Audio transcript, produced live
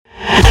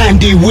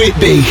Andy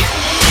Whitby.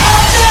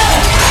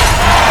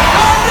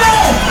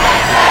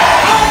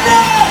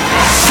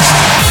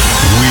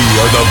 We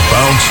are the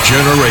Bounce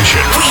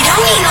Generation. We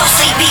don't need no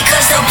sleep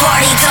because the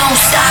party don't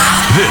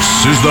stop.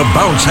 This is the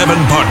Bounce Heaven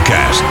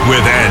Podcast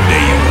with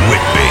Andy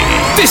Whitby.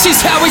 This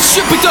is how it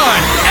should be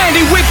done.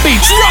 Andy Whitby,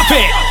 drop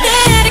it.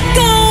 Let it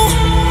go.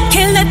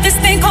 Can't let this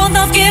thing called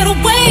love get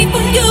away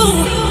from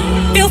you.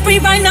 Feel free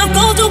right now,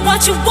 go do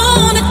what you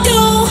wanna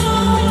do.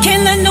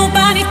 Can't let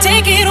nobody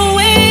take it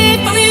away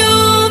from you,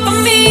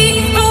 from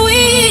me, from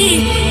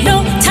we.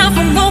 No time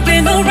for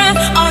moping around.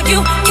 Are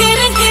you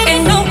kidding?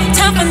 Ain't no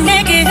time for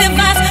negative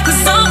vibes,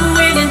 'cause I'm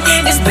winning.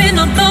 It's been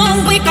a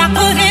long week, I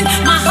put in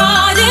my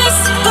hardest.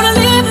 Gonna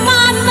live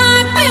my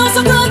life, feels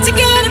so good to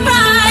get it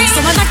right. So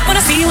I like what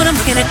I see when I'm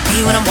looking at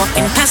me, when I'm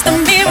walking past the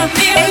mirror.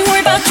 Ain't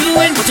worried about you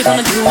and what you're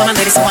gonna do when I'm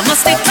lady, so I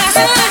must stay classy.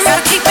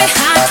 Gotta keep it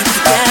high, keep it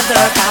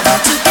together. I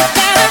want to get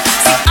better.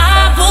 See,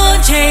 I would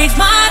change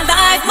my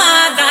life,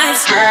 my life.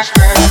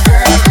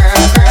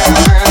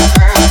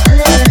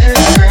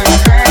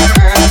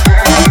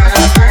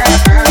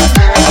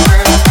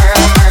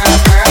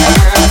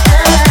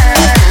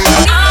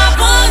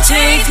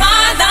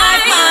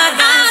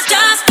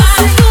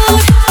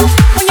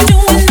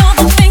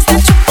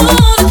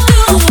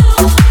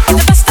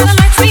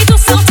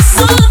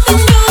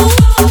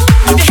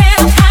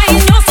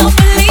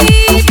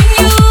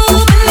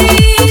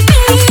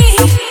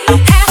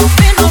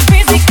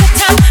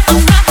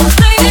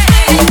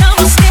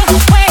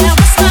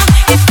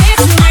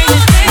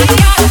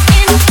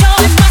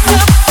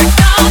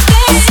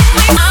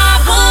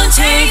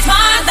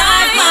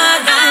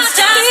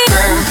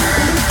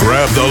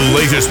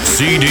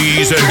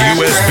 CDs and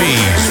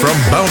USBs from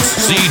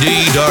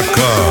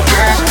bouncecd.com.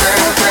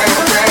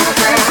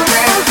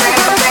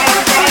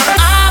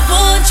 I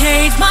would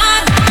change my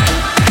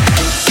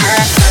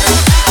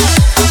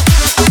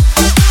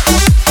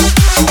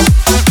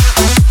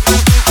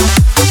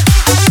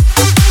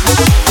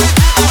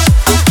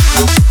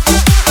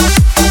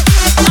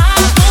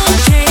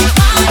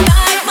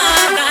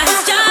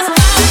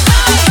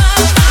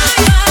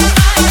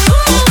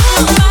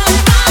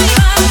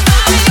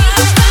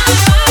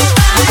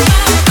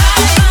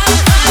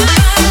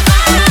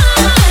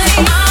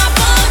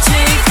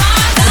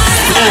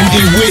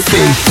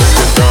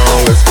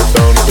Let's get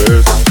down to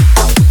this.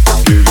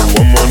 Give you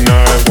one more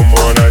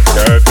night,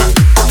 got this.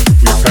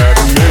 We've had a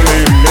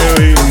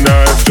million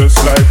nights just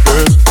like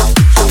this.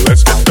 So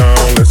let's get down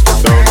to this.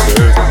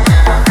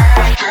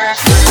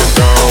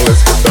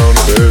 Let's get down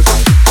to this.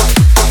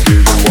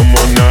 Give you one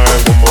more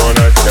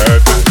night, got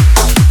this.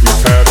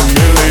 We've had a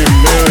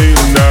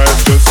million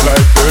nights just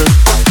like this.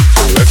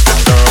 So let's get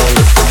down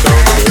to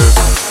this.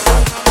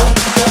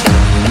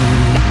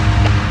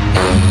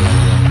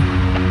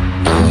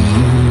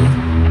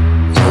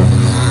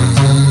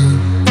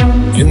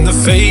 In the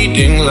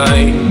fading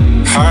light,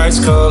 hearts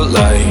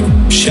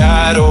collide,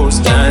 shadows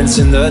dance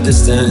in the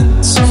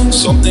distance.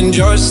 Something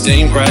just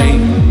ain't right,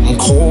 I'm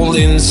cold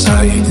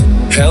inside.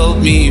 Help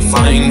me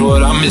find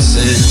what I'm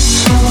missing.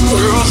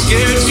 We're all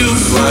scared to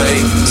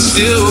fight,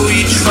 still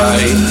we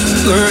try.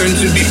 Learn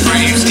to be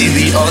brave, see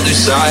the other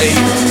side.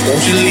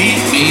 Won't you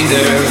lead me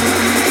there?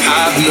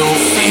 Have no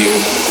fear.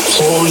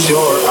 Close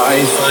your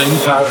eyes, find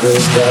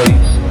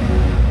paradise.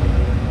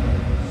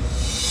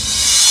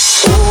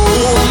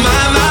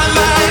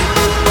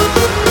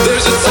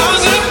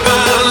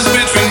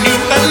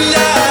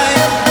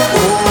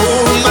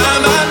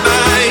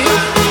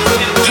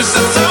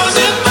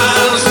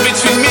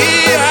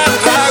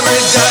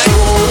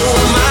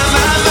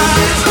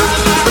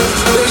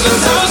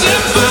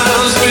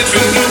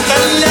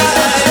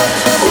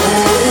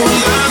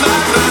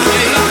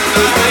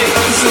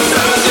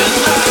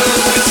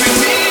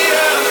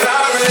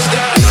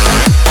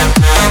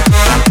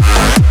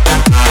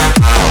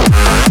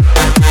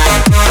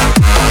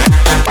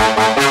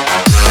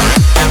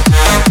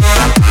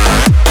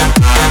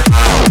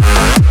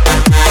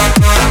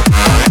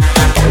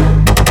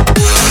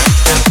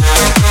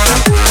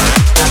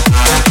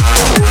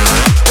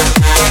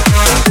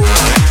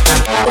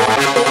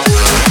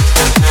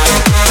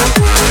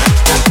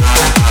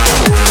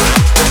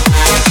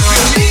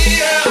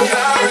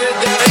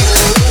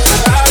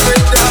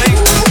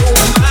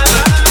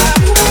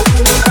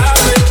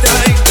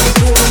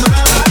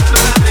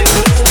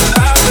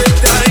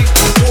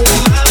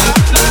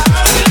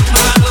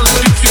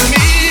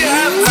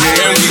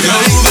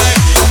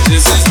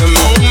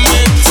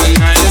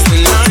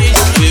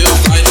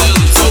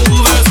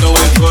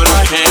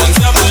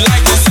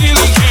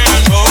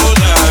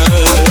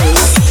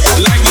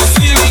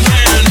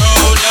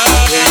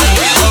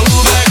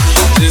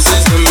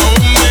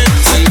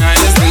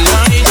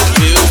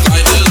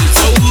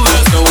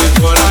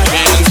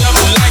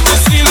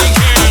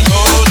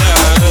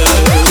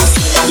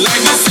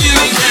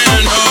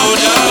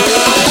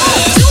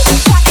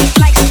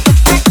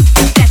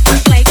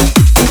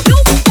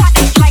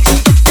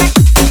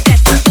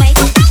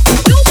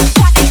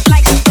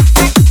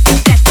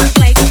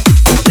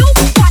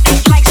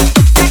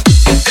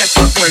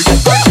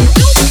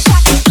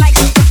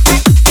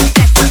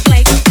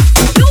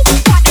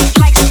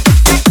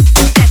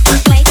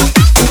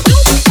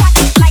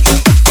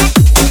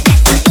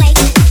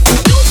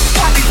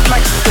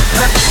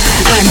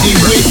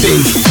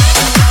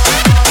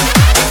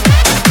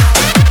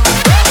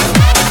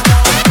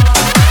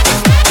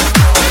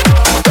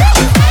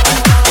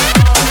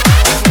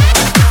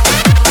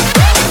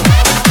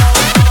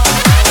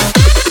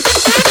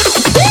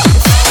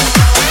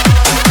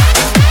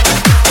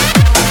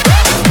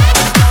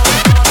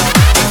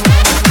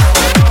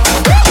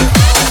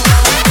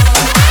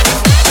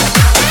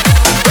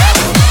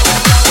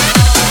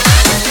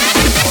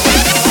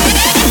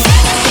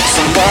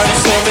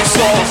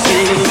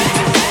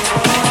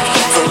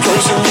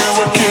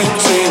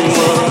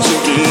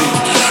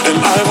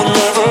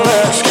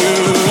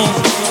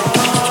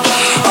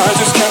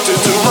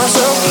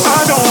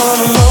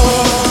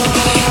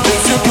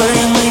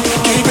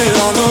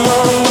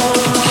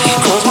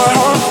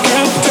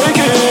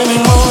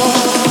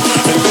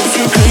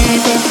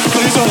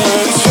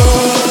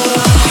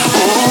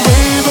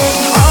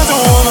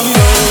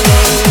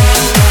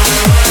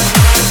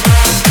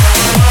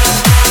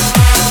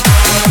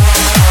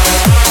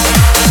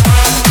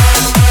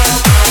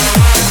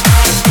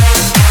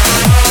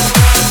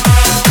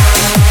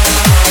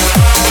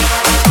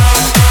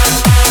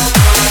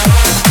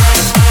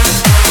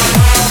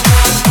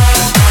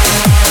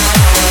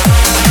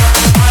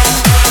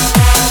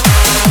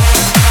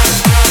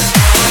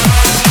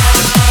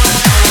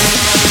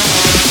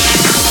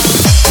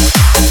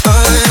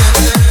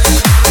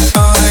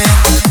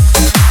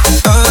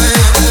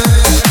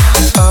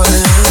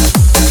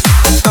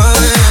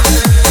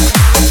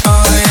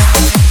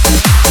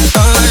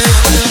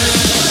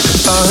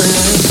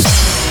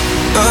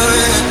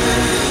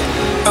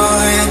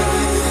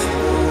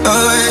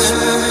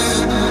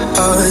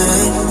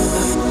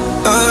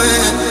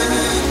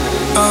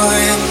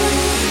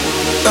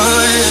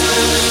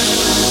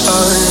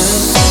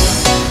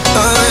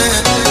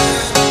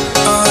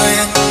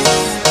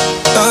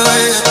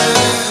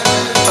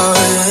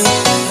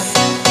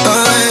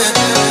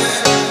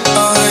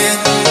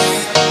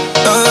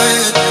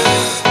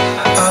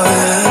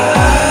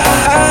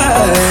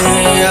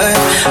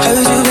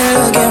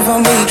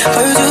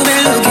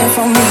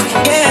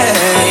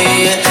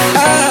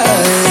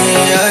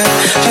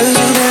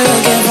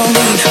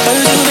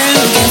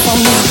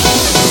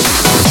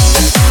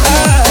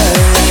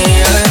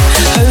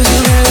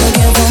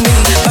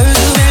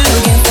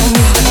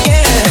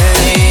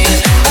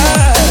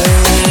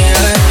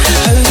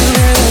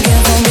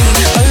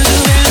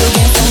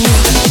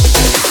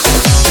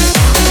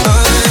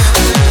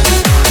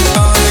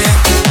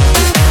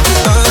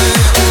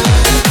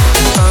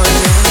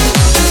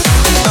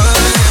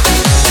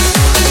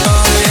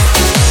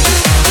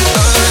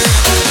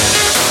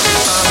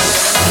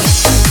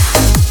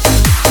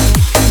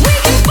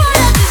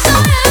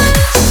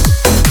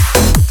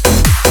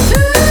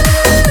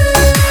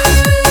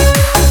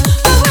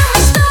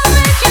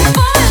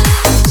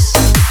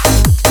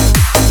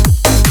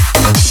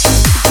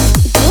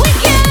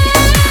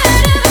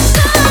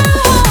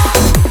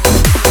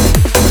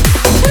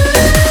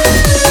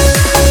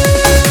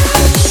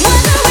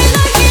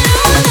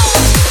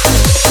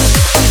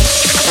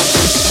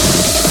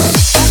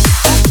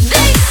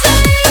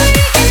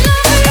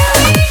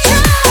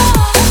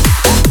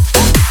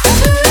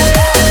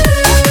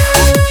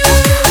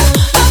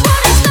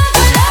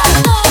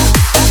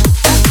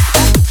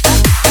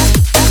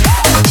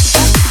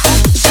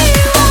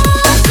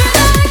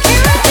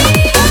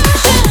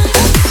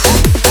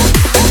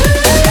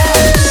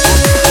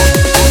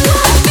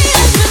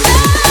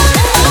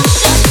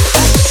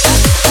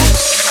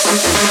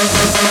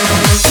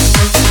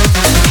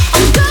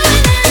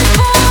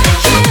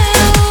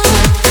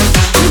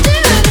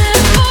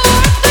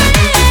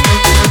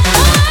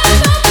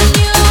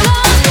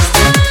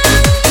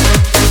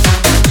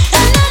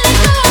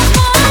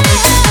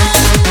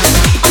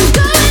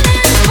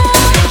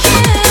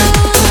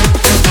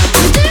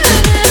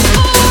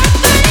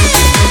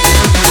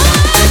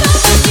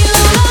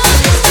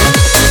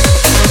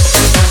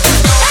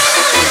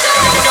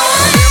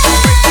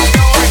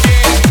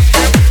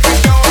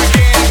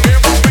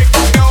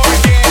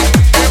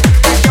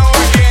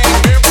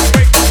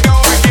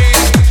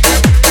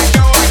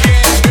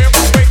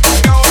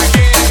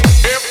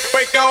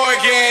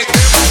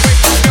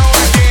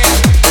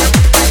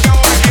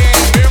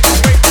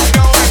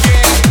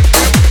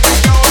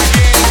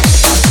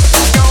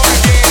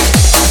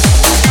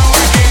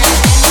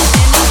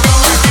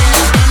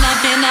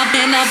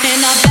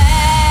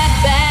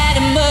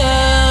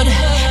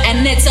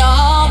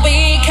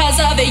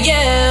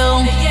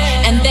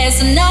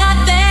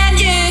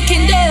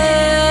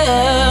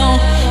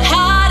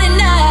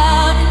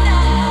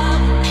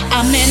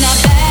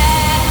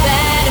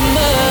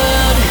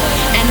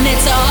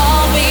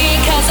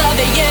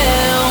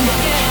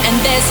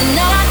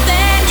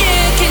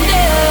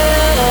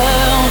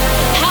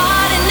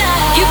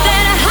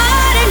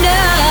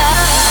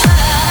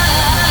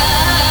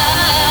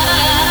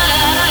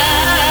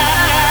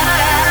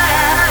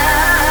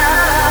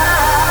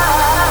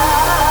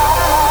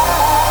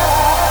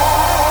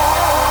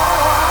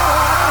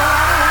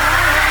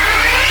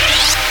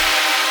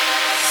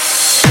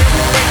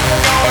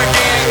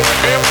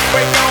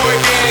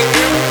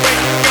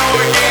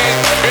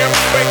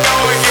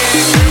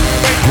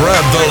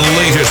 Grab the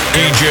latest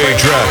DJ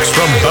tracks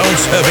from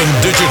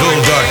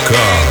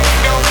bounceheavendigital.com.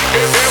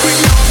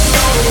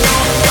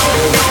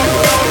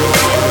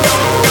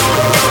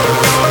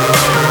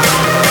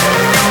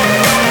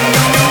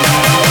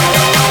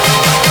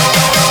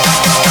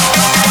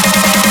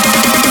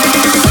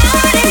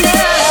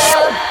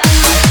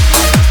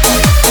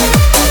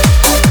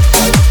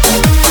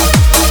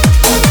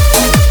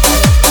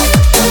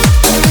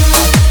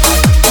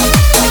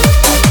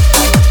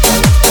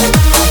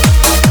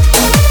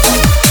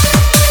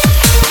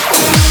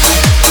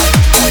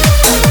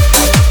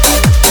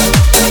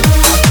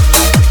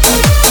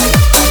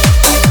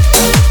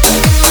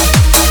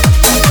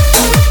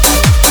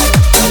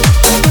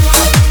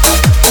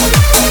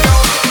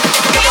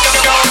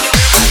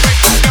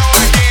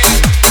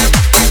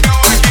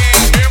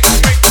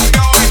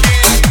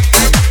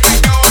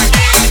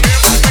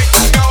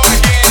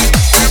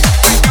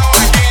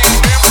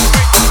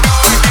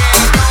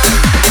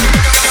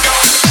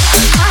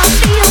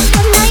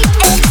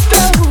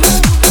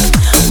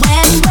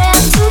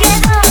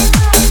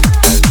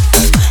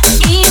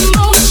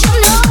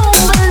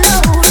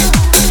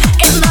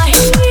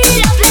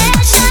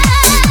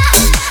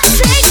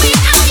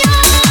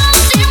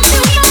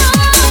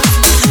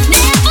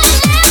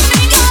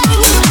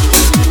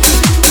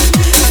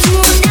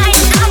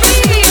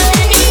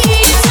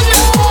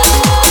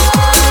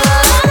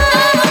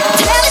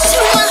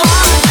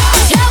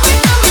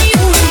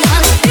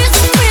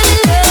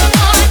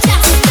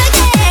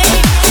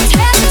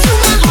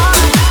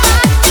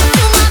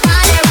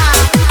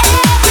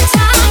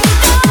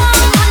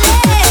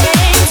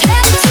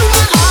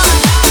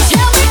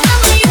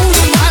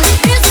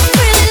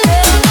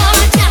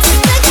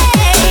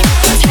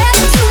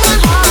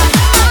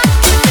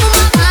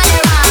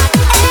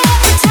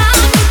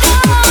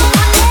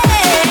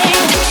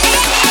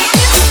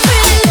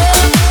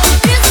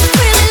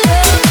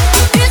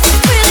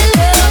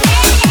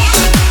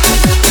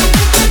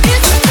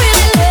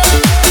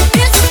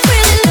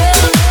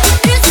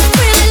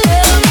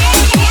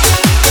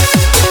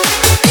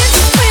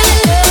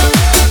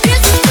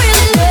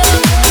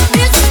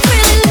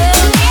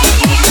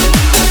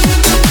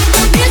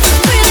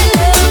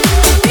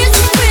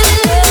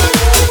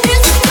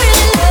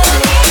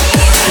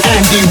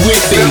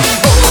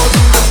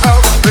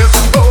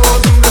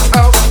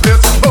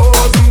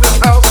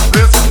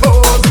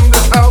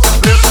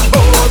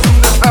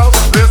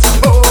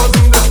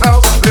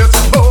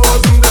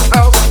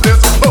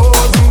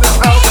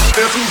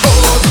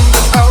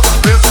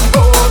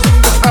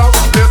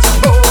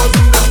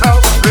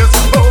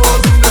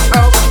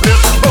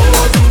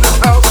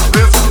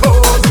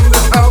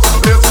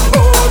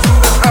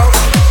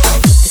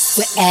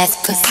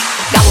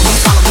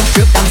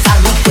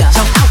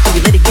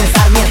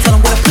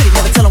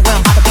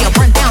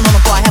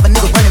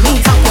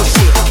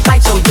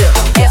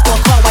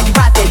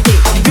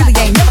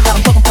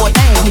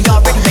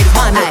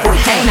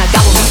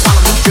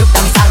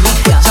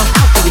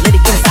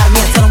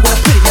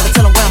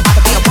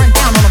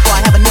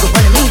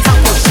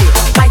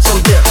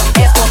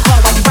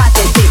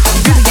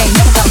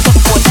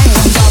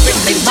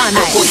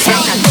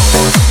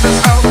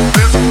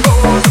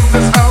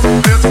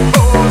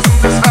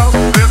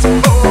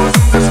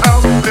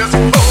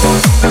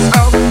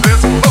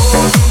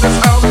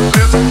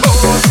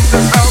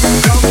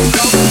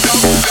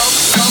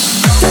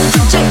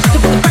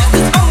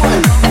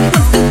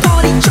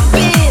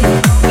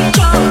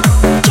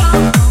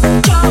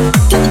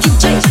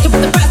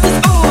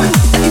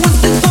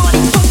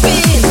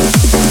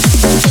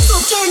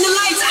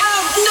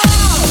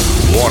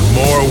 Want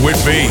more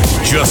Whitby?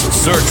 Just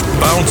search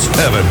Bounce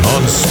Heaven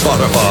on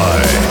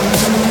Spotify.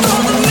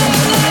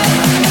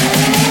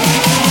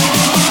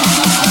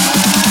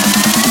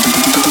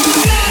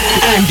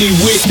 Andy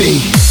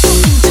Whitby.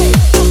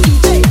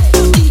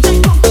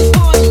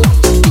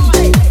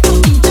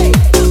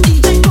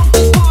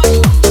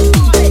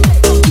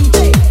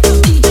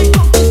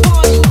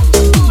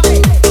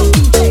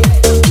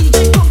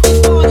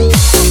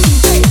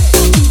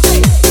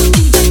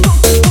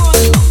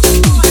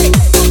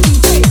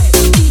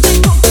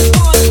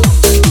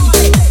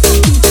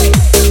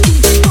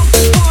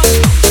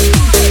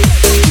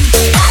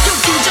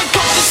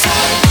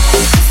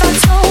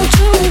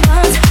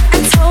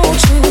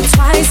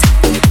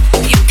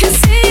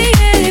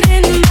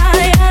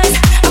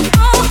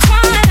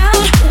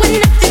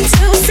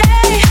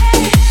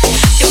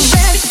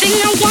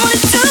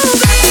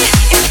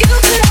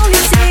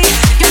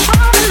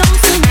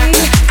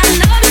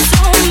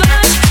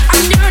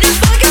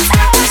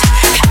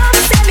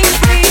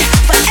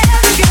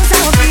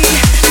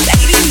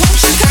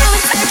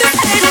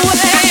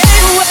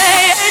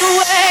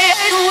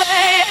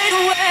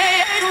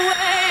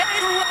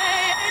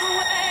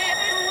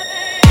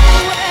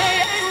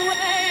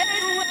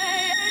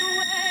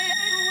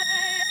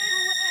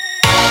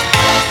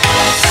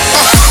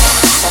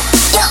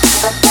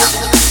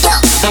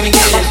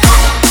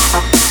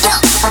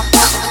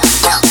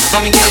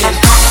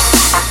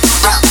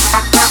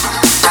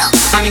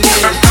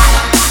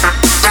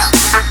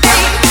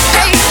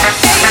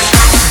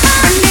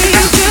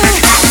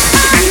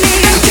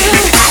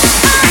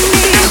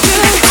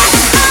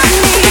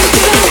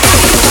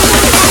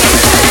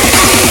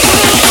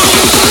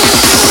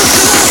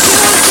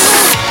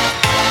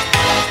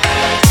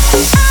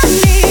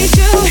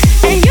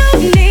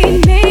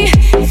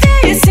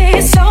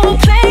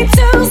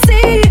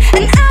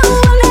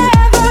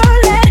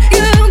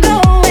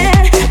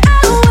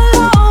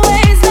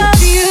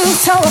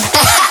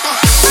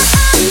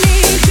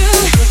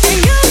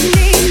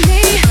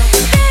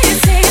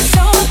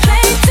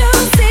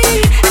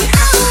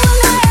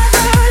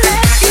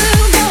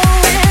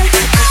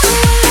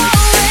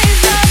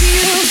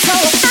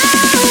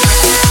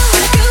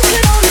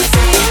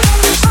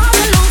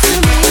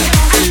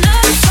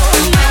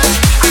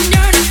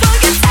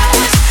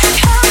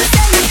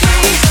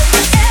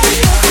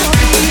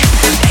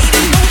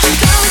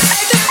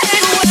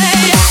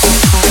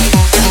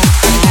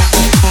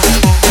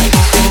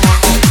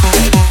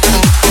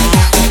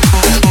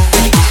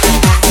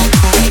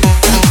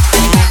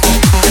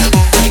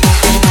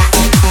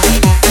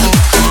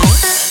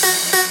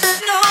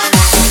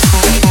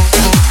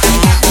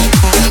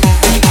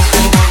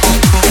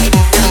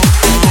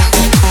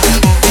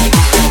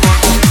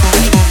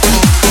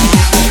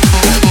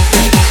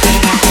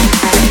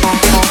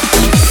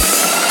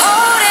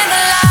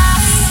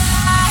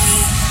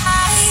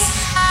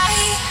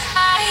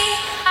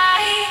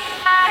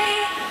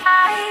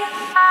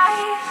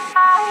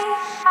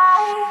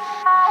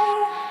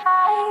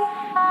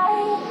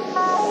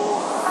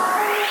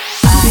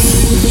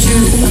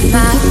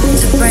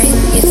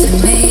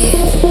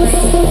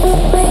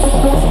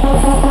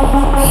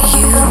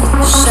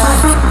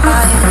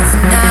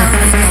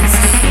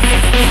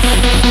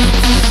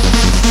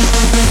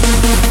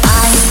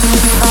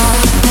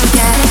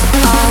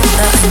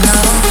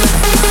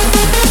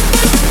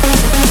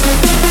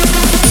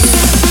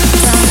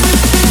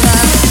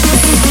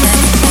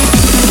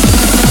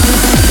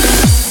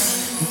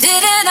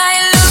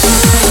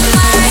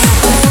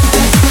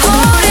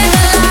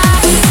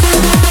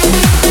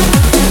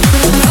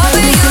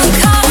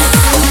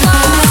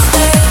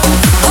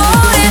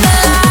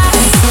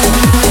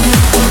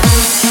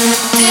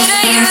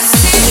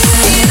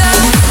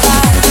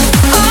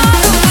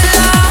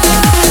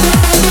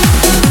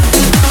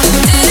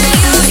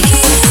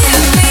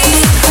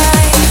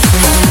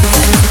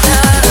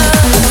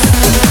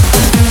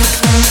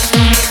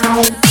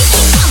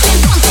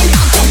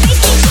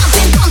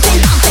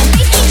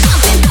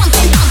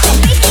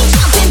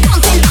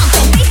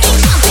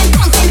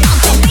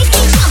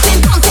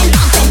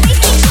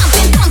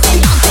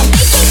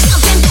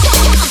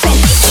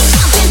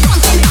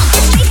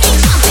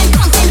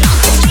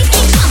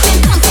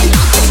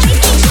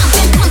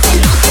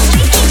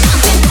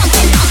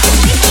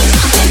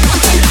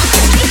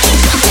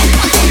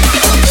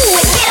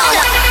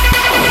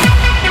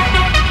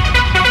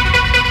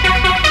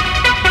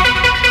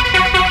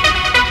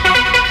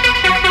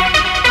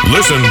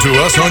 Listen to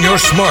us on your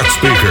smart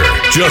speaker.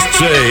 Just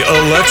say,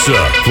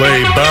 Alexa,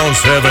 play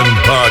Bounce Heaven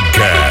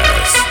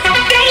Podcast.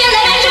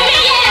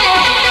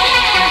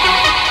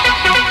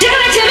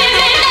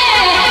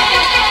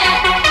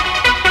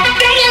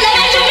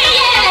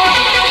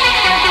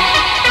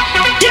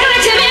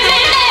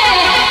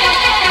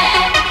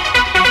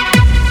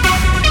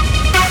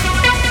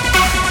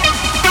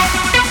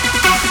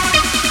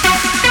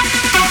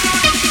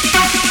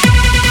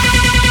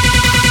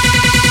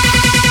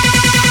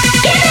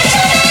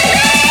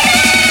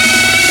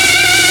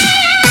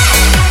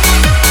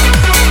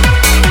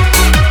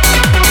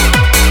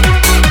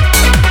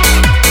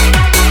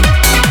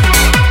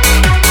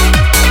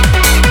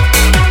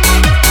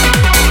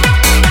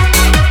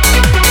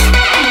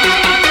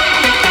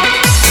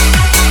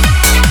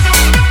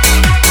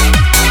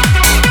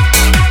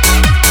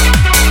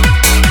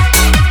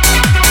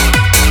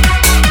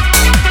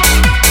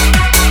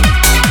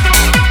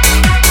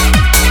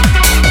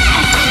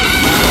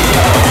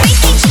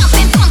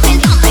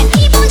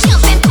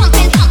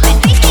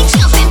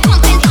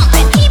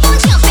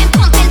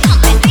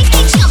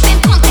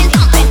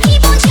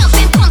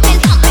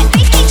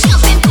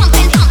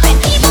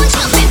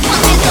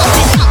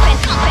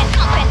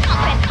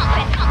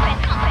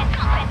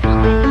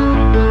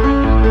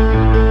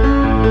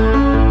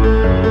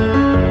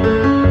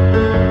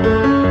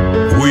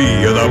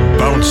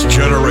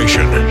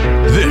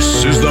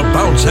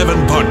 Bounce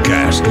Heaven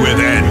podcast with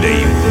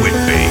Andy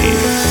Whitby.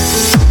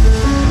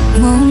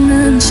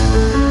 Moments,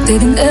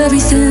 living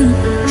everything,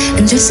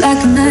 and just like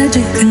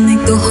magic, can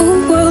make the whole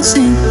world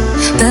sing.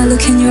 That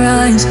look in your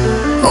eyes,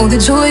 oh the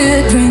joy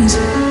it brings.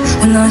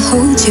 When I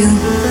hold you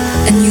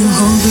and you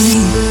hold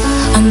me,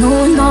 I know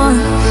we're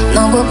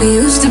not what we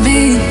used to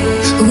be,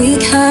 but we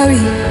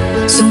carry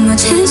so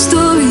much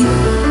history.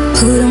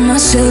 Put on my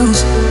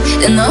sails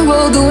and I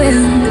roll the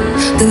wind.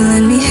 Then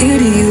let me hear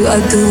to you, I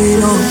do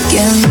it all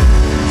again.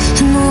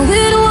 I know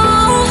it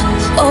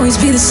won't always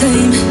be the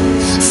same.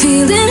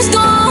 Feelings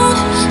don't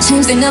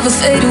change, they never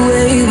fade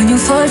away. When you're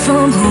far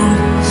from home,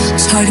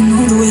 it's hard to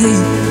know the way,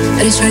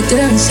 but it's right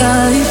there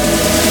inside.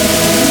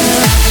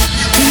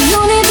 You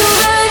don't need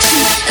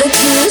direction, a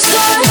clear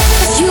start.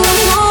 You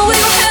don't know where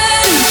you're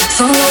heading,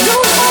 follow the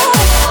heart.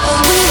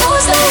 We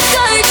always let it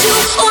guide you,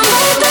 or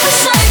right there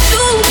beside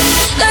you,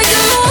 like a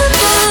moon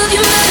above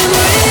your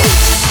memory.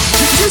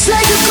 Just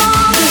like a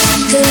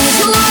compass, to lead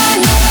the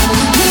way.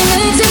 We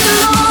may take the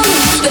long,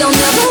 but I'll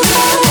never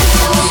fall.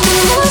 We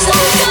always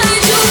let it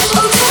guide you,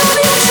 oh tell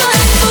me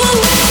inside you.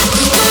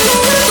 When the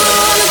river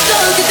on the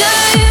darker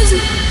days.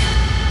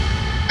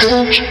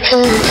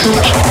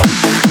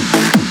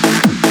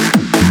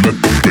 Let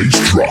the bass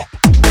drop.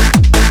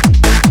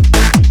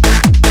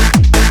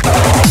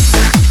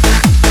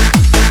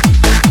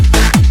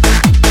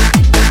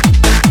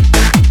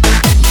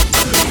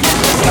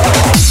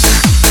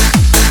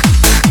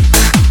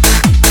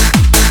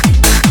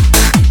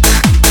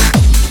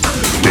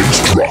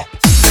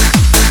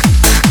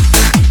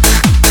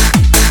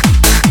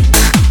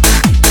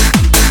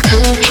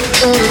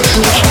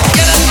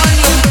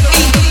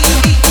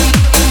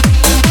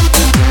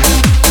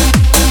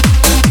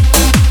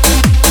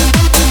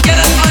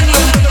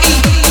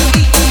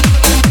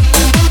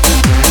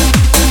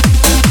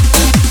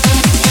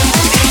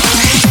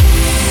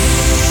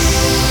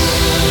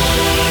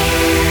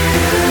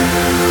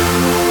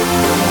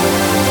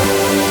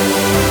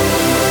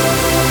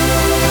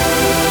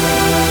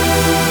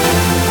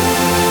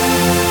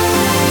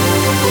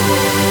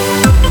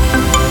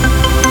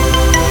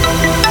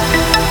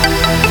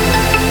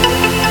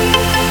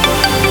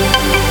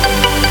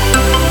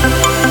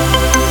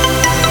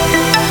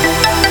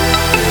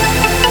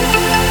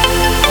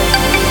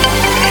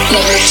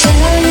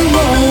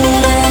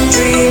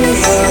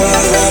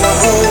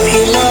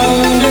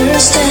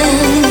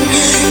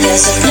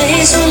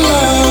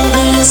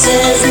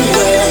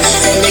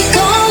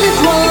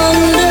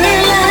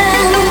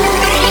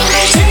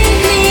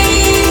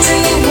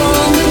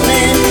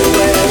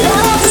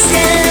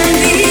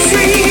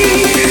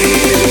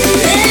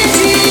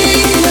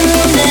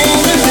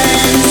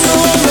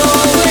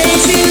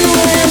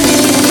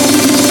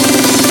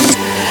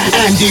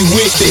 Andy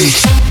Whitby.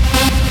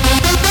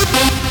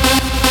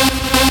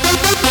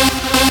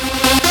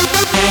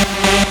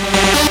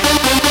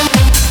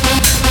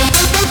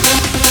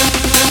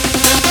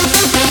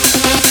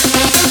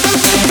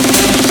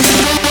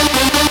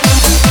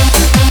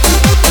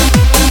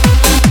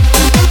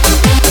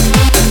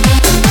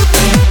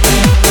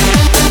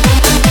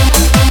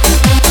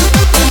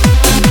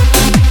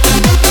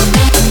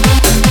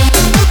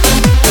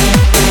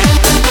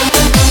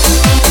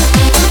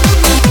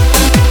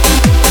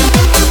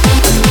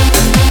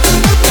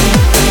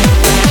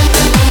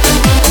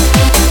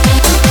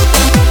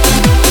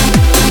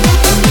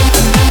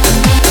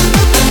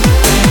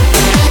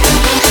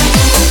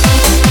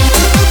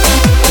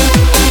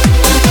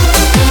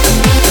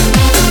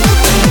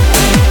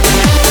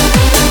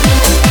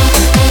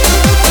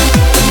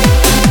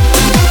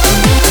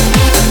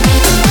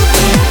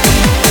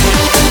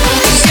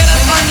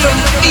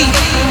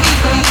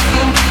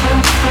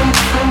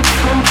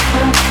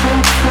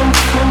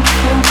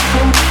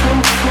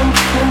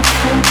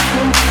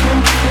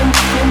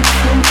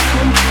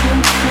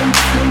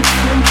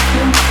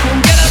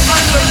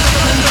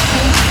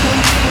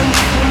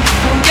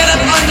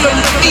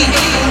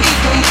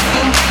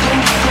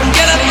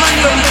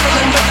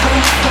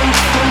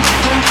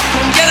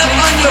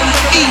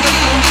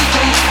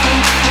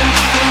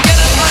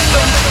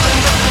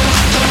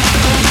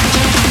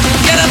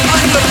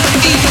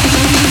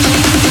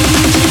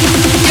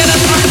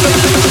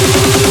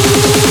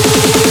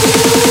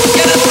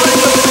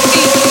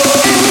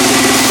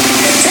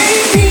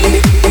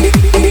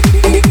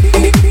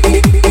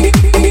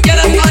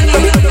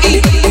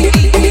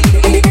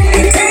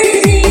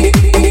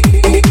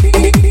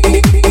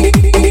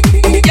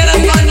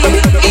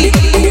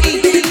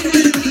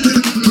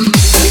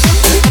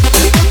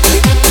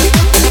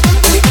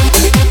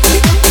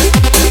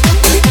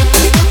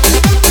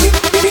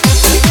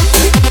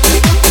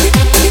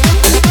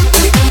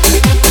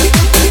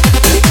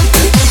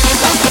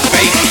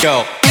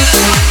 Go.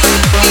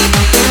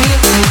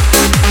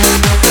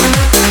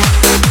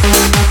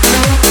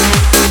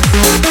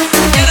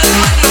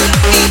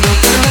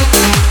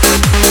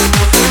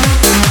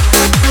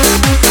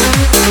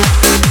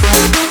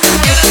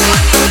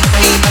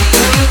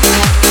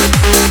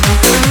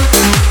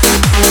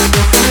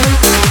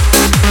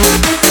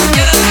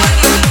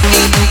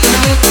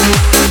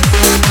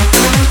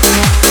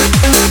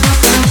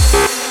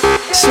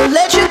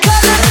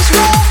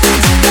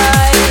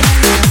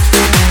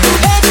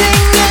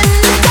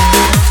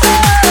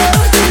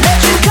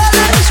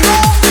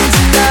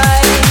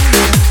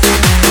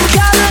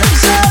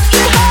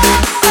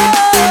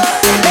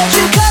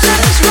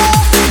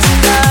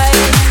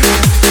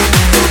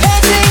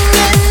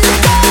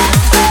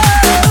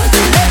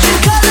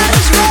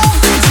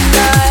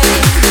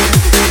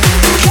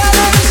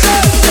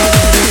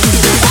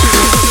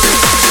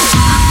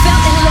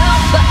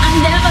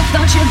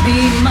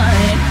 be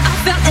mine. I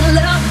fell in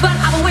love, but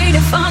I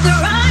waited for the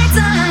right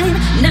time.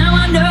 Now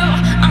I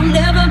know I'll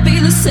never be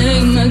the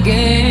same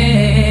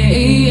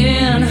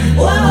again.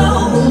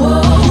 Whoa,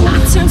 whoa. I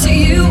turn to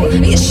you,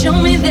 you show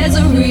me there's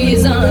a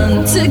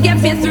reason to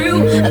get me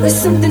through. There's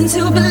something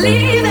to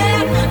believe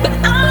in, but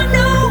I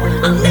know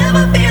I'll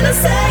never be the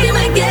same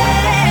again.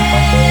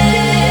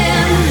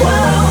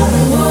 Whoa,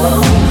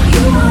 whoa.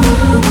 You are the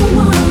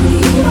one,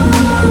 you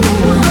are the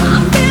one.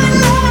 I'm feeling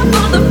love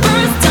for the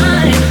first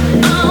time.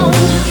 Oh,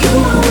 you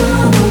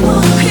are the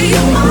one,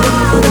 you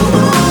are the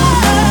one.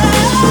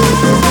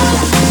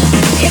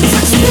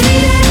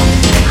 Intoxicated,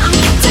 I'm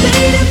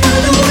captivated by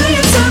the way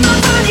you turn my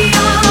body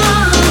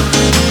on.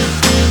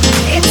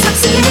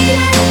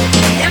 Intoxicated,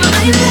 am I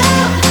in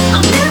love?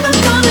 I'm never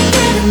gonna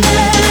get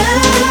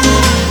enough.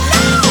 No,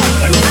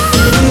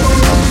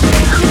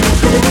 I'm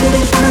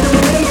captivated by the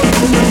way you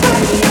turn my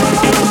body on.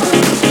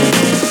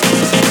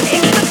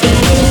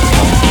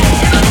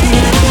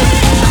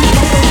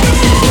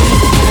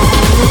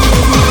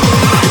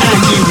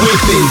 Andy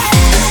Whitby.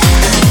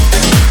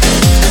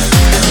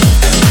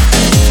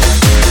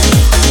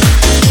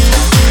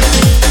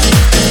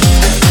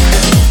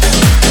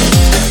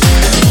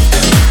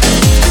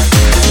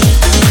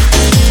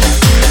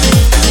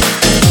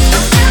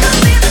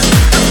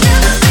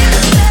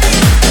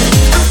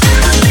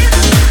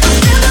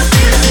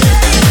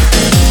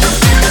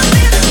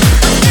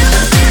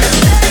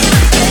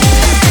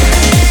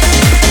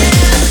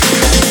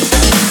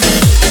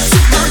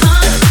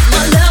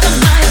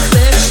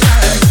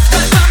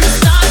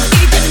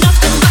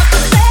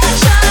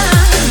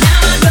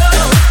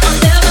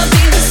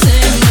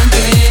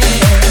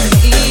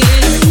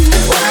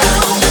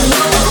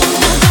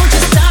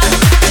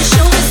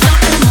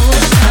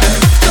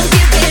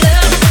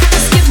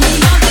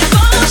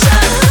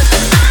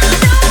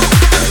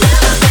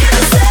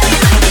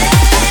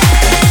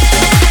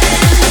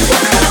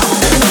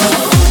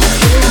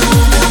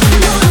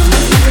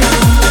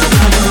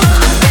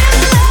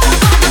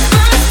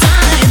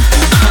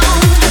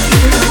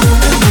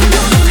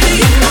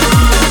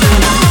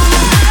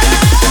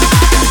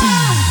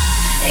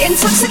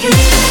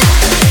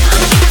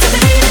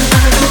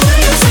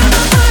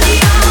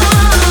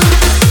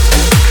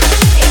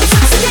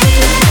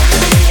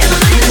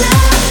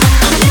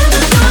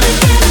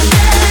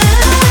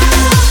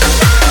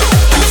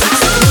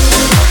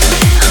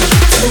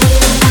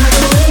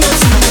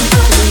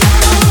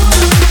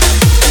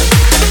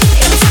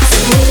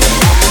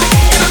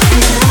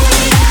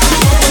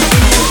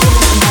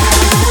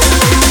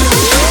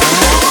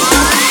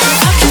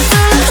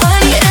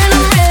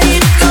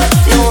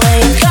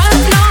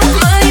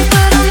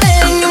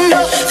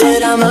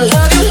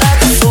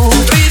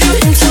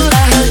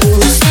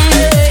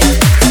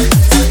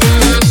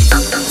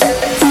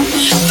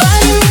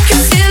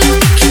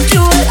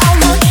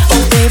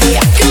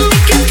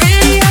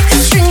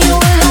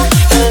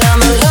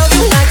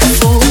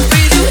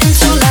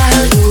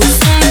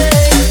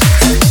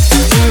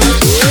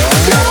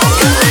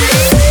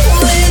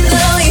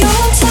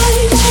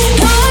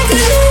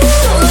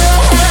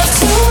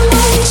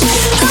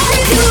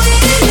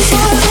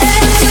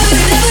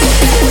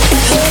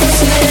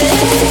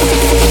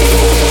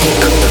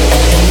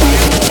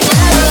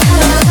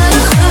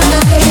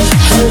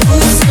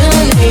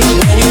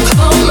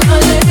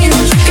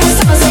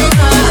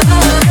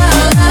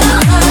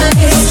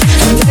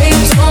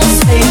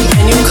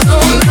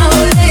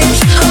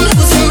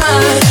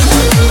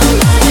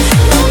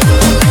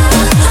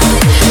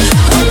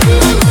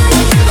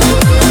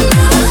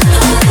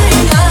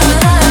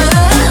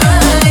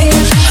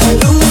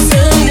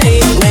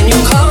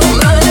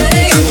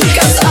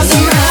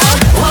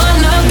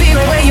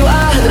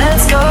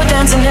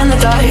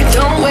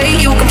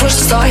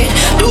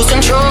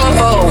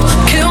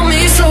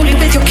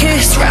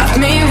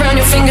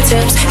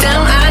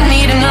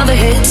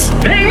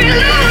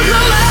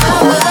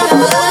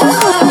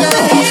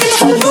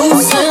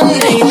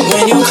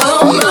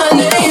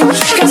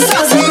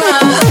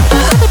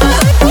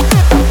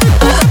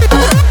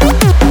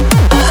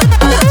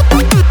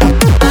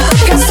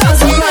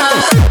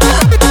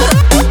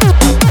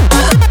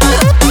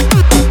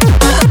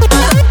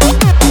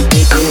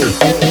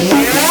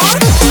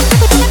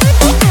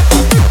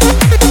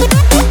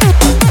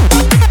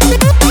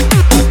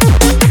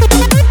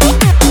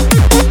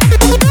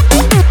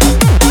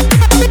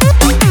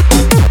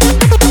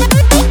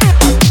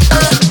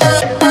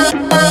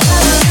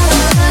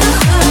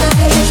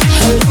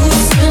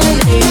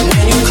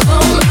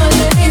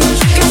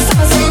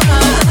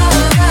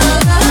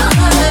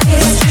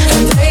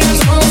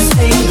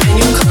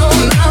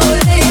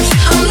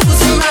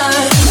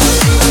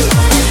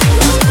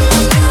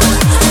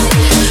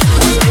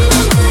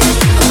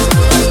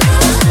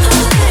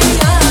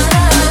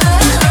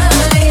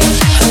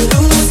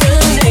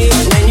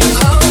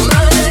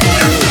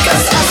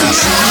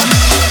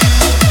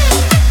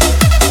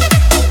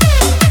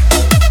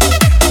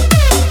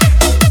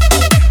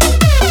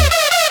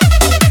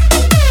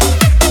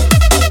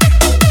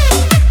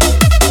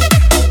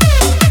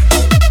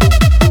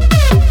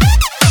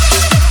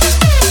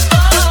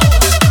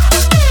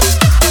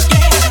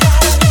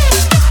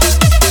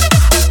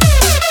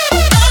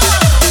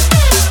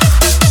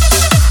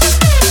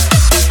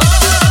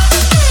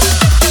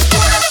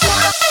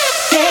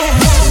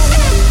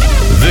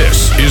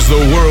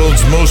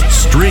 World's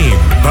most streamed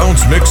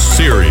bounce mix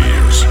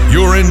series.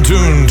 You're in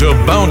tune to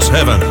Bounce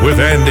Heaven with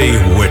Andy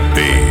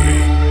Whitby.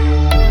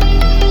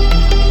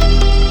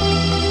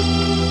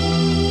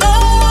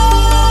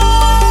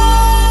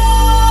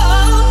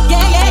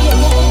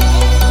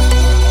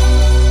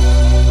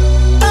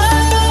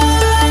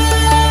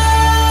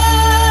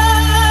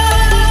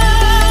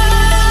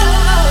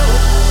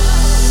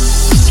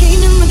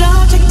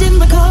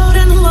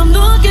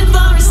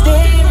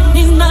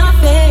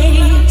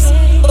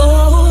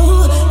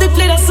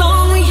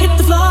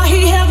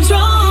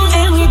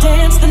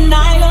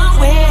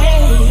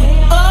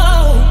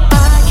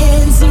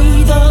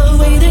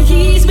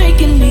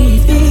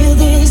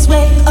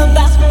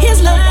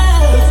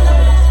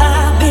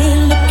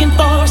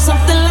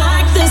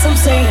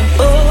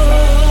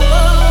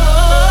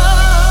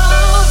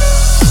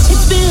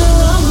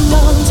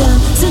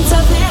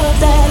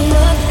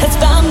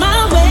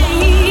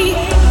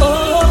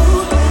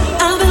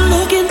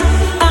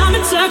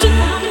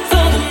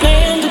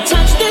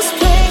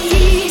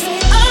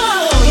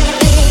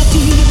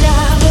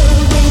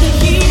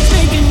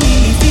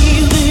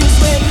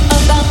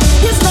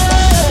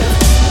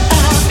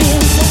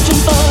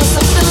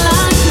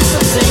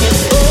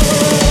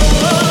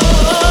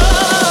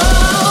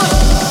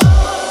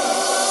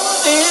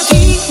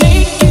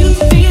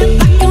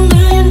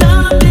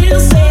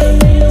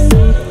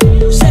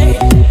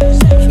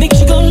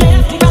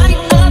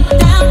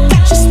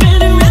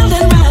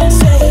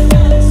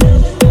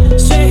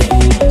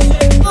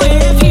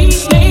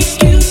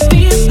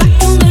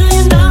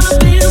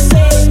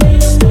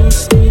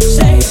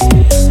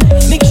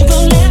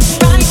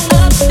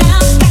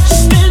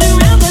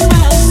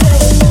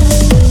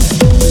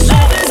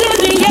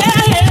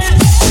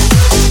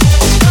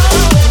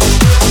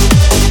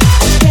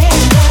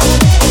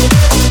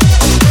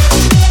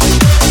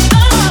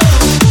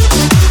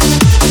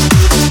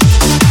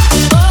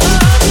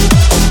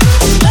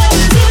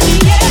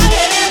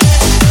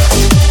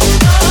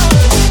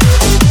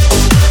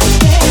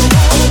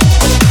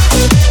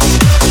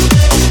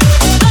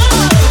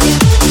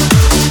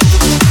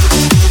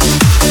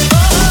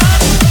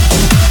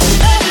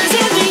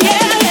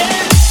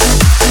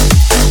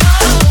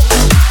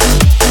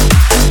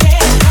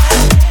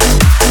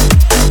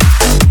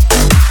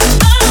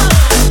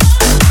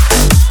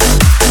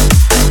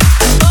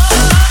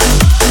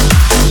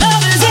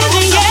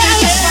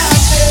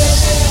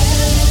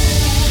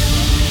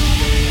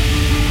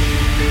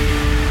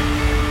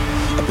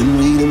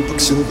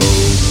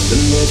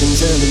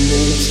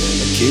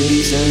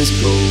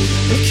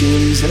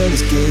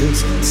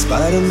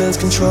 Spider-Man's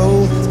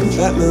control, and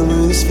Batman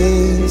with his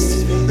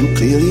fist. And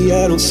clearly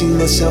I don't see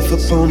myself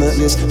upon that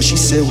list. But she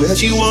said, where'd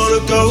you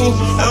wanna go?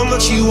 How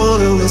much you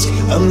wanna risk?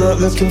 I'm not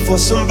looking for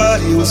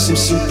somebody with some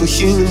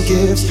superhuman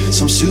gifts,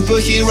 some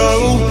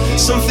superhero,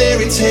 some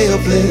fairy tale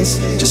bliss.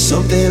 Just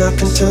something I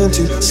can turn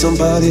to,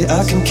 somebody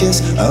I can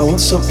kiss. I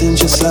want something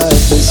just like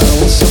this. I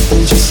want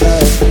something just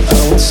like. I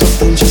want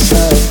something just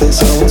like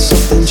this. I want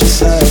something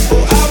just like.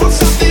 Oh, I want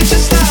something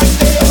just like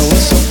this. I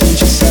want something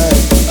just like.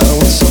 I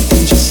want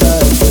something just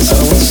like this. I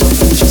want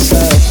something just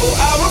like. Oh,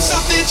 I want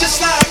something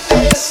just like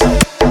this.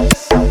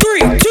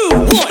 3, 2,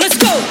 1, let's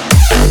go.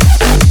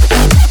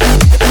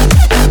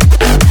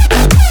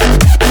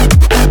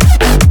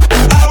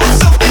 I want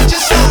something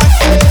just like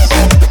this.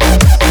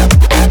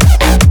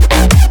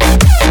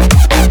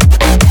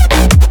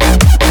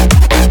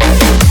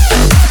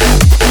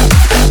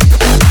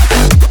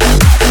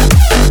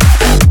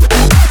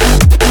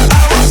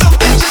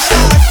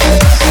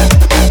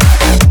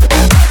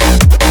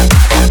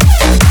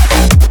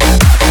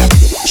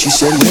 She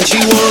said, where'd you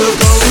wanna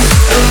go?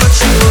 How much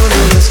you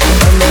wanna risk?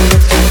 I'm not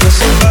looking for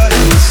somebody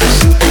with some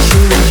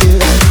superhuman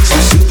gifts,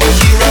 some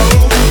superhero,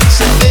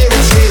 some fairy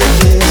tale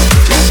bliss.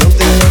 Just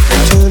something I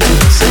can turn to,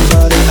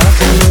 somebody I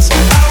can miss.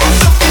 I want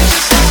something just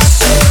like this. I want something just like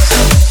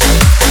this.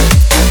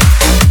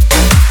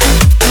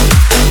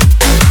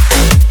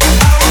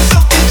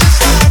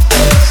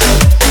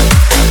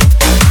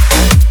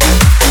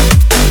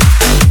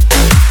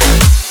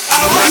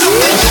 I want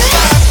something just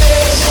like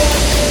this.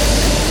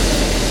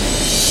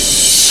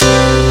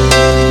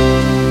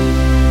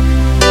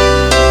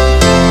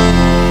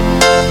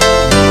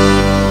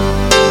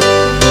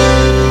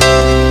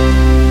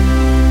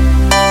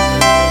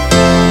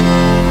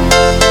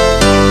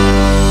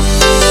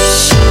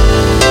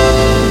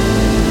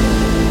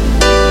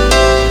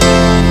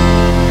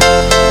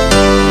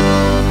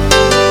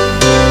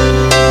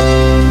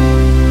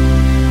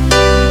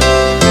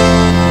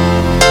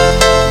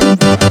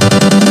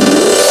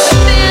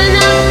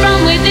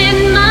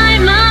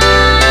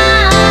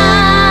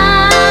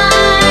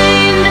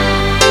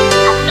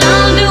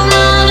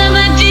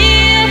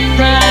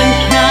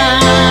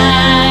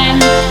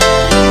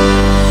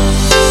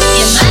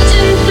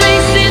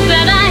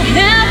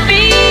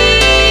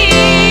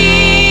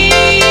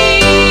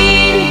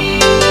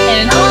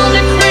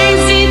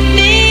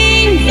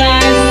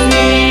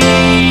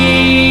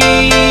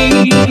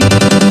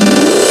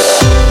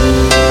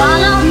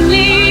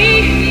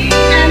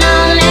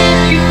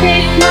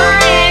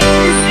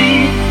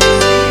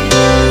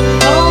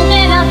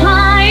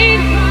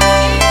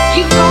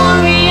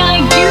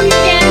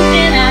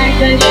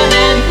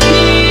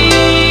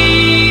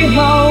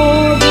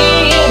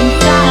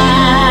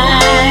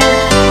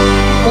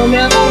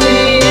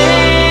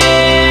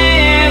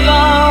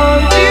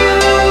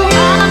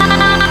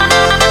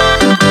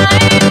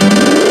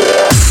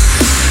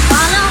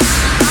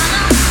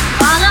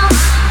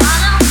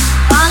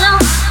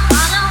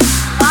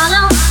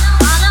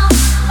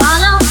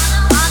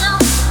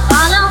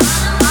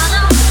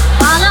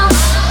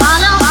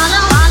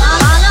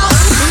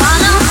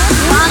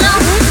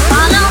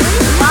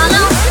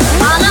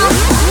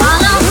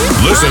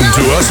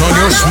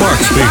 your smart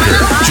speaker.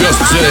 Just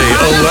say,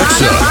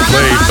 Alexa,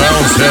 play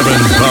Bounce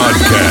Heaven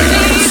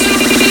Podcast.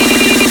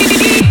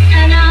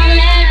 And I'll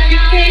let you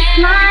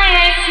take my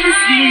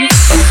ecstasy.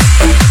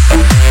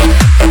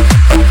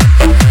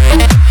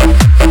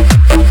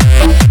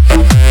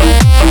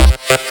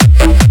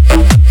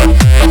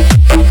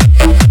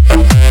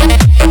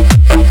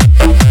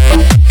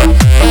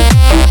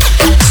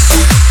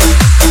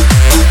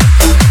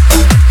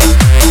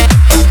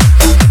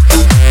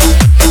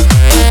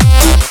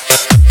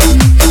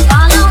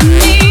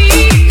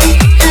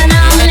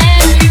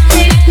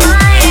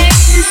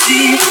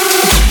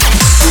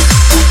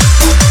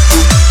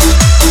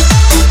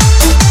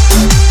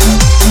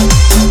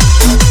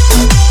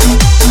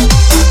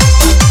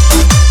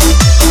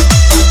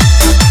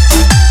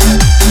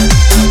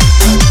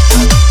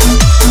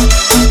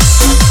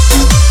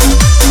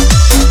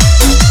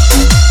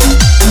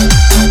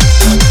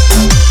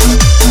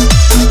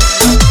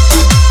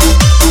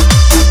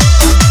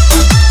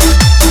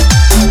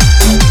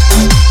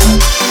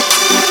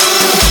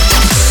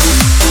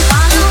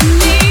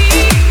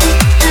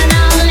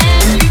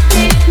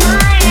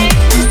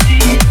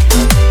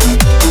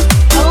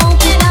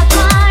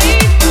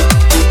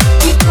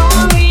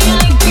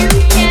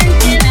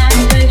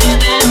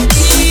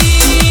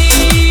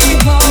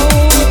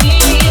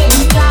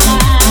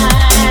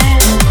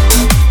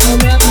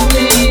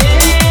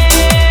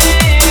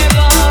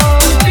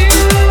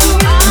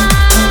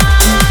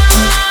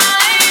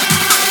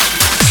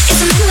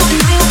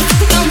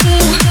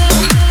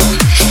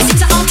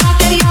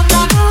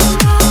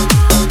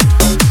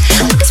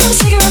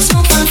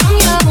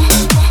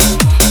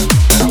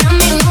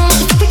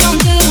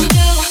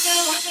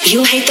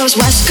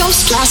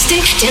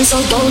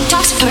 Dental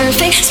Botox,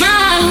 perfect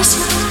smiles.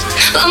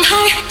 I'm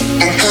high.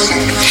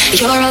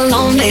 You're a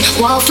lonely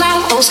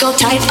wallflower, old school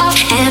type of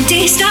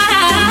empty style.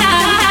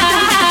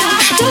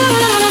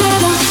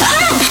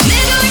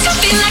 Maybe we could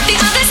be like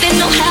the others, they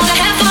know how to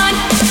have fun.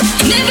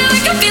 Maybe we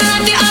could be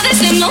like the others,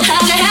 they know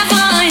how to have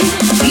fun.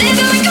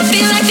 Maybe we could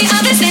be like the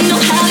others, they know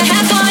how to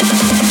have fun.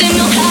 They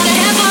know how to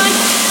have fun.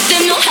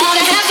 They know how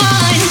to have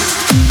fun.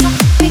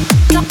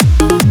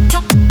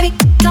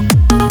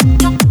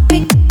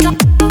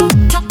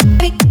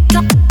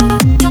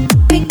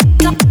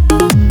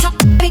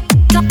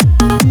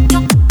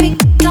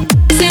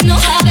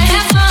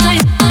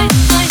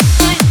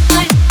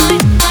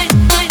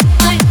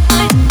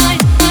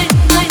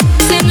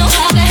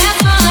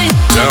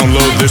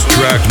 Download this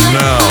track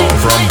now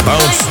from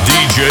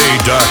bouncedj.com.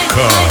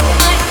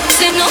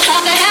 They know how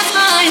to have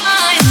fun.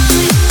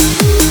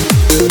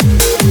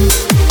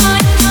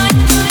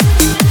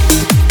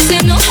 They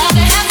know how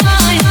to have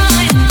fun.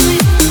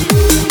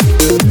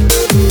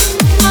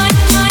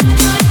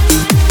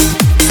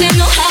 They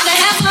know how to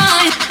have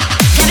fun.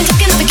 They've been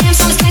talking up the game,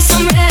 so let's take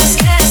some risk.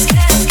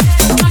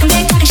 Talking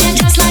big, talking shit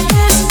just like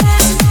this.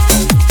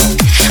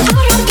 I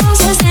would run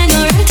poses and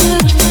your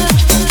attitude.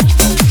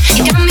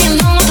 You got me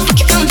alone, what the fuck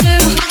you gonna do?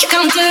 Fuck you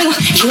gonna do?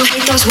 You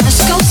hate those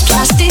West Coast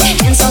plastic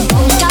and some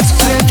Botox,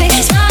 perfect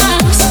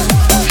smiles.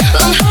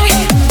 I'm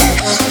high.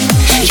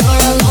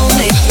 You're a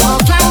lonely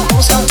wallflower,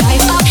 old school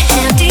type of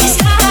empty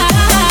style.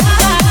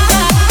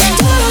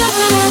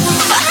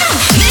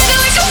 Maybe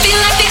we could be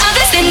like the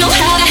others, they know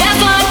how to have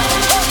fun.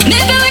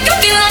 Maybe we could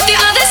be like the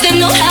others, they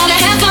know how to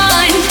have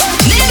fun.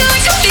 Maybe we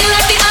could be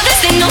like the others,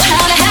 they know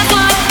how to have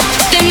fun.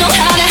 They know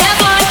how to have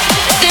fun.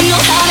 They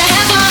know how to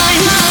have fun.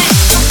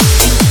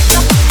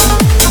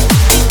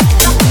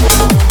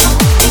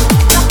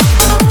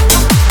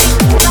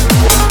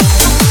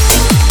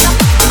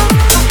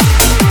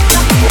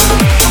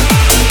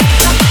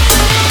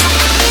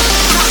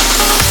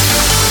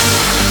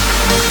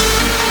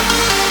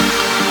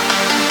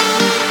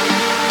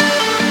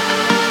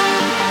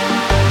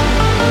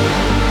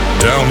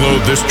 Download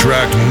this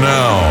track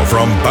now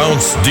from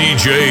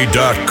bouncedj.com.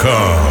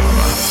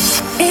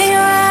 In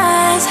your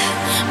eyes,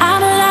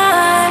 I'm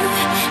alive.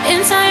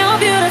 Inside you're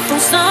beautiful,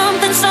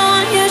 something so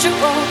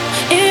unusual.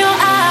 In your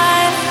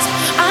eyes,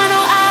 I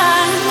know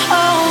I'm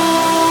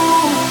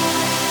home.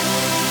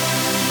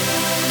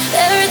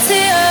 Every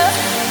tear,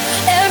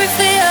 every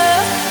fear,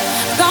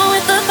 gone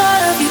with the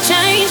thought of you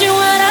changing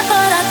what I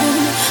thought I'd do.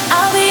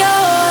 I'll be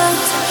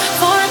yours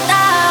for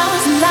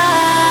 1,000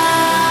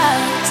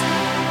 lives.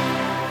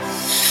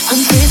 I'm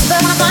crazy, but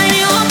I'm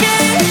finding you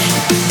okay.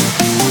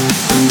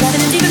 I'm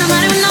diving in deep in the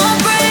mind with no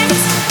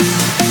breaks.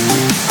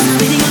 I'm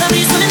reading your love,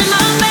 you're swimming in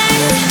my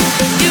veins.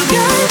 You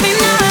got me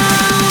now.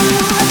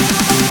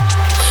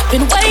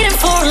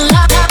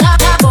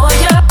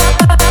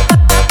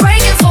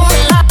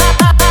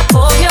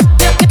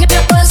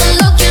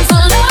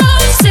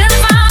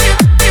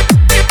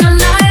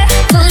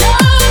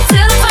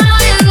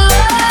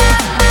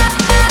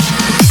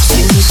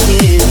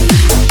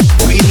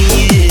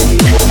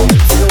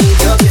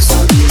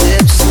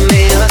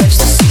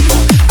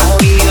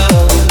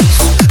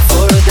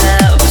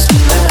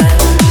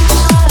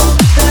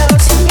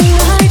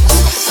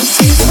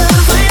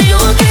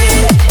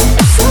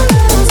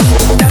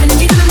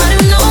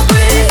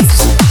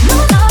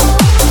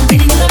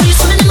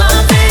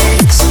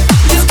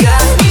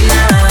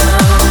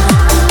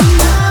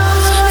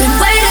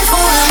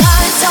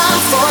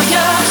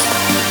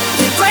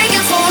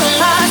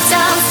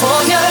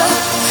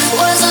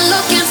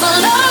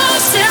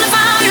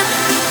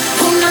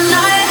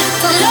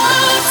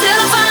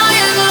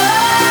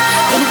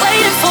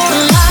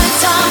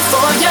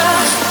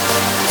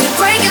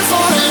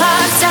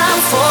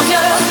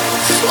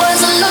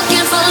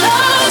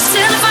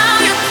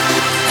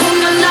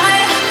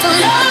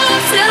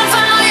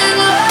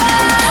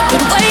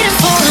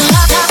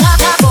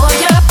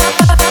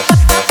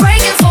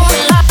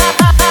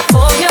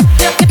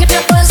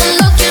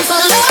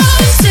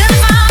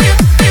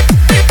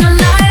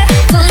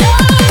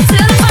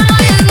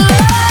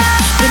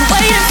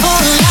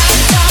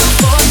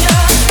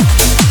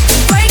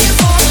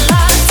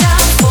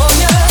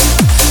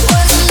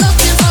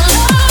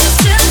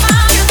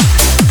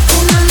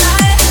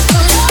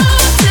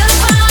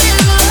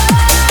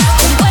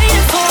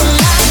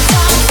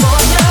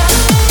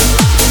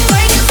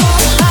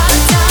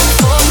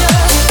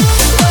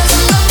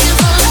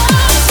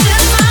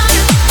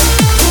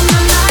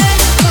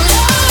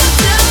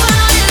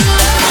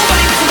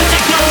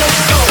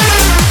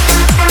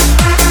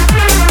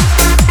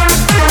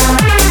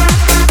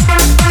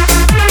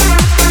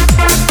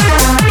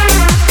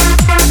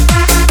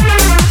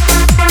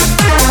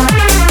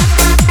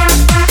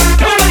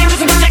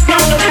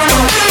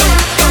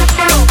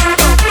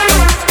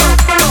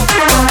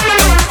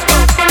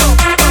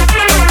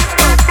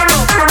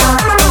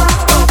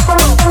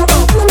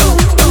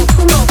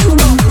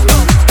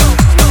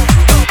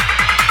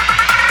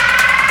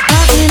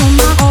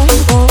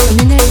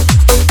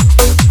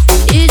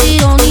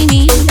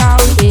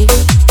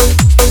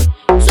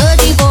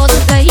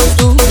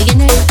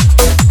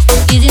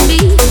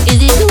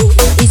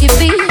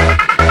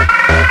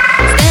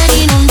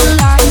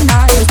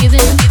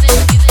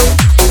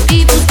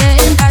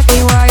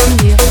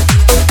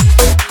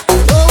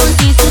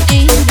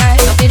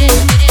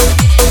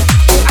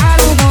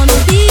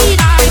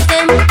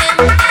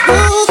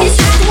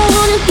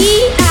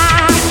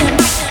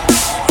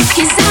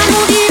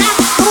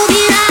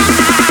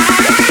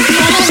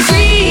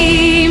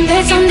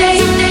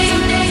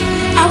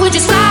 I would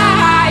just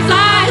fly,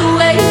 fly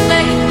away.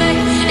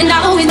 And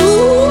I always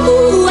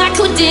knew I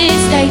couldn't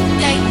stay.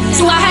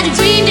 So I had a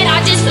dream that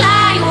I'd just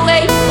fly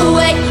away.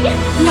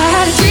 And I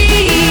had a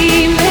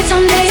dream that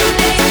someday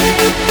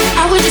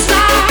I would just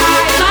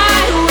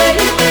fly away.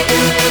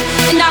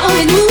 And I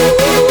always knew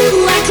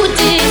I couldn't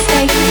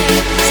stay.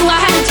 So I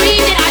had a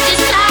dream that I'd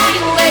just fly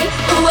away.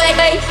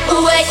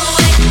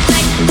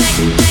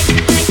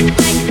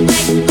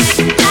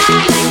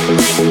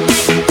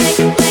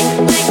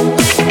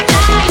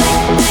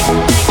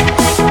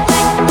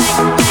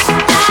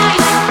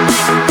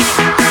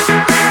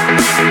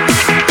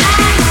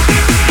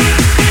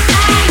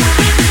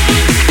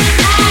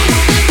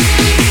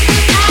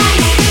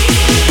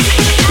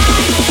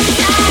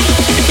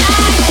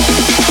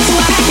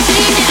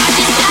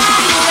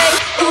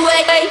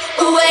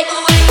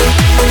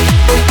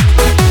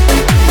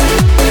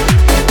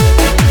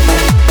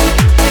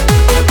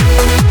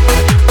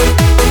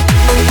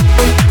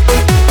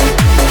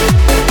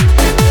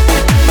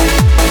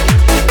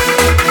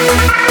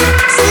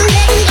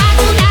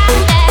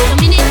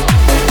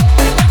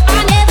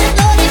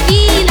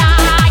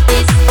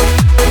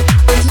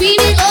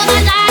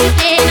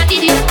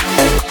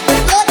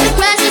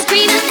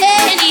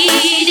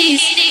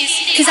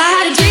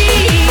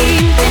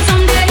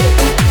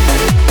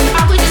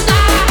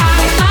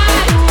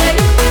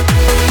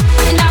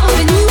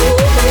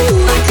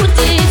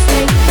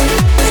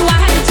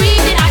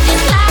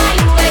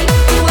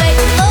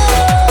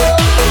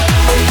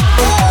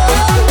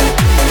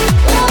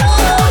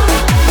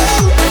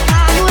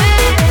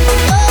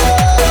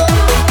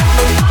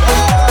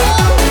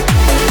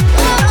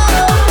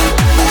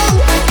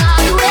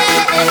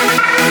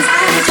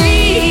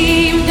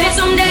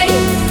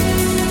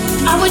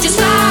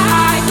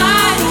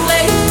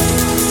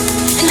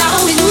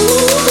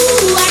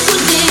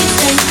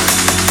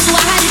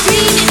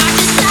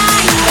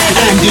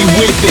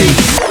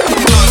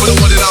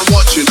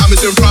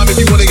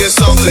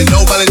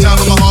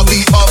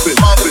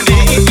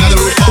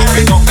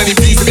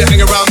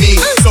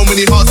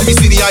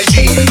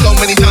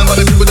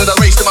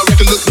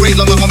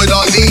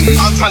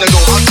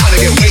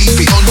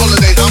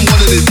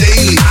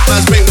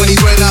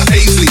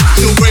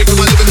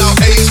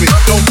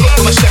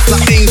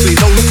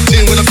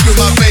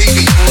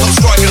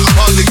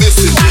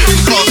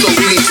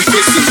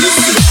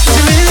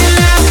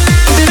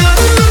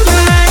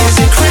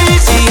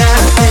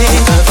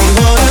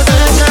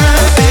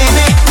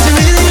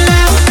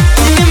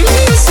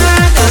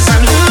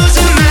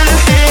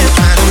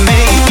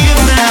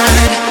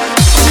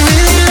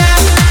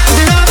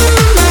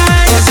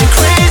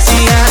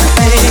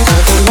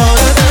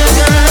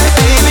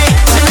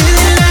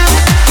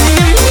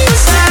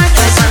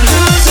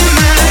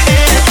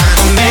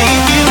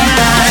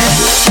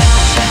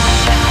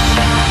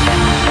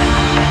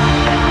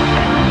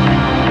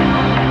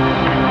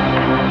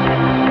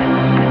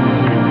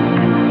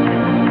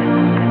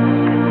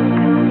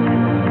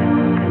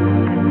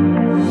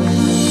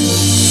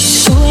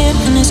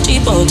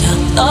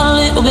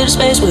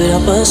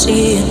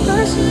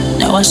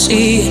 Now I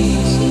see it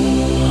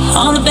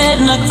on the bed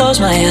and I close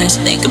my eyes.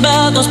 Think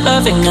about those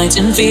perfect nights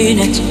in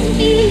Phoenix.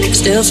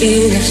 Still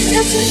feel it,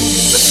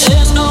 but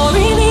there's no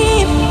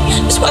relief.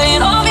 It's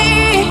weighing on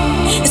me.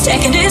 It's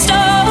taking its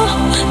toll.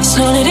 It's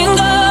not letting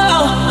go.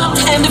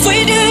 Damned if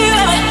we do,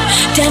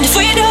 damned if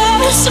we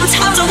don't.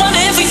 Sometimes I wonder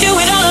if we do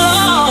it all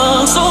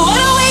along. So what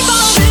are we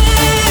gonna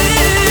do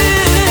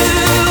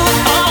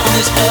with all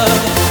this love?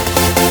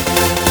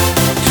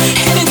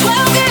 And in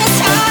 12 years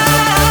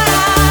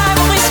time,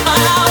 when we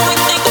smile, we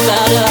think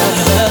about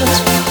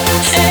us.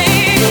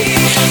 Hey,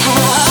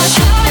 our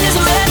time is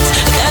a mess.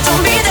 That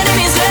don't mean that it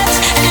means less.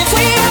 And if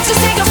we have to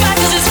say goodbye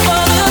 'cause it's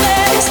for the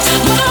best,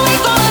 what are we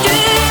gonna do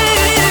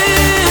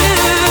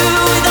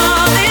with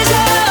all this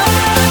love?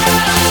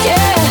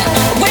 Yeah,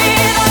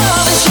 with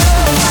all this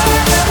love.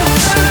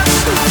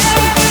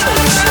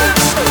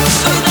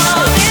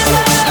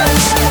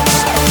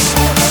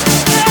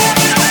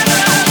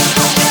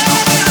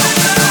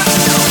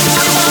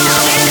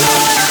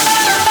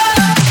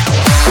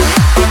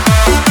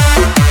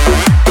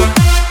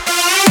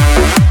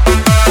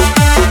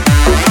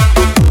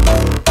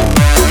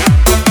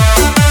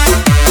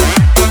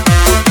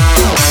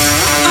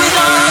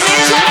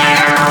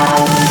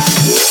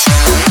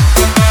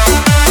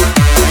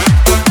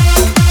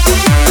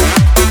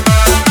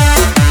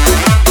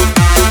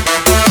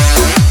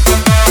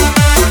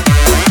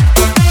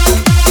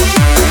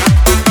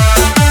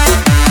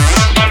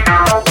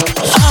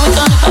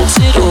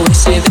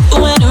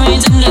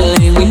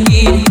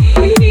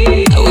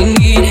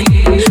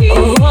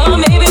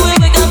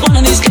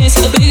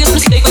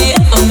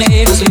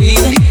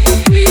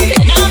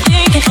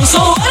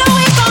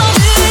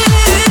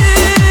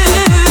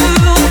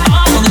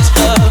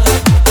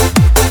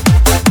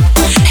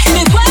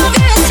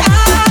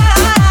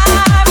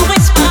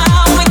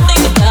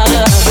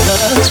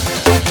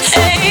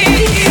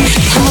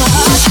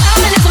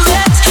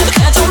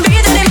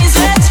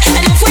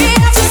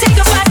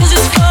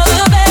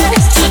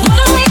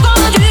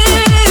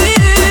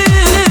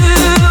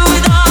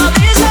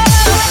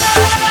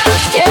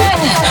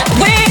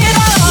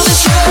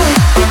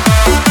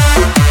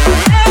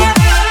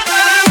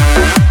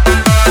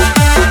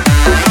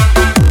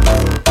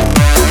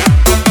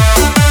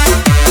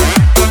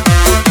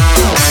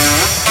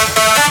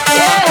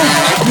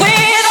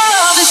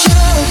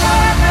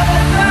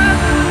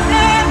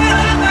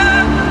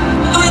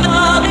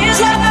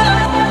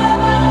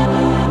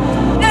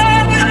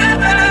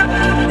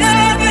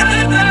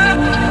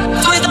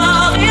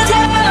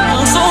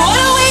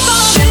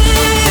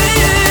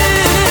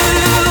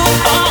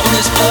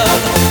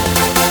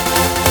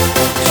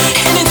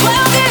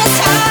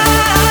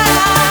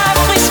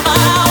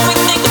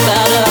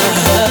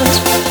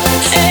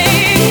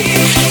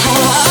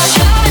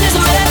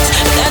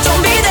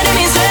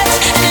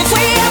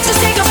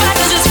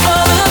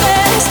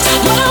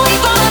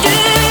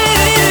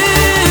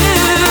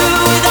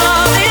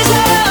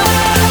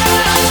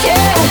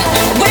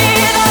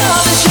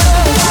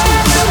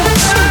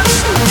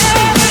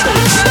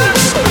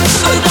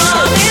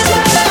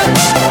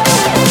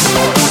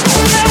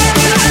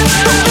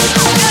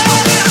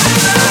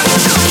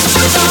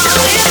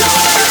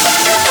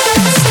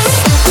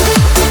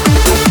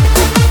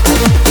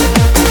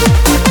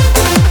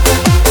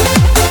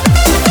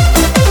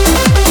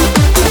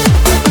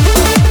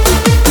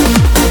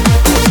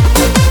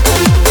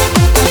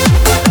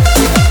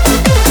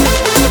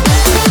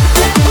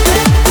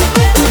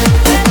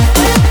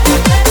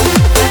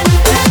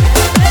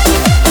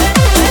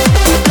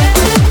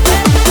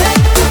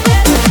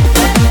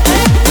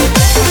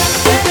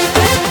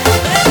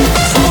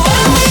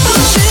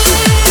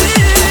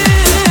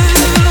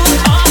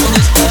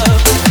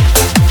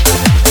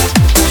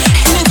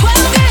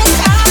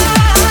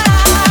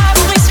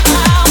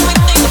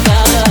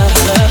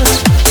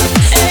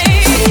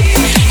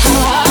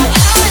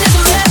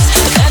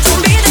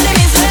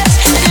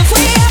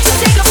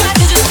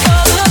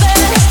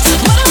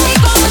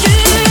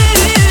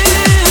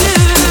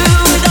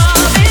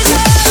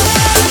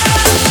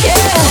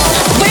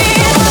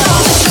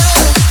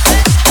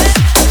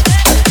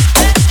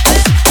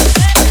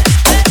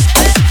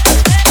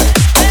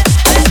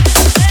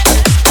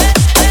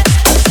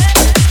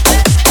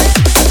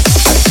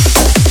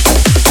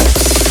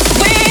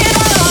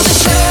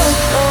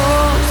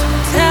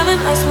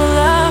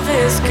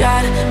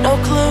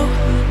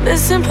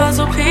 missing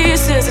puzzle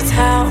pieces, it's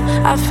how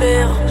I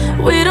feel.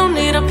 We don't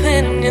need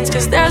opinions,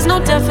 cause there's no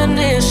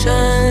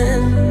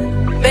definition.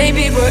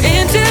 Maybe we're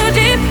in too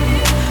deep.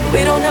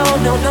 We don't know,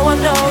 no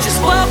one knows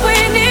just what we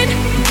need.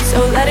 So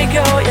let it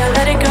go, yeah,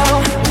 let it go.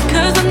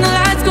 Cause when the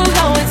lights go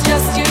low, it's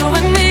just you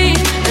and me.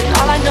 And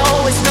all I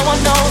know is no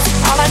one knows.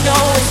 All I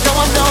know is no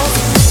one knows.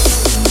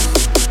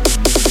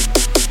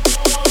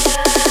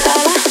 La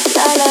la,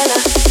 la la la.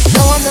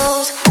 No one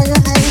knows.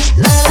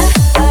 La la,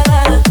 la la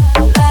la.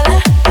 La la,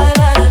 la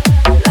la la.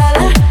 La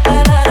la, la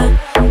la la.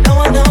 No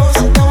one knows,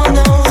 no one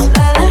knows.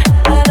 La la,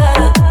 la la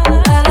la.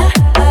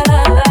 La la,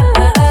 la la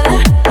la.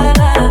 La la, la la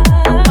la.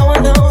 No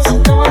one knows,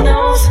 no one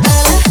knows. La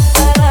la,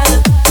 la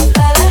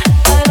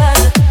la la.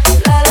 La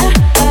la, la la la. La la,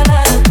 la la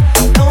la.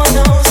 No one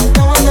knows,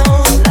 no one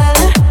knows. La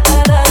la,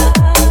 la la la.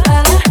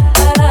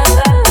 La la,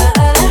 la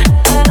la la. La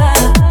la, la la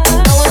la.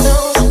 No one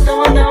knows, no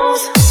one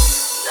knows.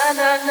 Na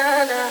na na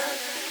na.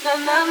 Na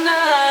na na.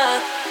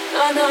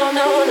 No no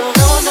no no.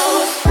 No one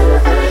knows.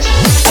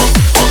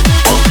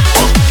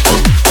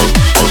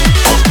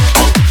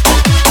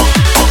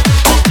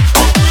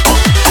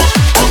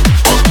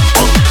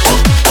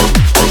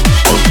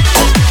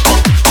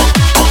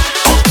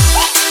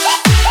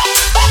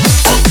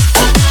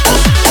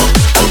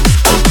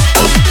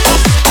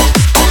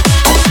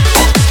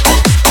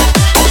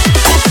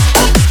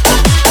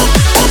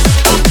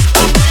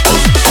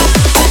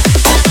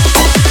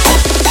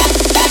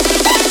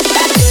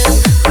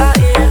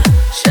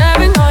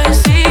 Sharing all your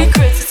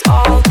secrets, it's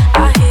all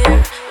I hear.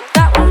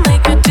 That will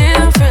make a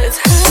difference.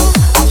 How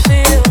I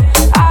feel,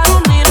 I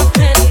don't need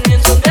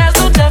opinions when there's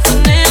no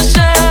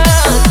definition.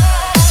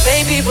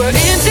 Maybe we're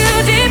in too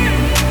deep.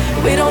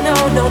 We don't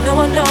know, no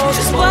one knows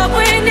just what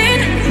we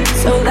need.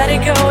 So let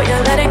it go,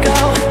 yeah, let it go.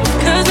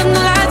 Cause when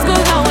the lights go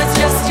low, it's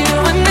just you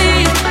and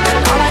me. And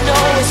all I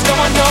know is no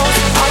one knows.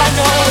 All I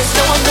know is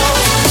no one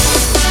knows.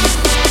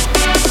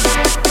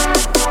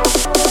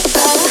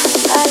 La la,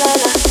 la la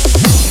la.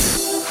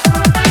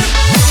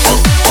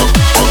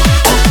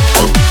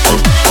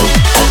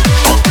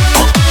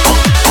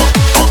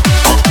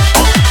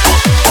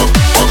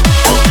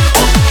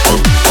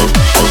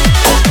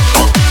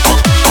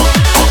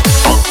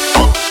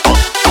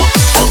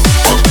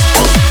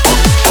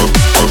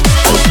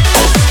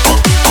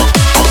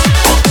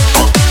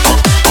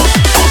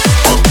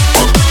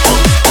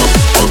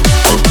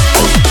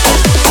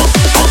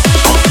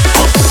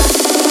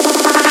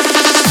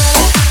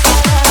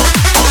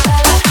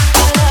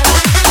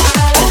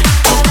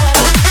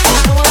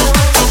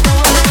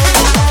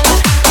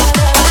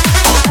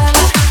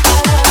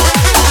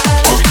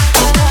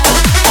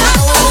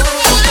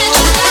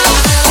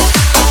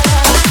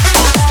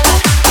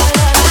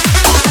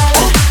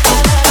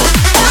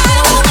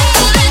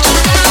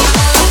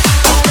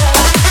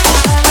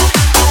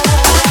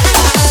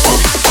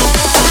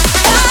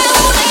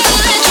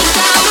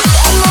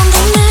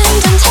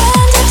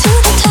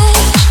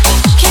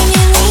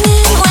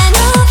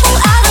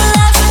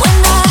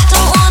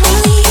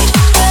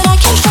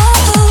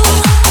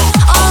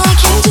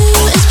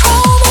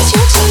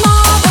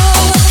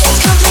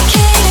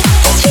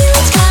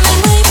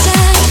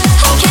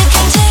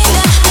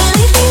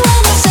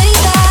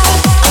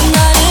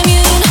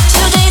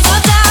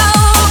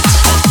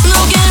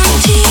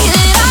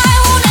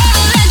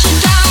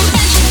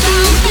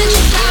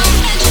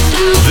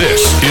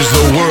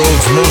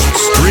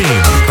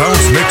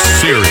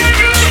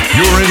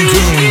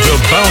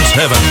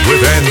 Heaven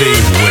with Andy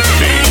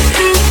Whitby.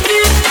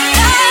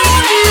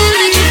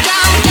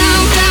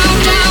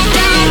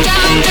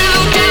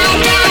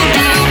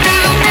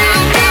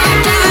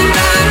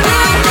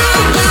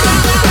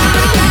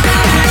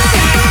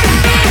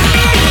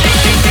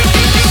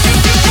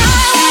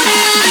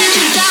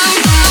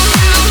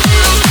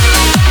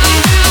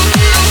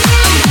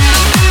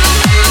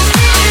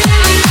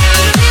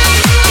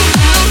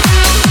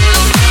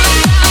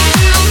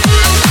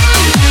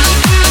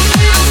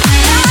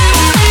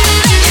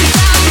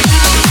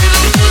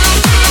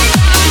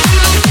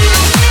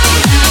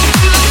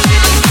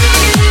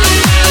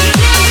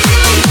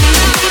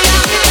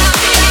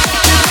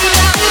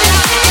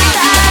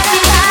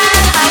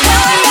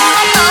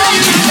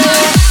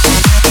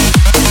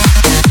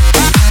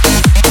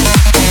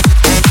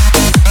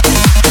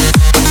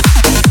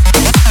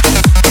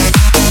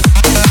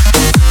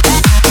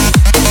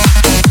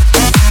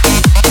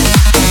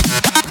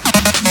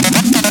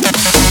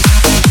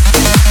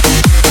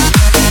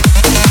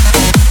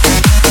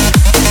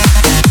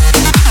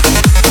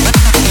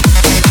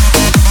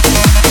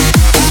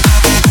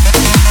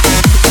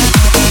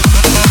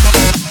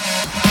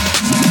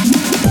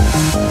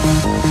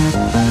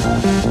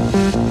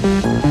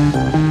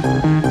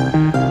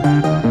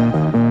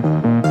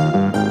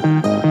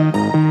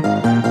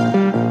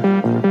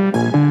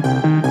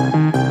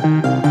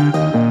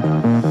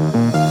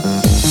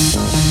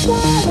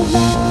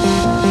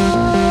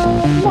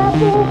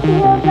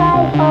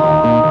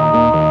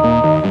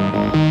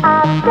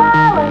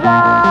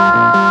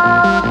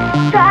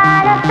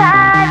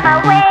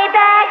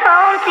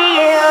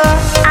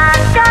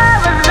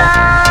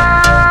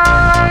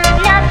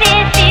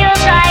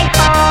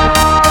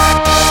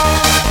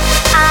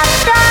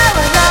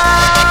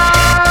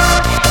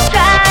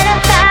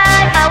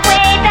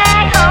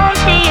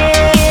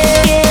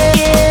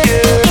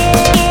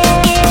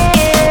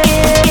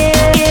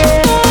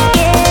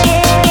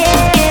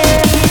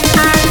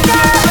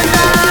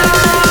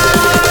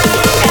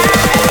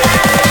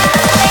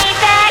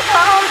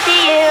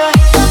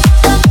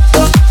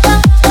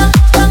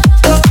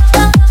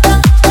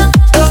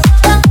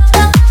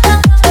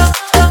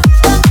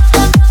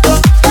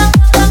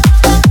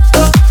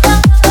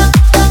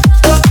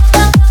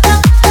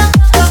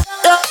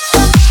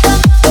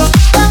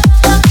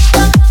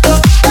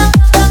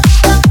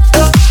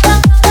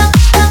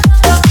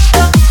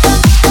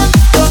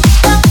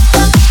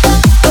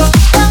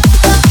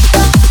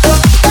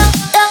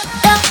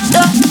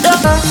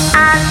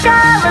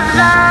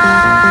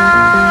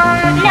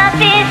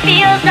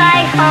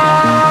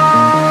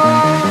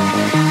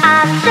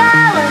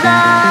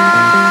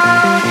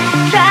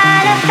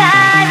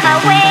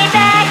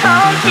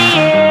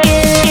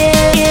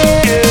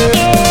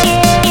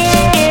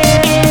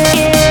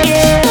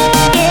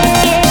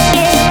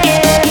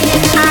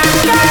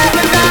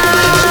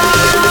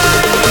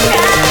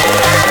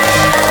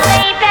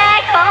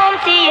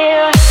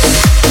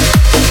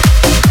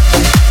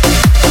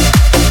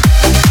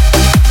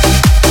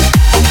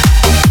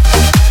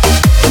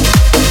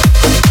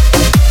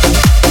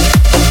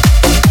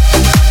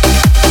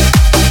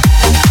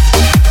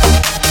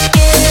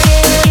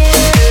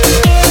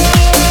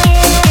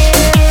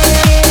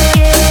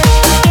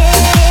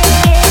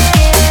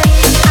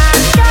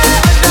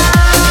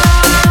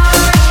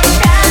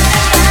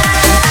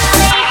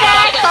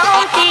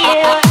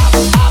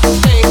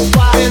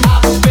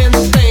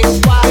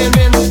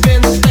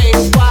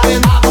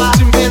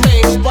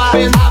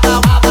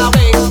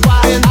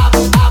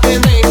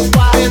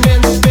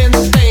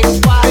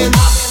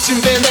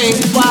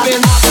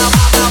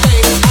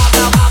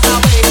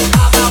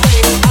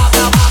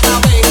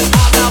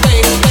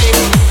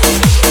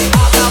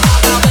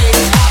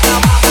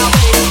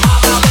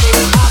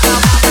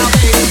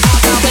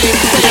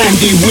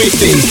 Andy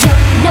Whitby.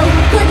 No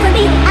good for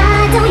me,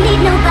 I don't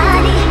need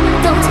nobody.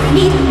 Don't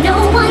need no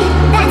one,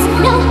 that's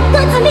no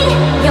good for me.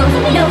 You're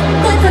no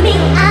good for me,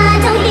 I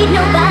don't need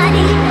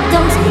nobody.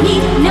 Don't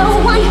need no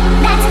one,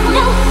 that's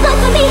no good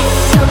for me.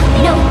 You're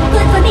no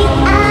good for me,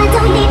 I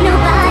don't need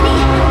nobody.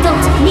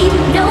 Don't need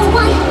no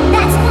one,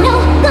 that's no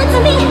good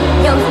for me.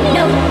 You're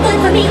no good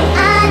for me,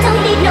 I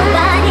don't need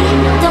nobody.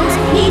 Don't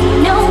need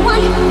no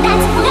one,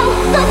 that's no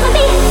good for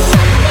me.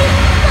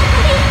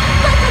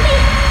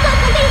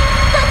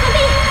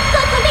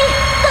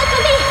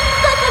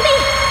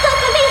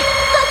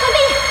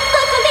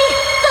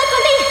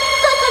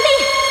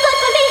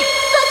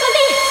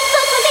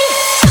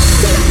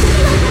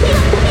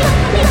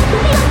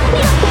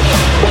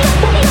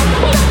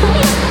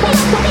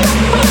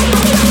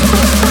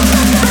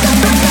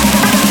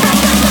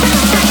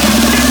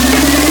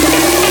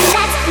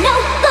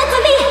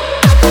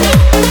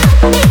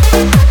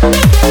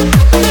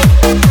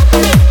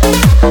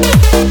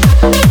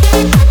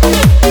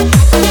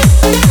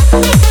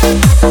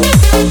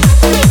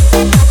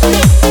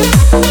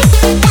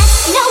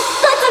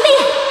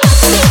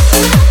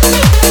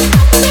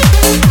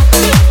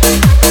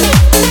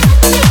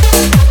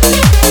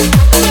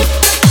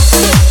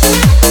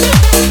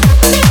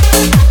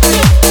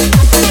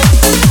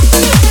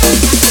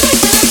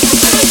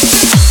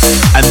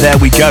 There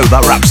we go,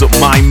 that wraps up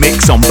my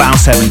mix on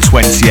Bounce Heaven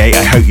 28.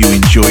 I hope you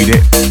enjoyed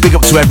it. Big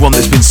up to everyone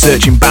that's been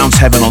searching Bounce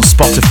Heaven on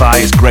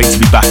Spotify. It's great to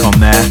be back on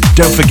there.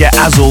 Don't forget,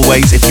 as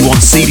always, if you want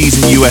CDs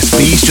and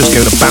USBs, just go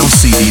to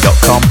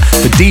bouncecd.com.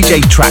 For DJ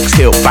tracks,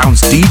 hit up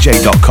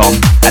bouncedj.com.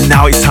 And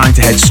now it's time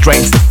to head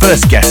straight into the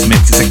first guest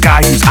mix. It's a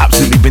guy who's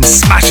absolutely been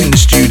smashing the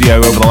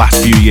studio over the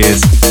last few years.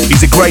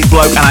 He's a great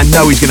bloke and I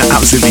know he's going to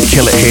absolutely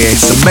kill it here.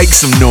 So make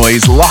some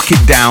noise, lock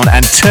it down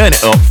and turn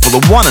it up for the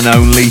one and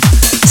only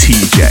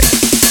Tjay.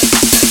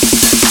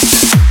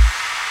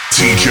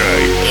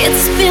 Tjay.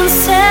 It's been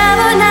 7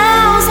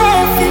 hours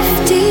and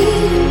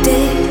 50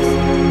 days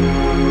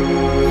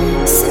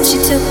since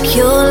you took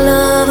your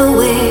love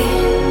away.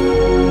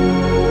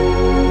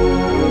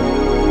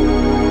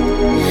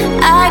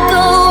 I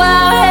go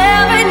out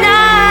every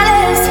night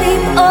and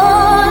sleep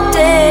all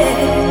day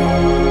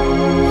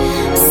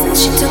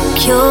since you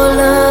took your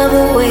love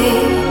away.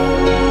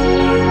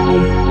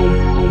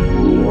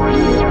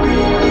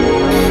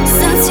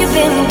 Since you've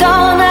been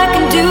gone, I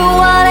can do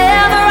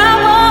whatever I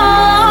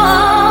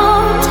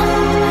want.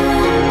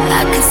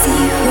 I can see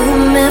you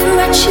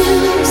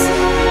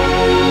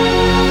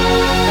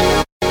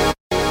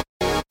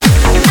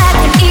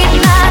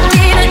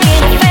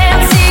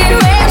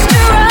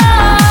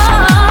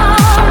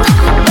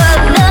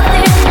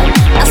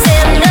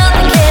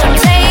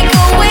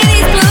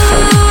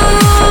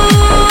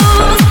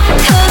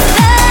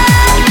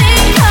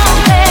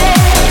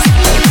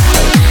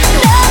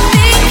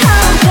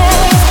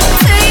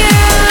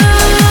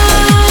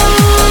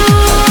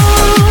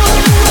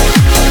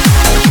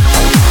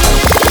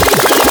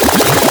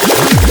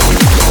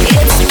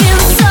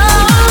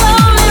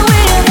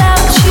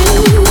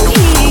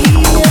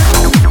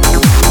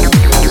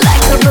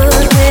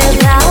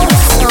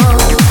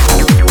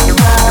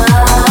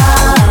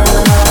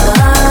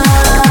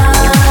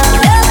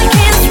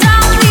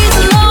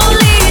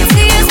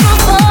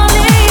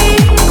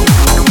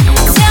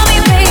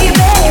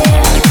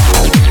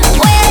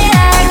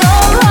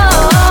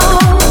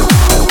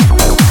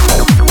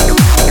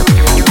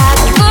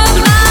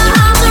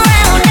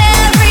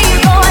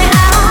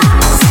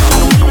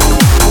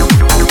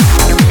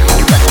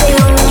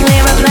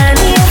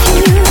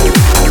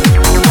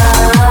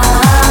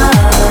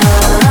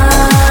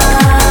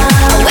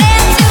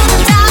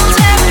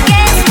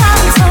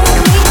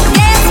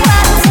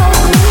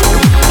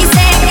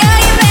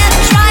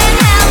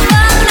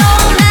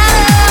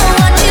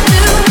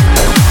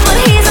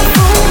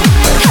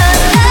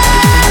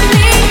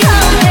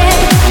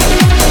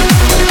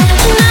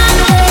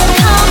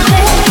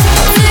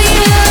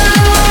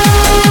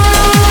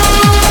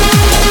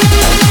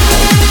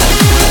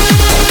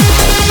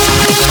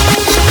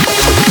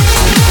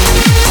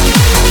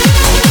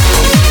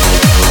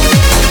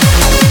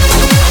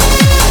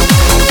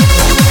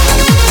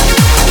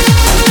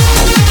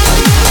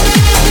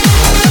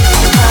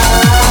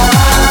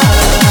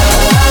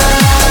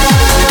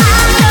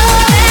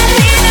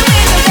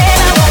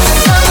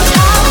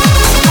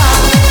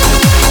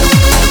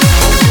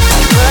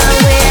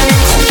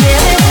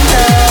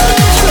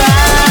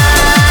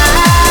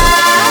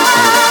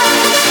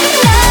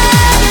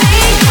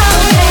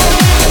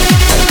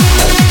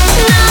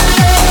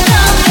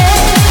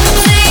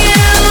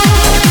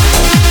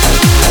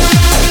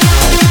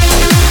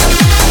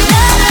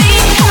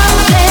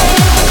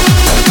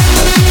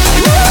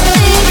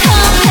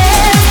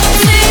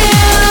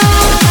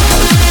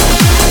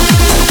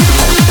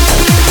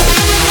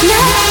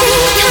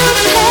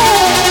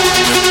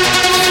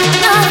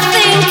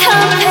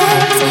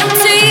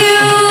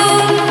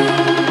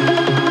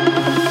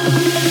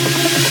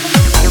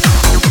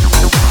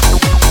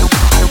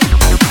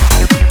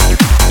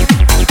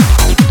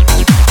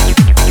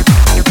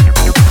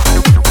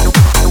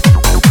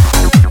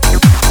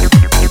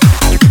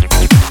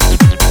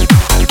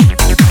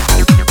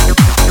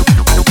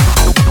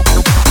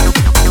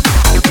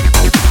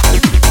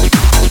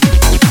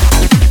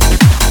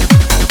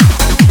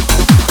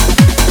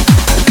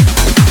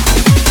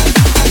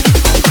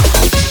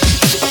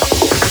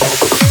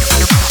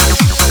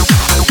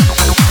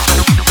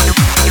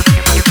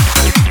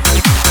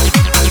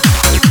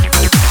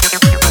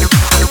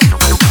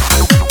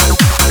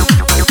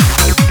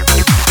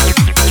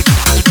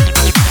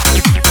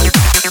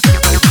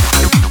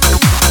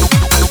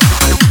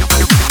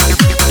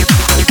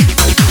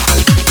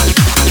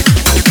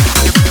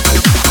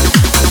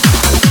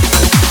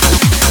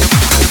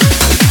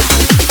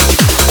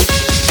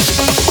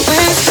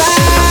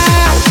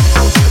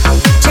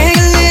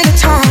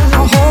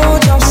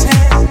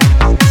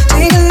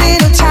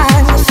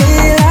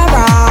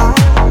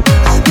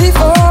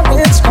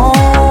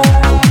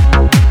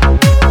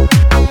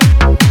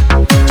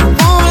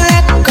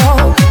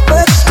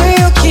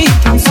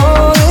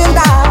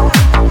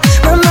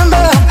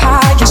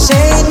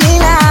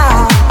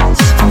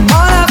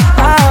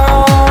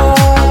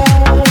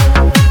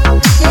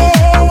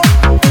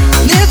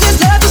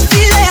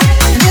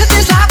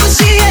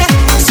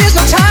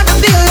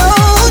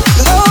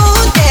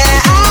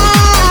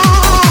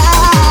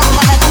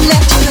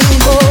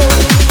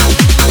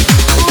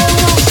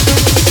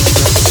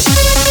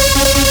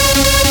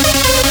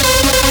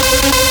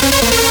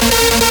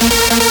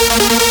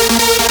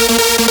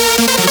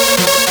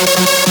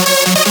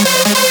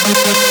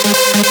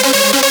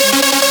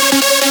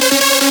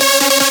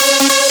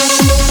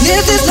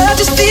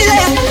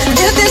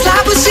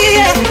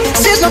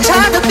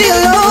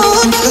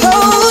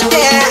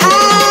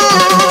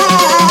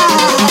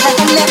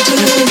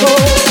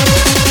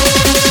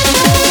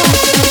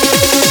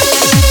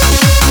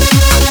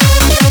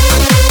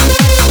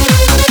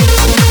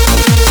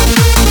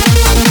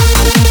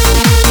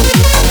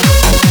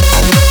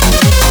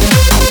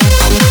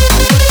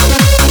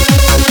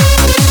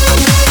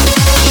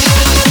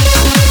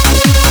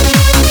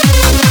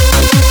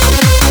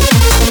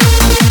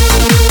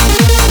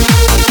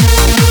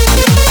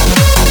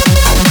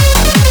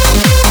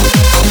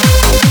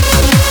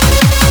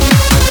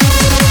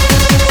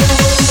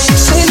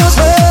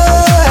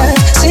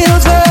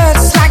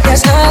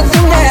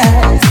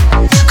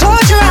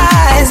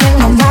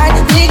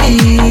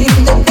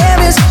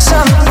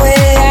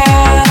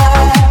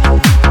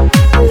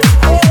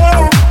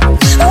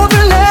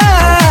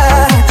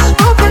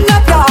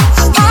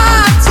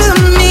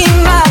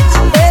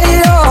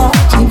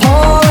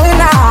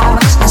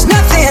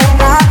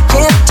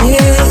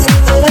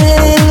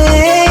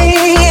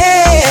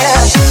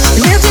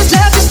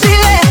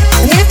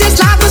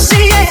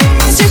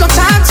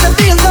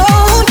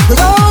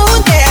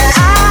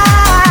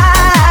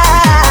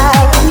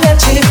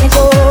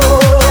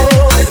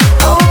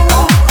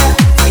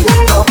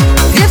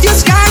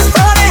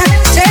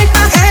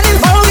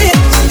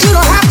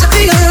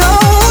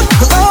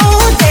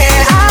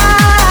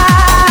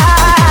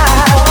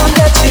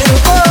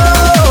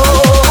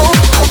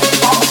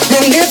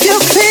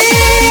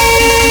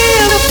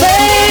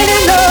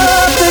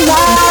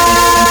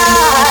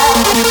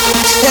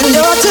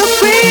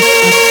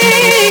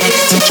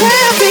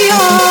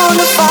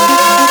wanna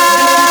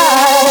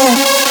fight.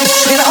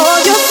 And all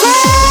your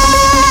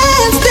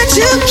friends that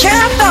you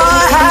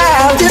cannot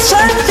have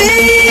disappear.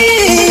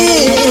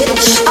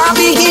 I'll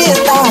be here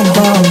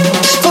forever,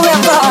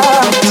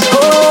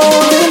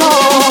 holding on.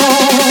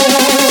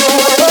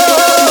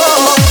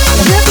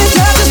 And if it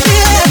doesn't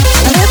feel it,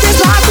 and if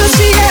it's hard to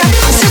see it,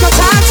 this is my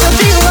time to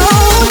be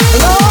alone,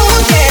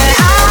 alone, yeah.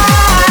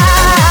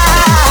 I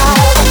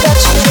won't let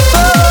you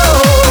go.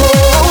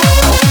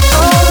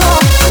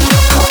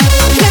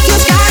 If your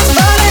sky's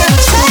burning,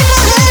 take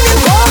my hand and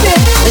hold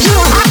it. You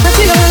don't have to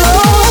be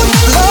alone,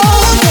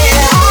 alone,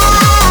 yeah. I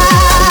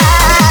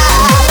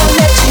won't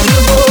let you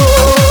go.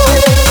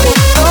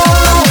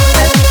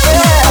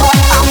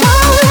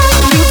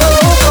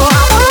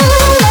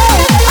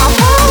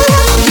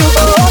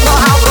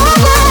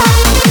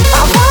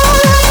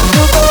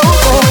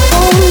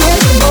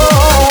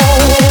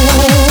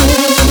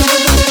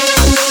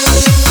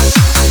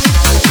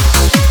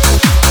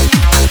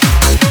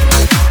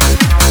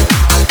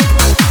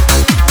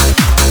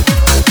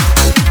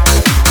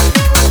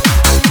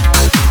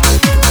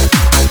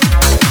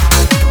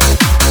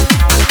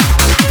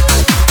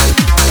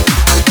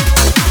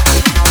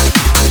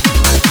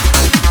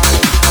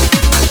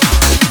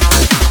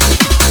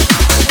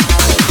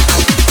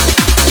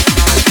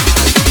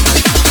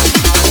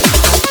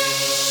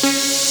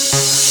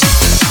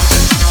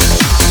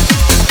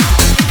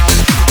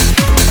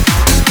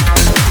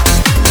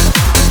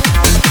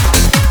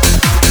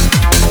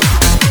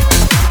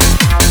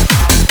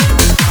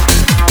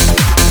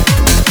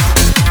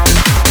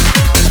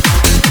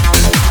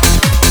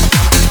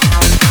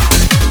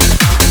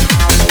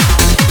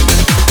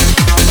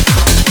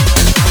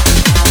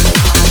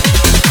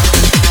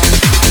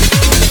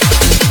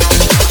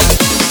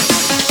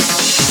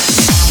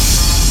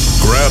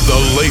 Grab the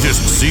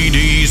latest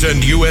CDs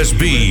and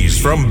USBs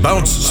from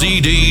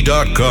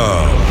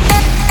bouncecd.com.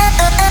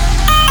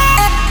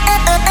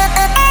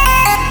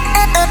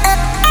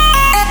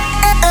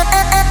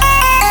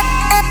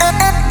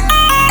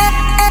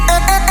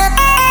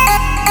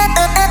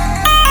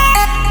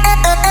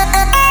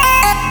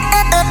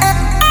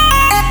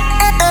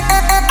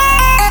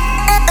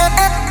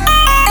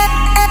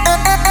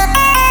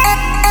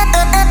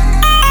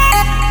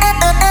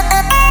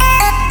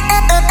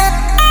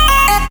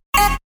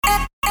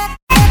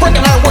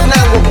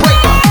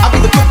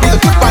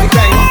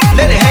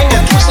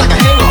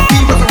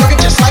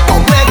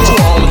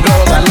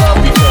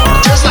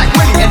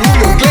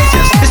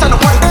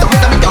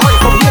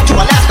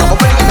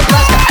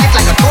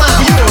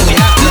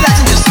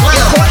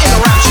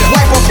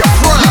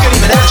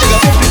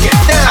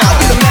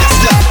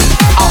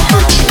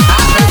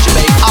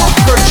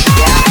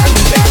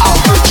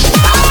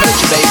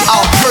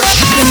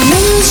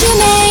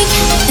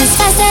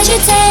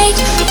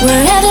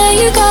 Wherever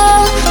you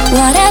go,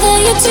 whatever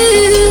you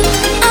do,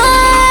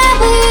 I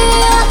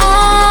will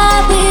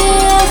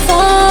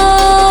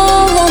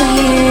follow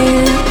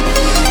you.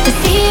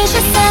 Defeat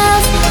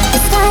yourself, the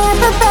sky up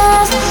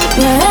above.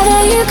 Wherever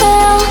you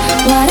go,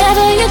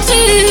 whatever you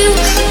do,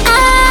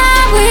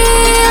 I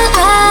will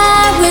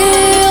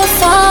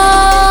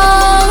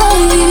follow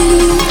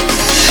you.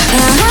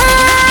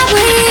 I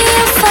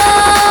will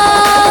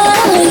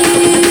follow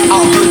you.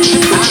 I'll hurt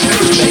you,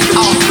 baby,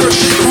 I'll hurt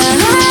you.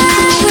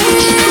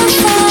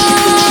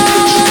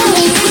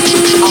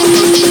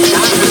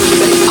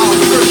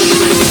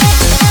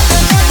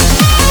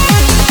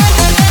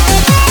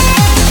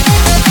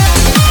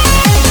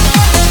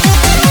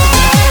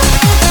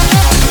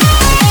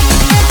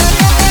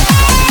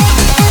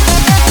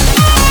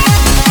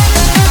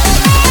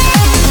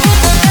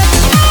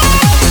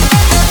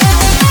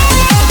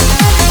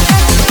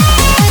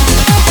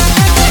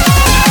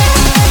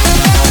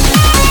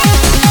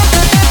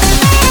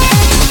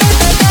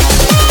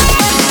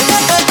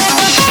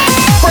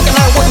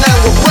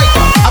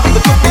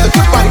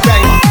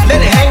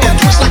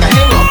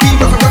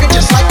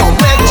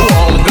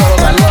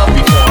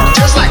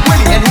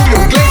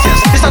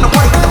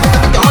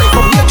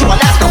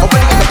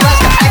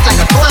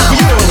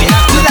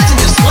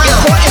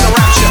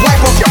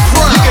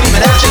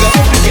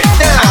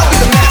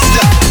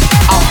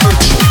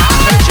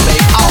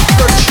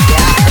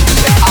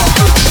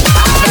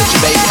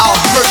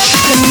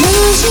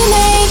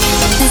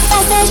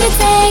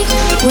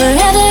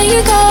 Wherever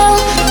you go,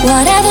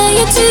 whatever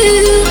you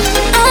do,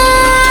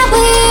 I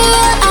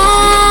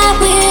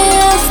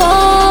will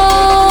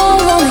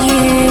follow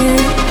you.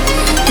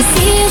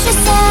 Defeat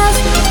yourself,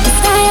 the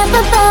sky up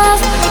above.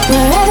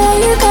 Wherever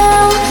you go,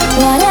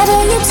 whatever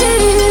you do,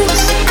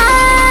 I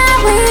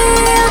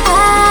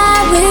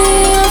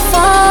will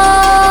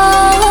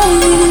follow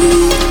you.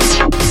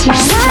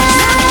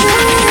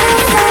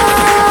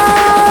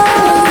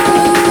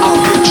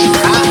 I'll hurt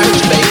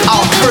you, babe,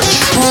 I'll hurt you.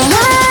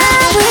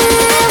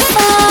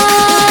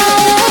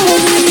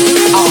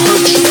 I'll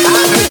hurt you.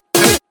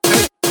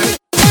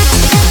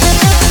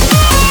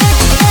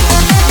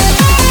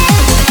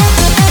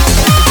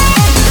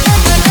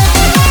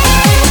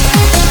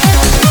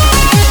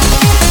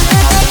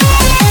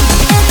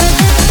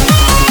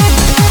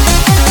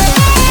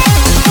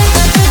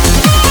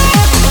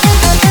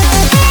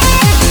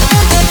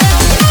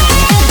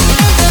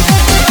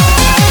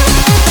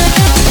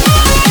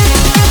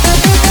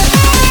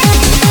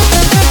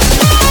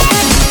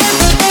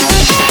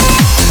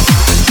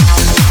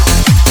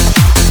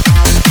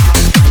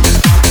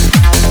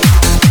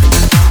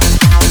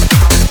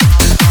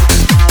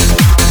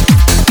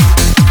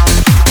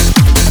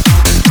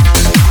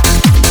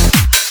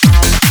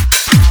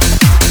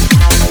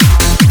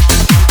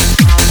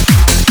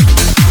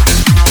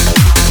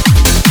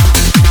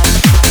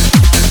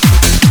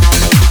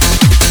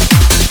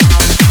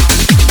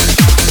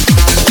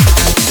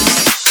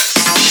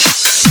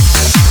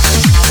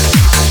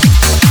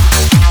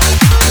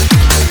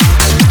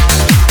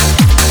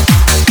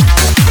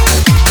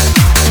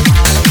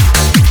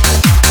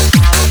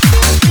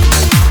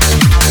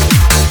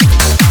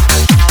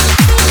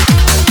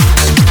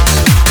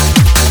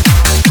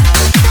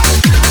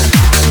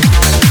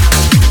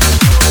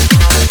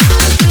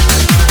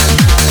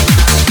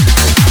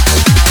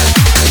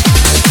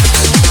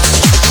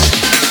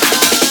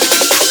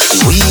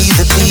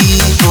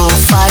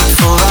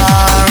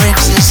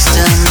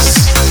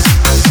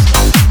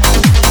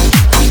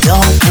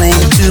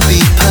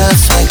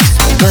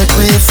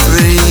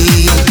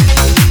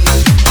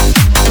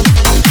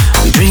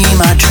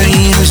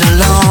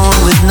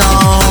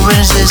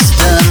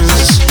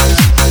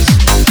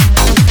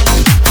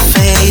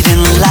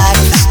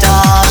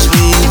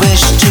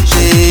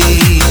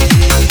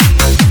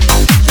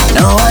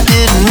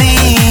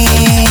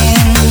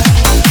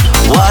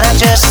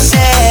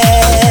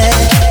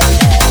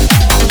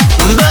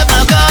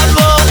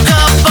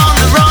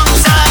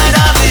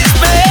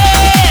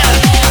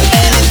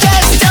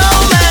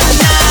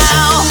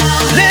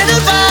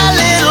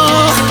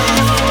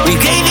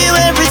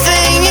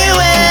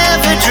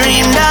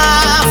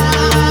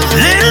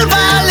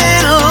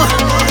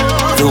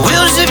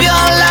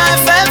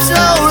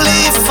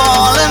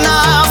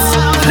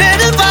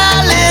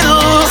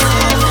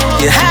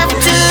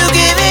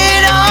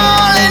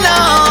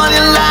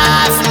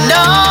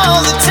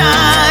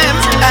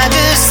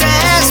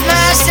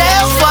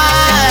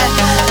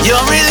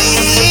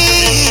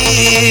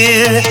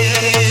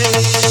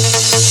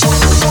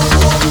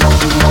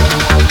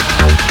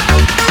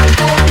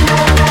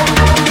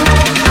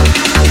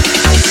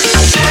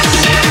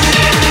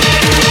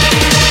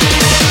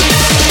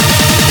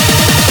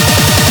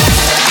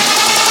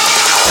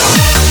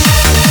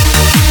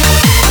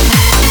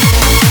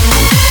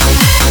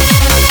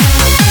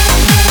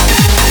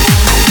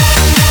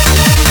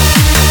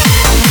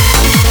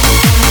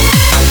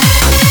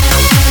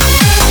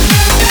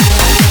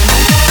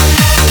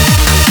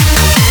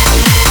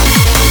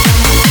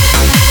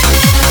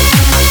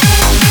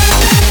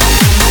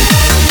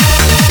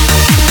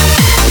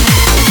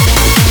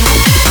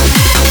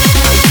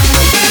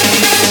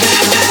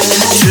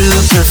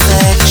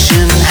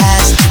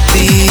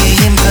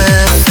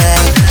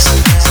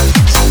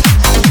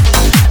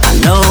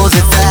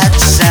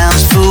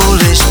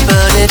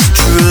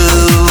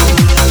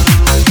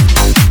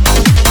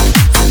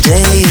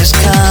 day has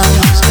come,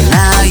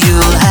 now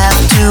you'll have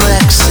to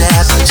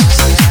accept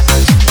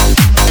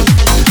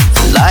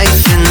the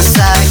life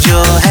inside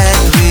your head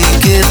we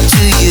give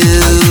to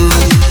you.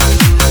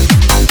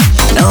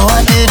 No,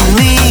 I didn't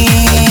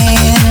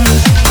mean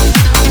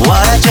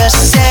what I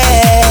just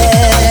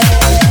said,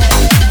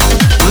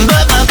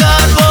 but my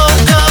God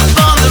woke up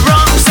on the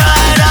wrong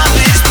side of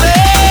his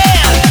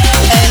bed,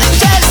 and it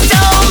just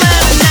don't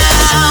matter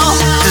now,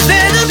 'cause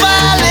little by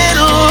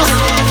little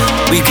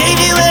we gave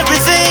you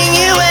everything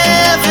you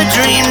ever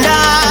dreamed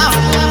of.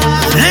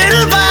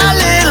 Little by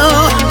little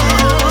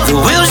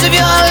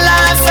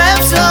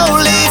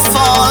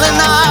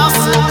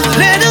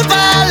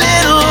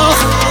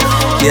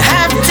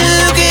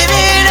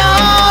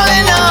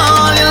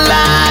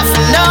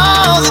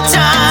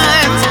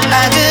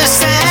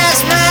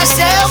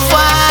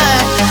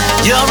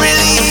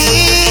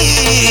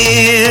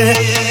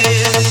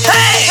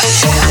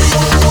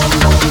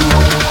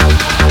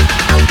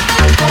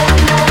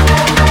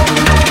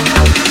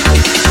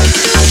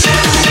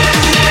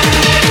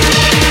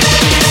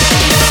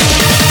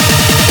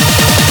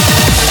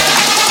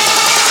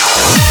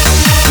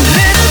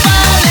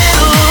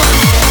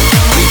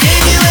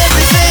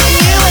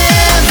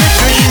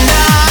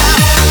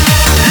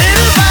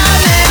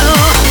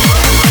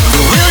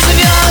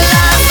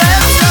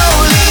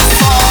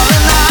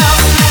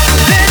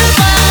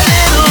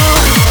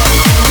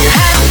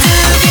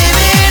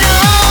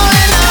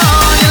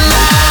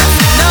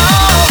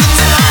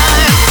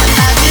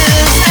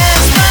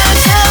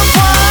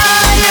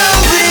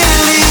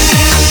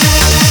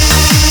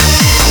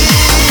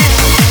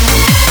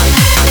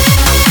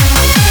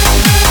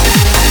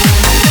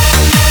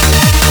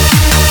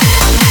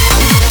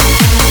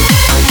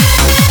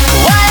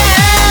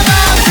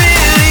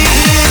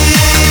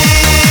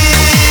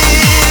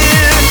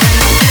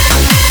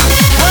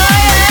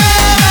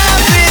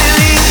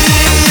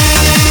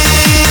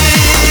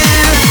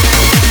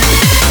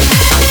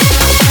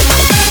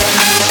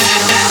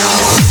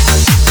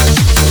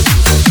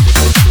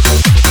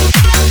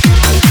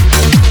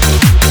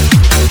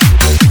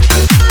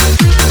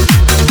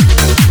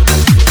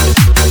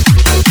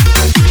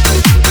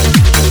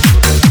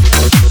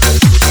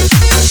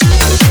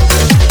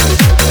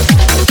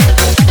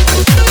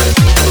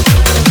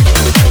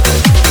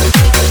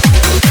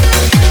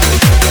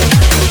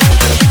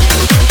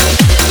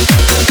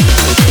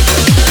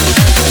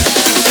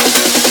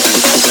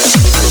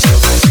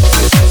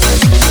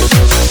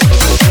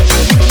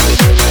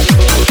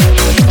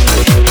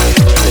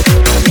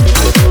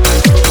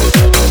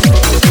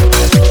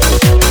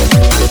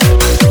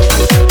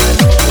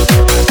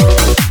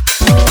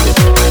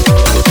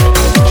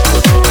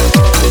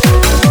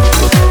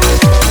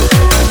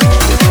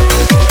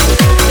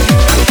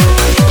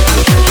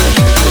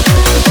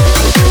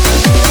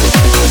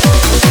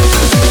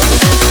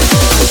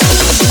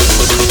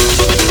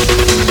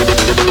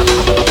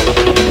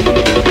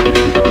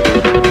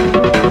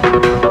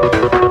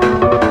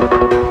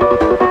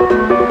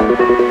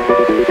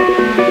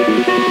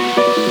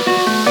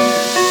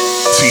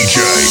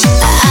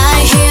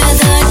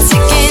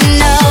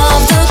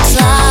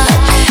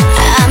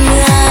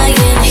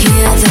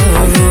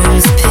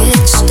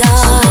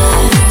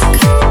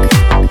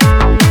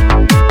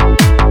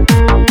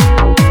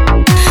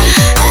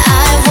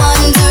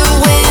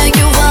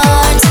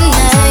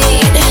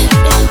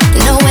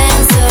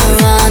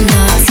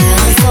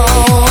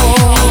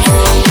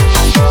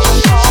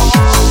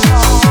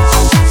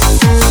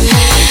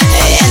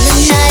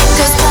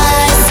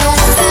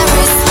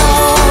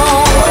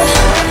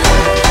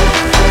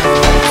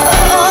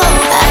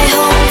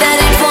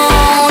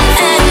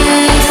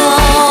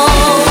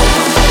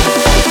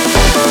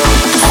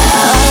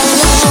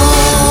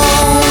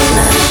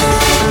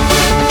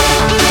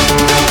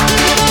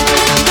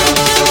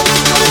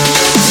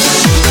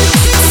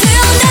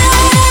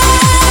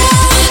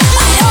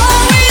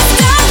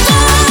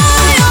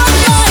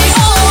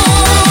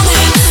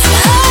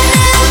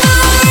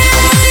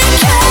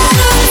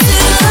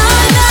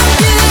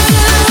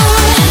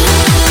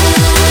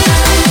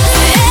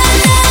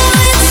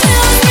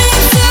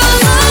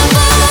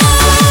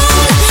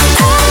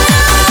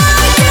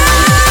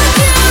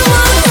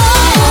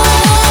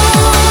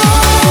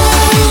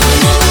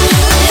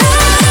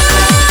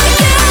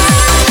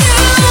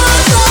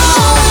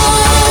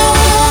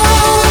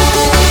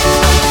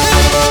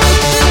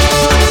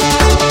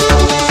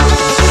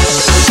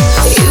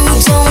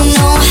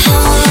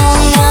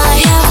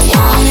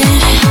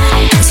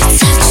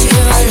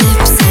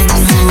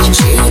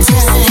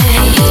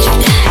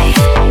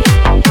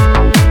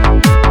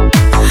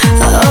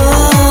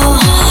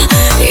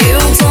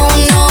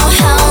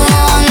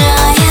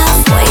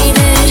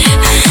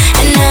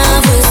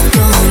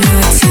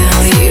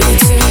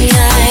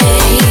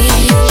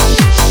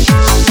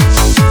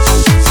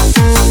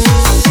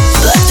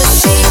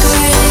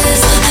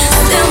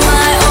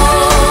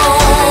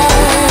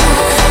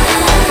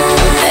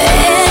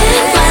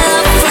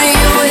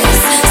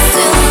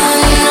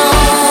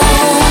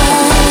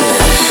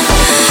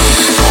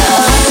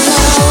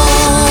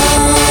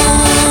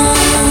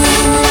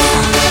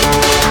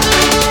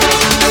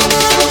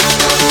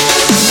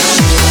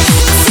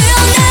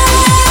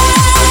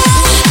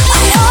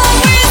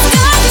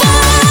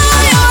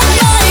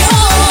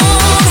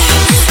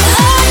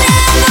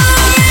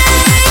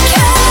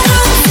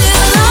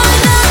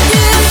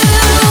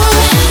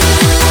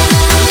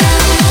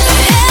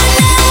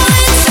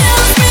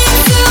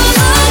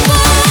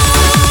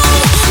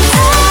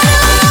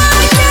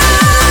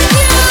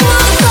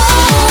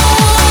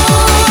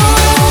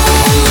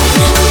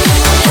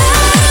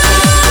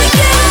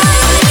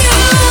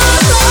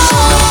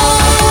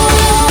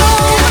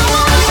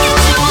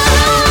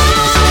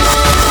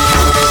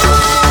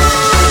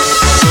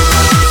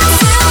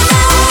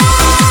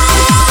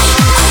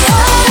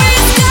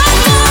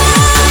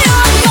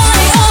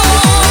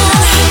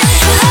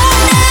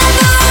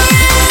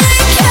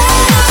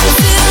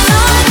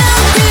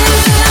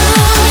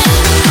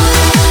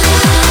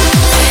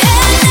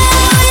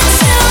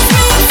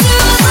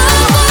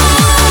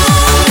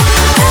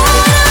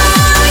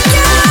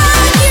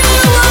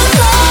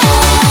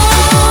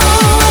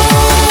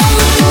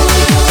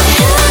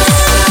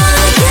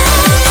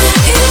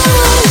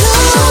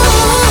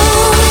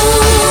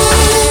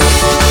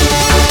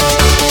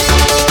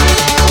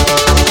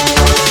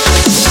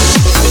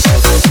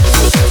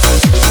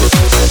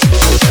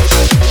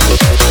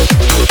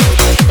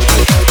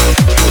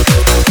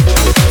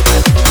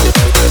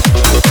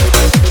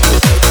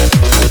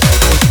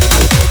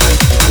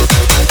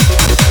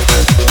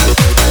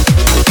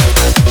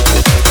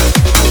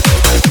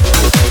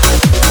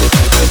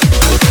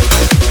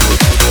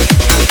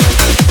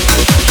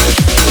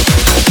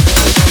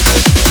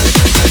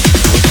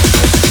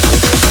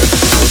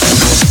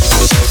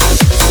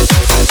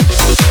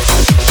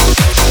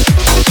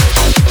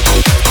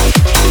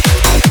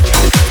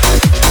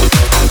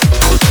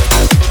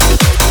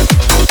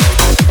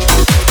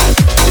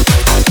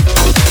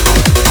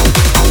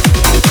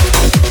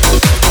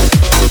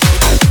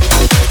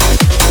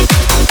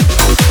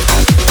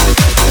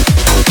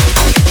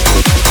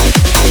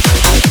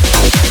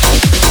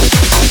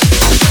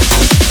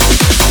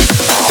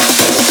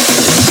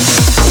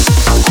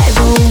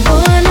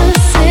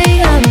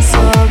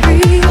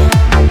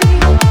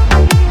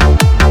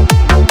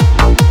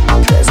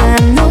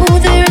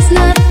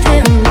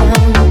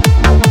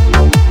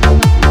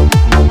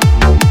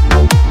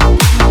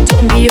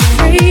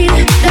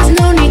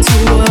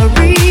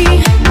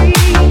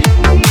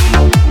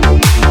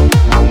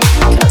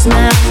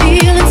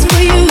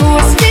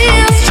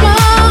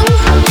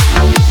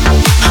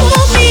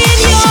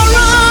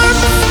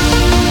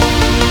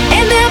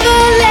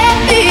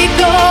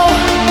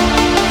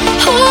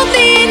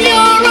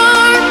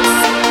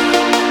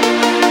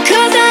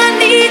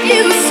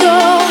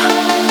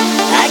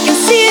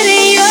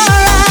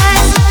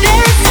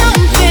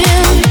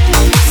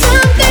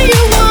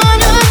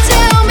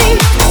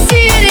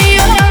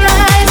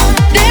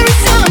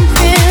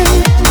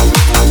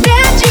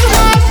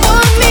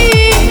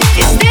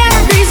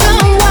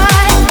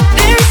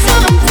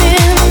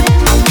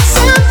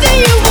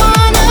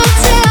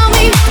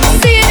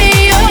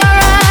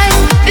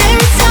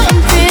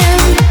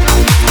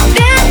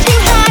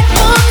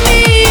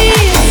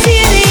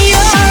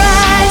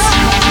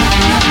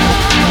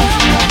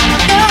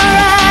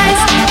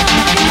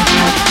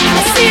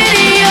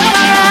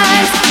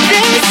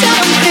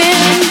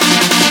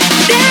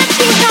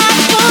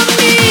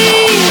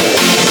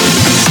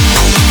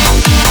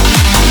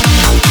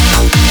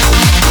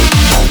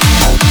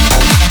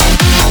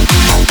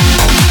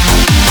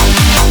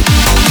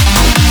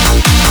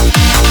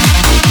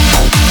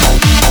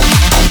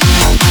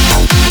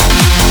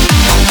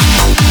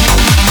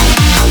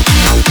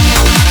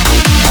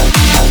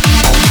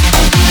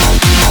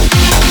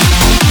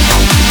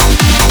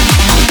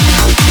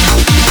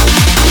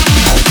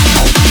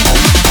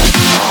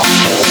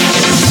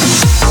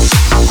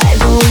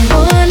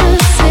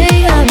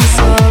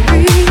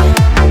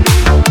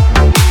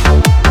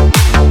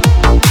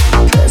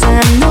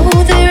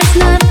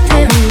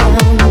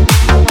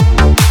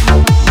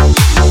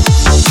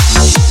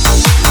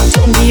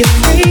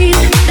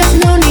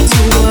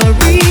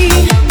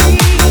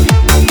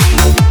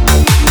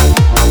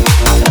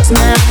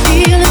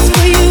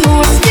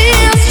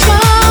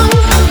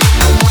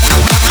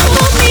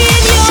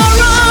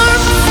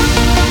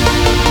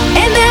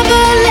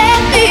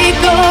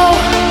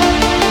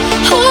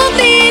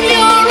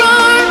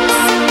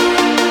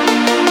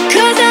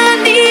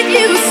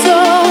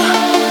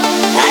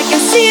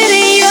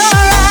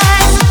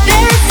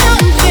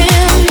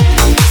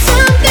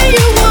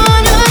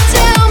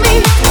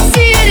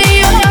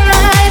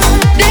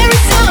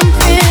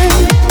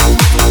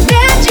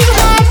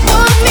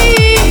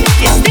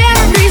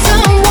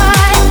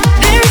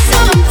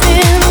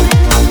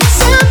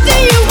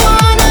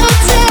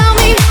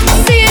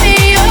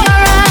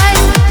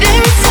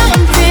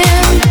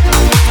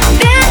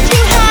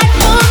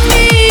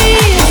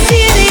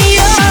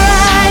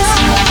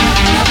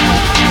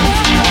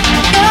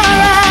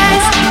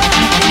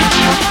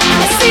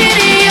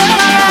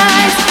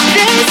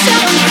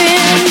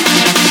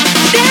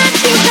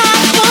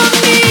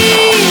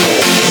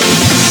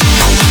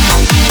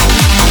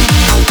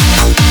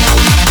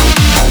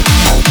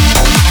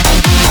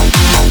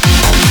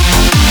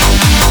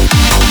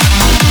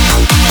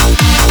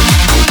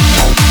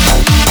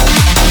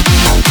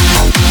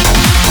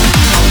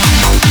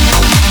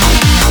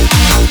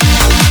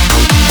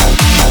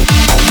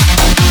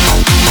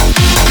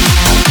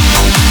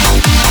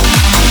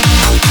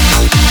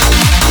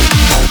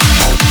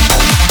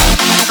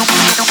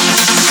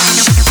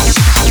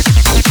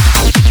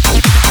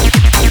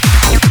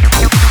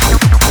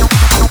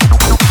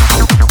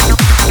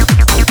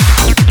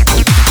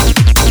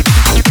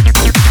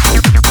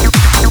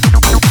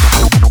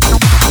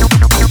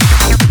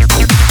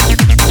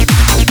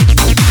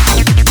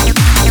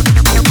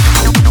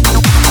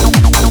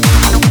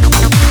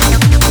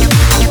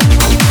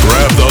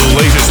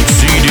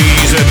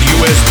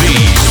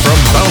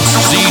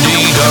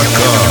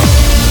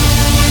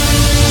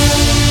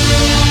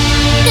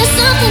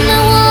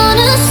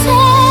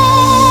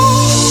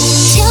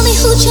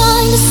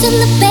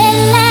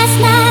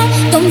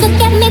Don't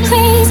look at me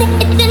crazy,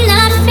 it did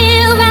not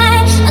feel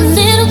right. A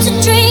little to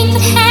drink,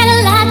 but had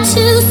a lot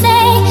to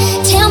say.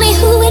 Tell me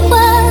who it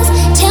was,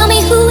 tell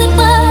me who it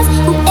was.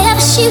 Whoever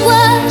she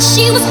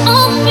was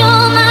on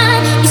your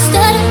mind. You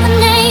stuttered a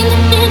name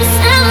that didn't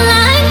sound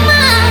like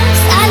mine.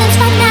 Silence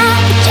right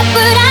now could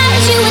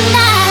jeopardize you and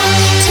I.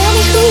 Tell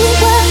me who it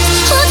was,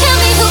 oh tell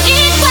me who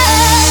it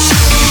was.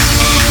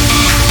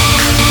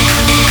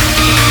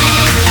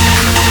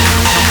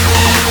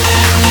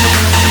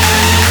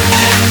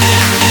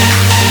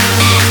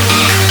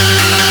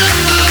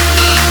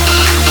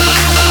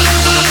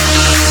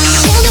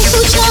 Tell me who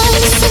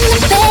joined us in the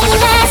bed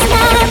last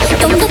night.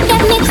 Don't look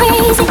at me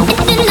crazy, it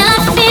did not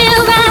feel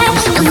right.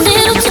 A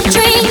little to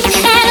drink,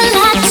 had a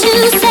lot to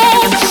say.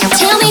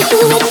 Tell me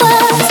who it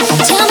was,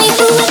 tell me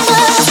who it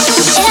was.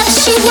 Whoever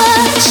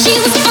she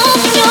was on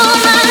your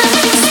mind.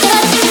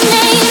 Stuttered a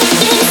name that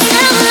didn't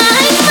sound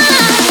like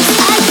mine.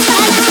 Silence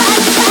right now,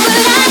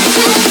 jeopardize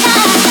you and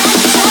I.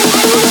 Tell me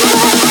who it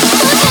was,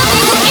 oh tell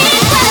me who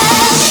it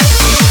was.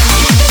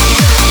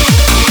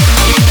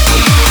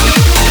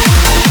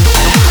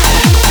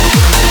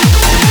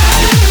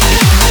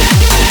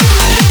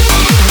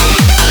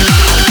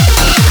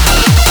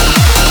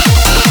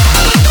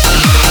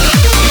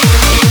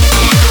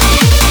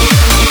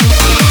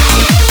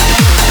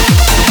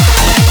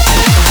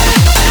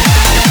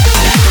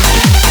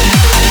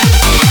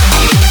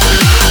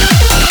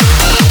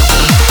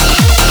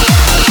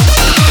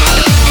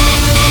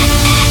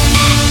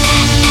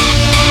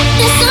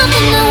 There's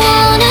something I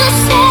wanna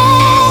say.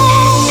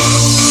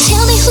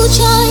 Tell me who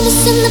joined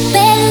us in the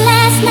bed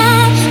last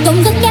night.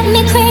 Don't look at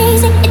me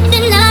crazy, it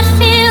did not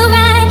feel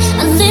right.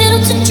 A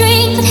little to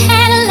drink, but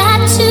had a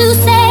lot to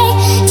say.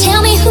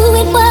 Tell me who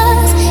it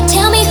was,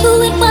 tell me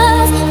who it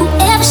was.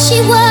 Whoever she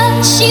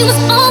was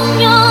on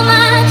your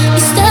mind.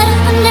 You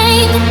stuttered a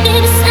name that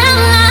didn't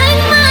sound like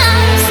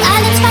mine.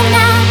 Silence right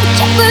now could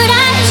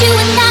jeopardize you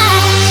and I.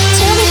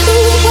 Tell me who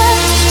it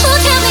was, oh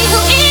tell me who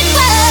it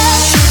was.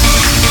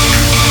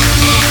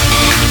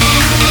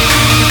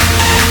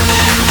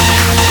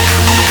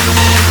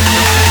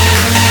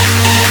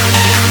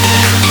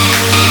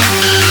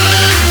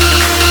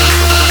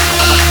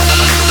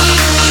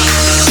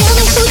 Tell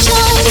me who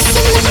joined us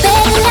in the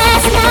bed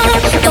last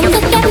night. Don't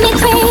look at me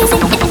crazy,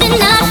 it did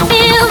not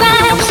feel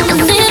right. A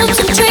little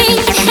to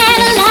drink, had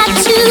a lot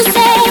to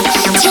say.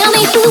 Tell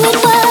me who it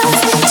was,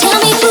 tell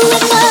me who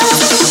it was.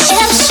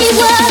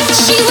 Whoever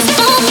she was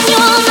on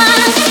your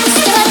mind.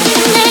 Stuttered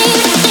a name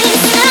that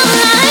didn't sound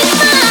like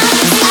mine.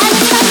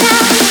 Silence right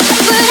now,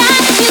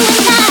 jeopardize you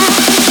and I.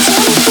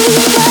 Tell me who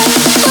it was,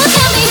 oh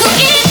tell me who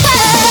it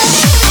was.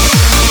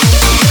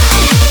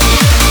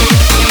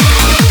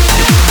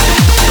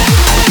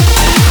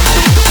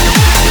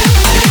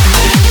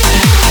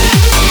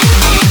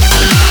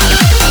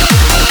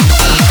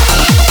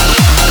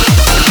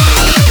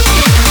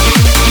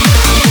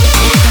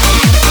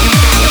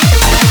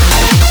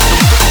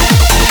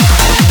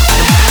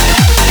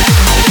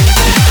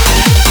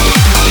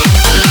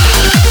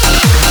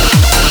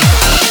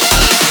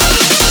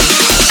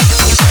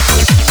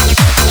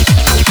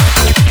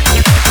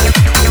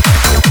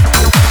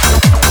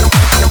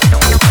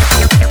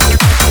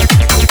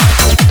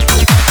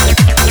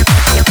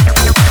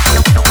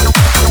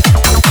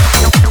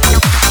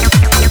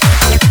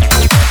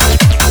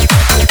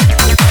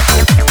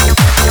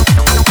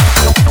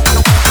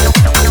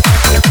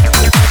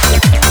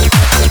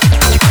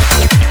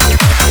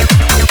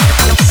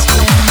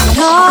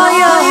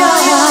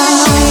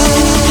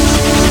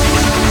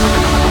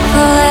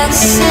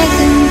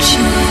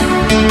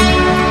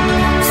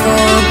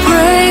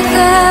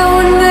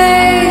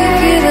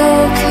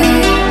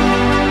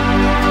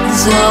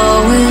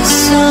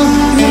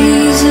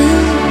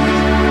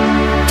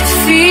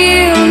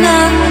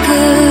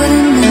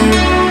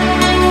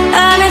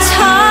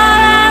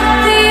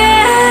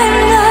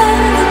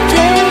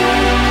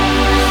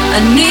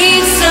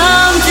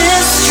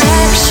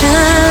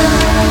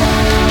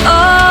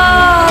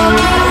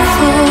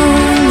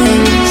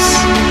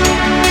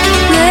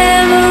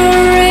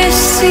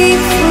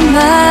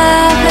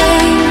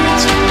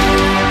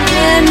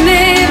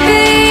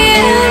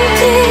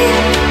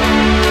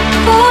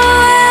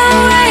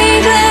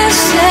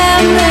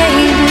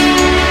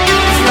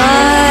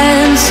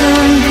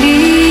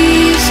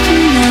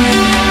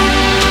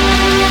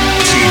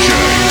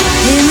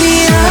 In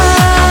the arms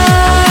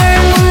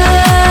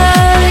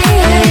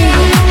of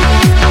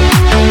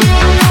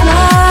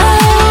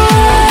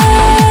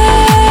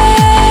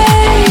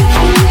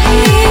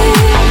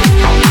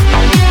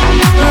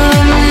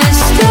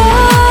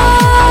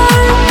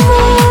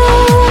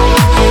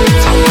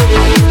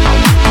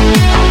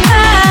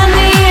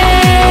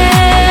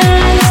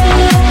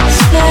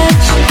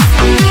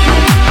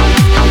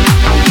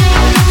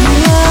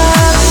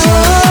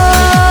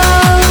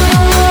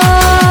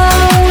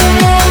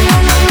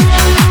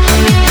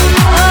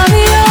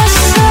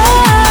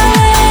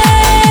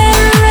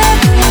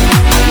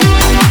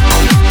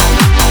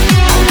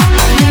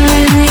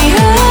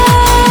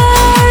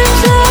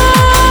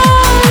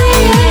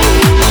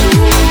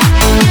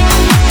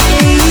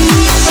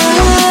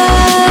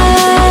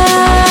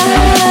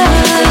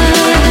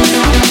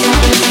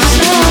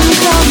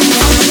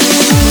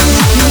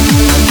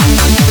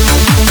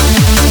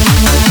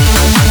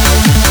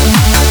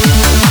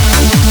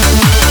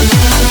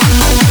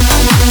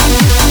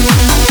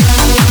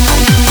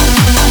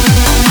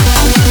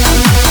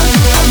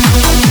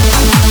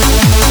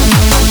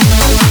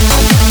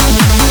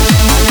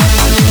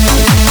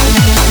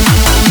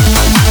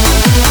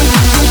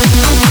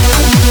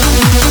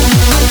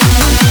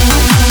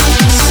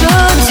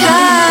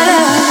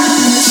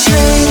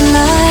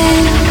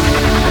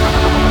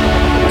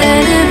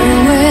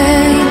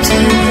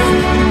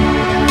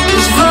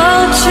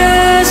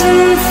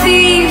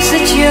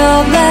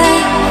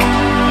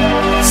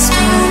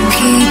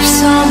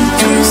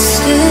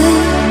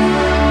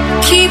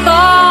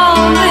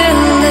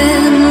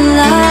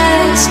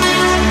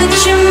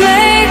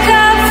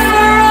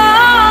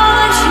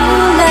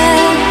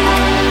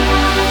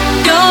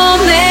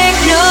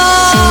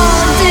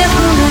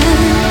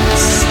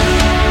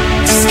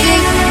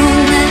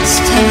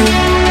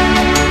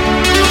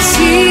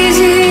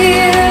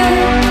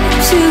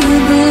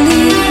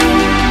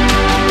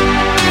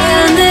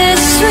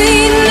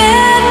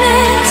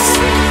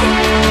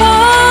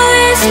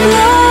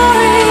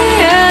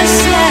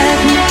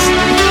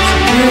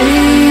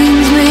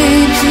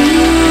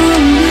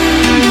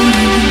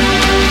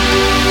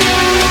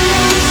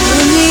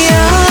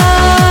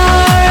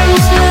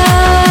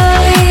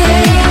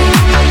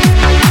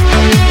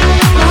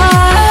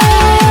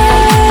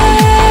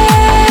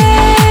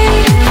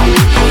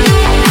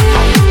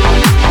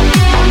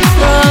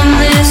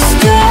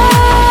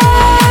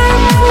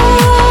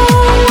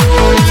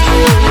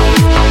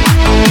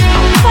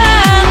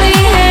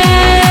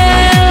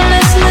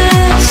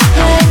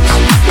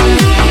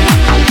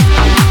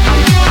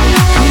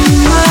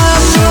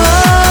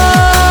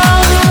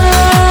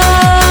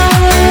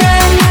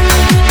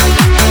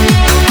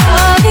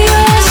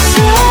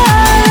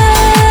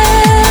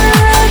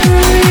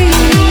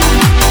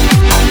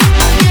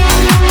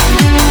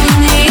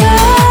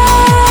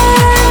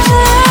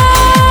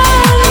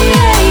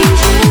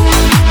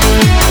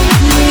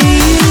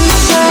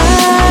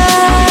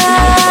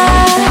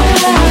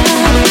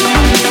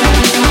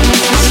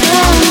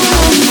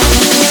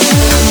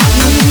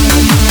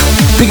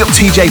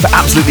Tjay for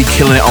absolutely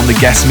killing it on the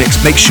guest mix.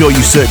 Make sure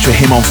you search for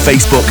him on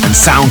Facebook and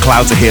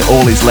SoundCloud to hear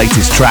all his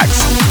latest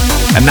tracks.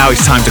 And now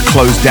it's time to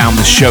close down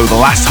the show, the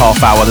last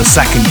half hour, the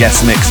second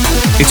guest mix.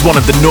 It's one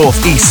of the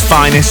Northeast's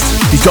finest.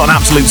 He's got an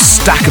absolute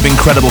stack of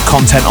incredible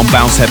content on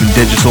Bounce Heaven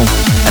Digital,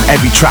 and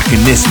every track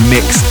in this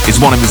mix is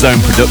one of his own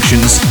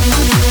productions.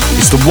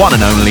 It's the one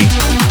and only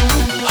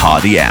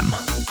Hardy M.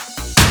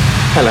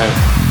 Hello.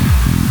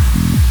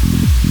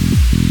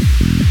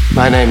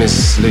 My name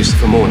is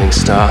Lucifer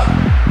Morningstar,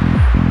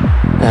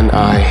 and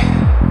I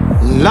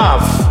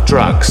love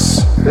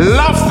drugs.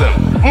 Love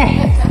them!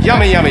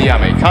 Yummy, yummy,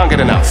 yummy. Can't get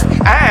enough.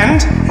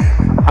 And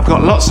I've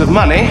got lots of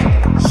money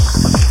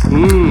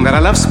that I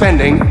love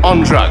spending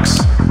on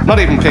drugs. Not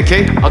even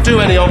picky. I'll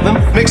do any of them.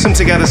 Mix them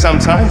together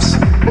sometimes.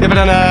 You ever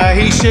done a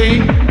he, she?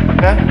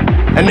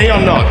 Yeah? A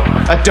neon nod.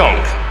 A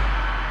donk.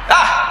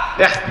 Ah!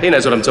 Yeah, he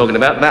knows what I'm talking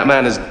about. That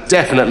man is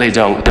definitely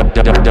donk. Donk.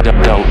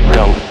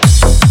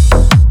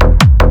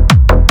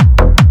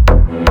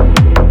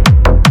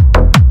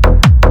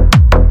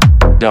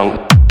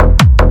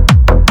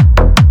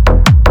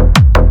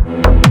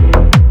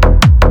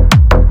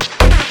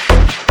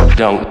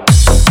 Donk.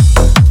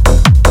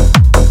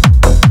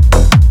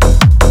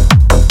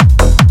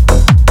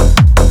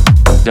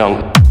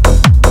 Don't.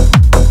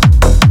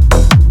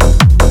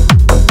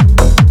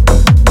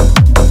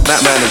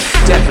 That man is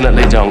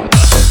definitely don't.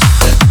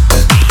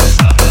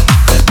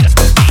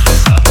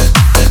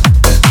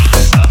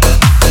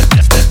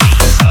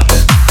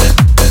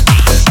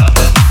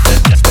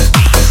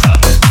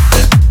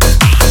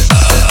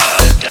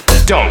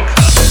 Donk.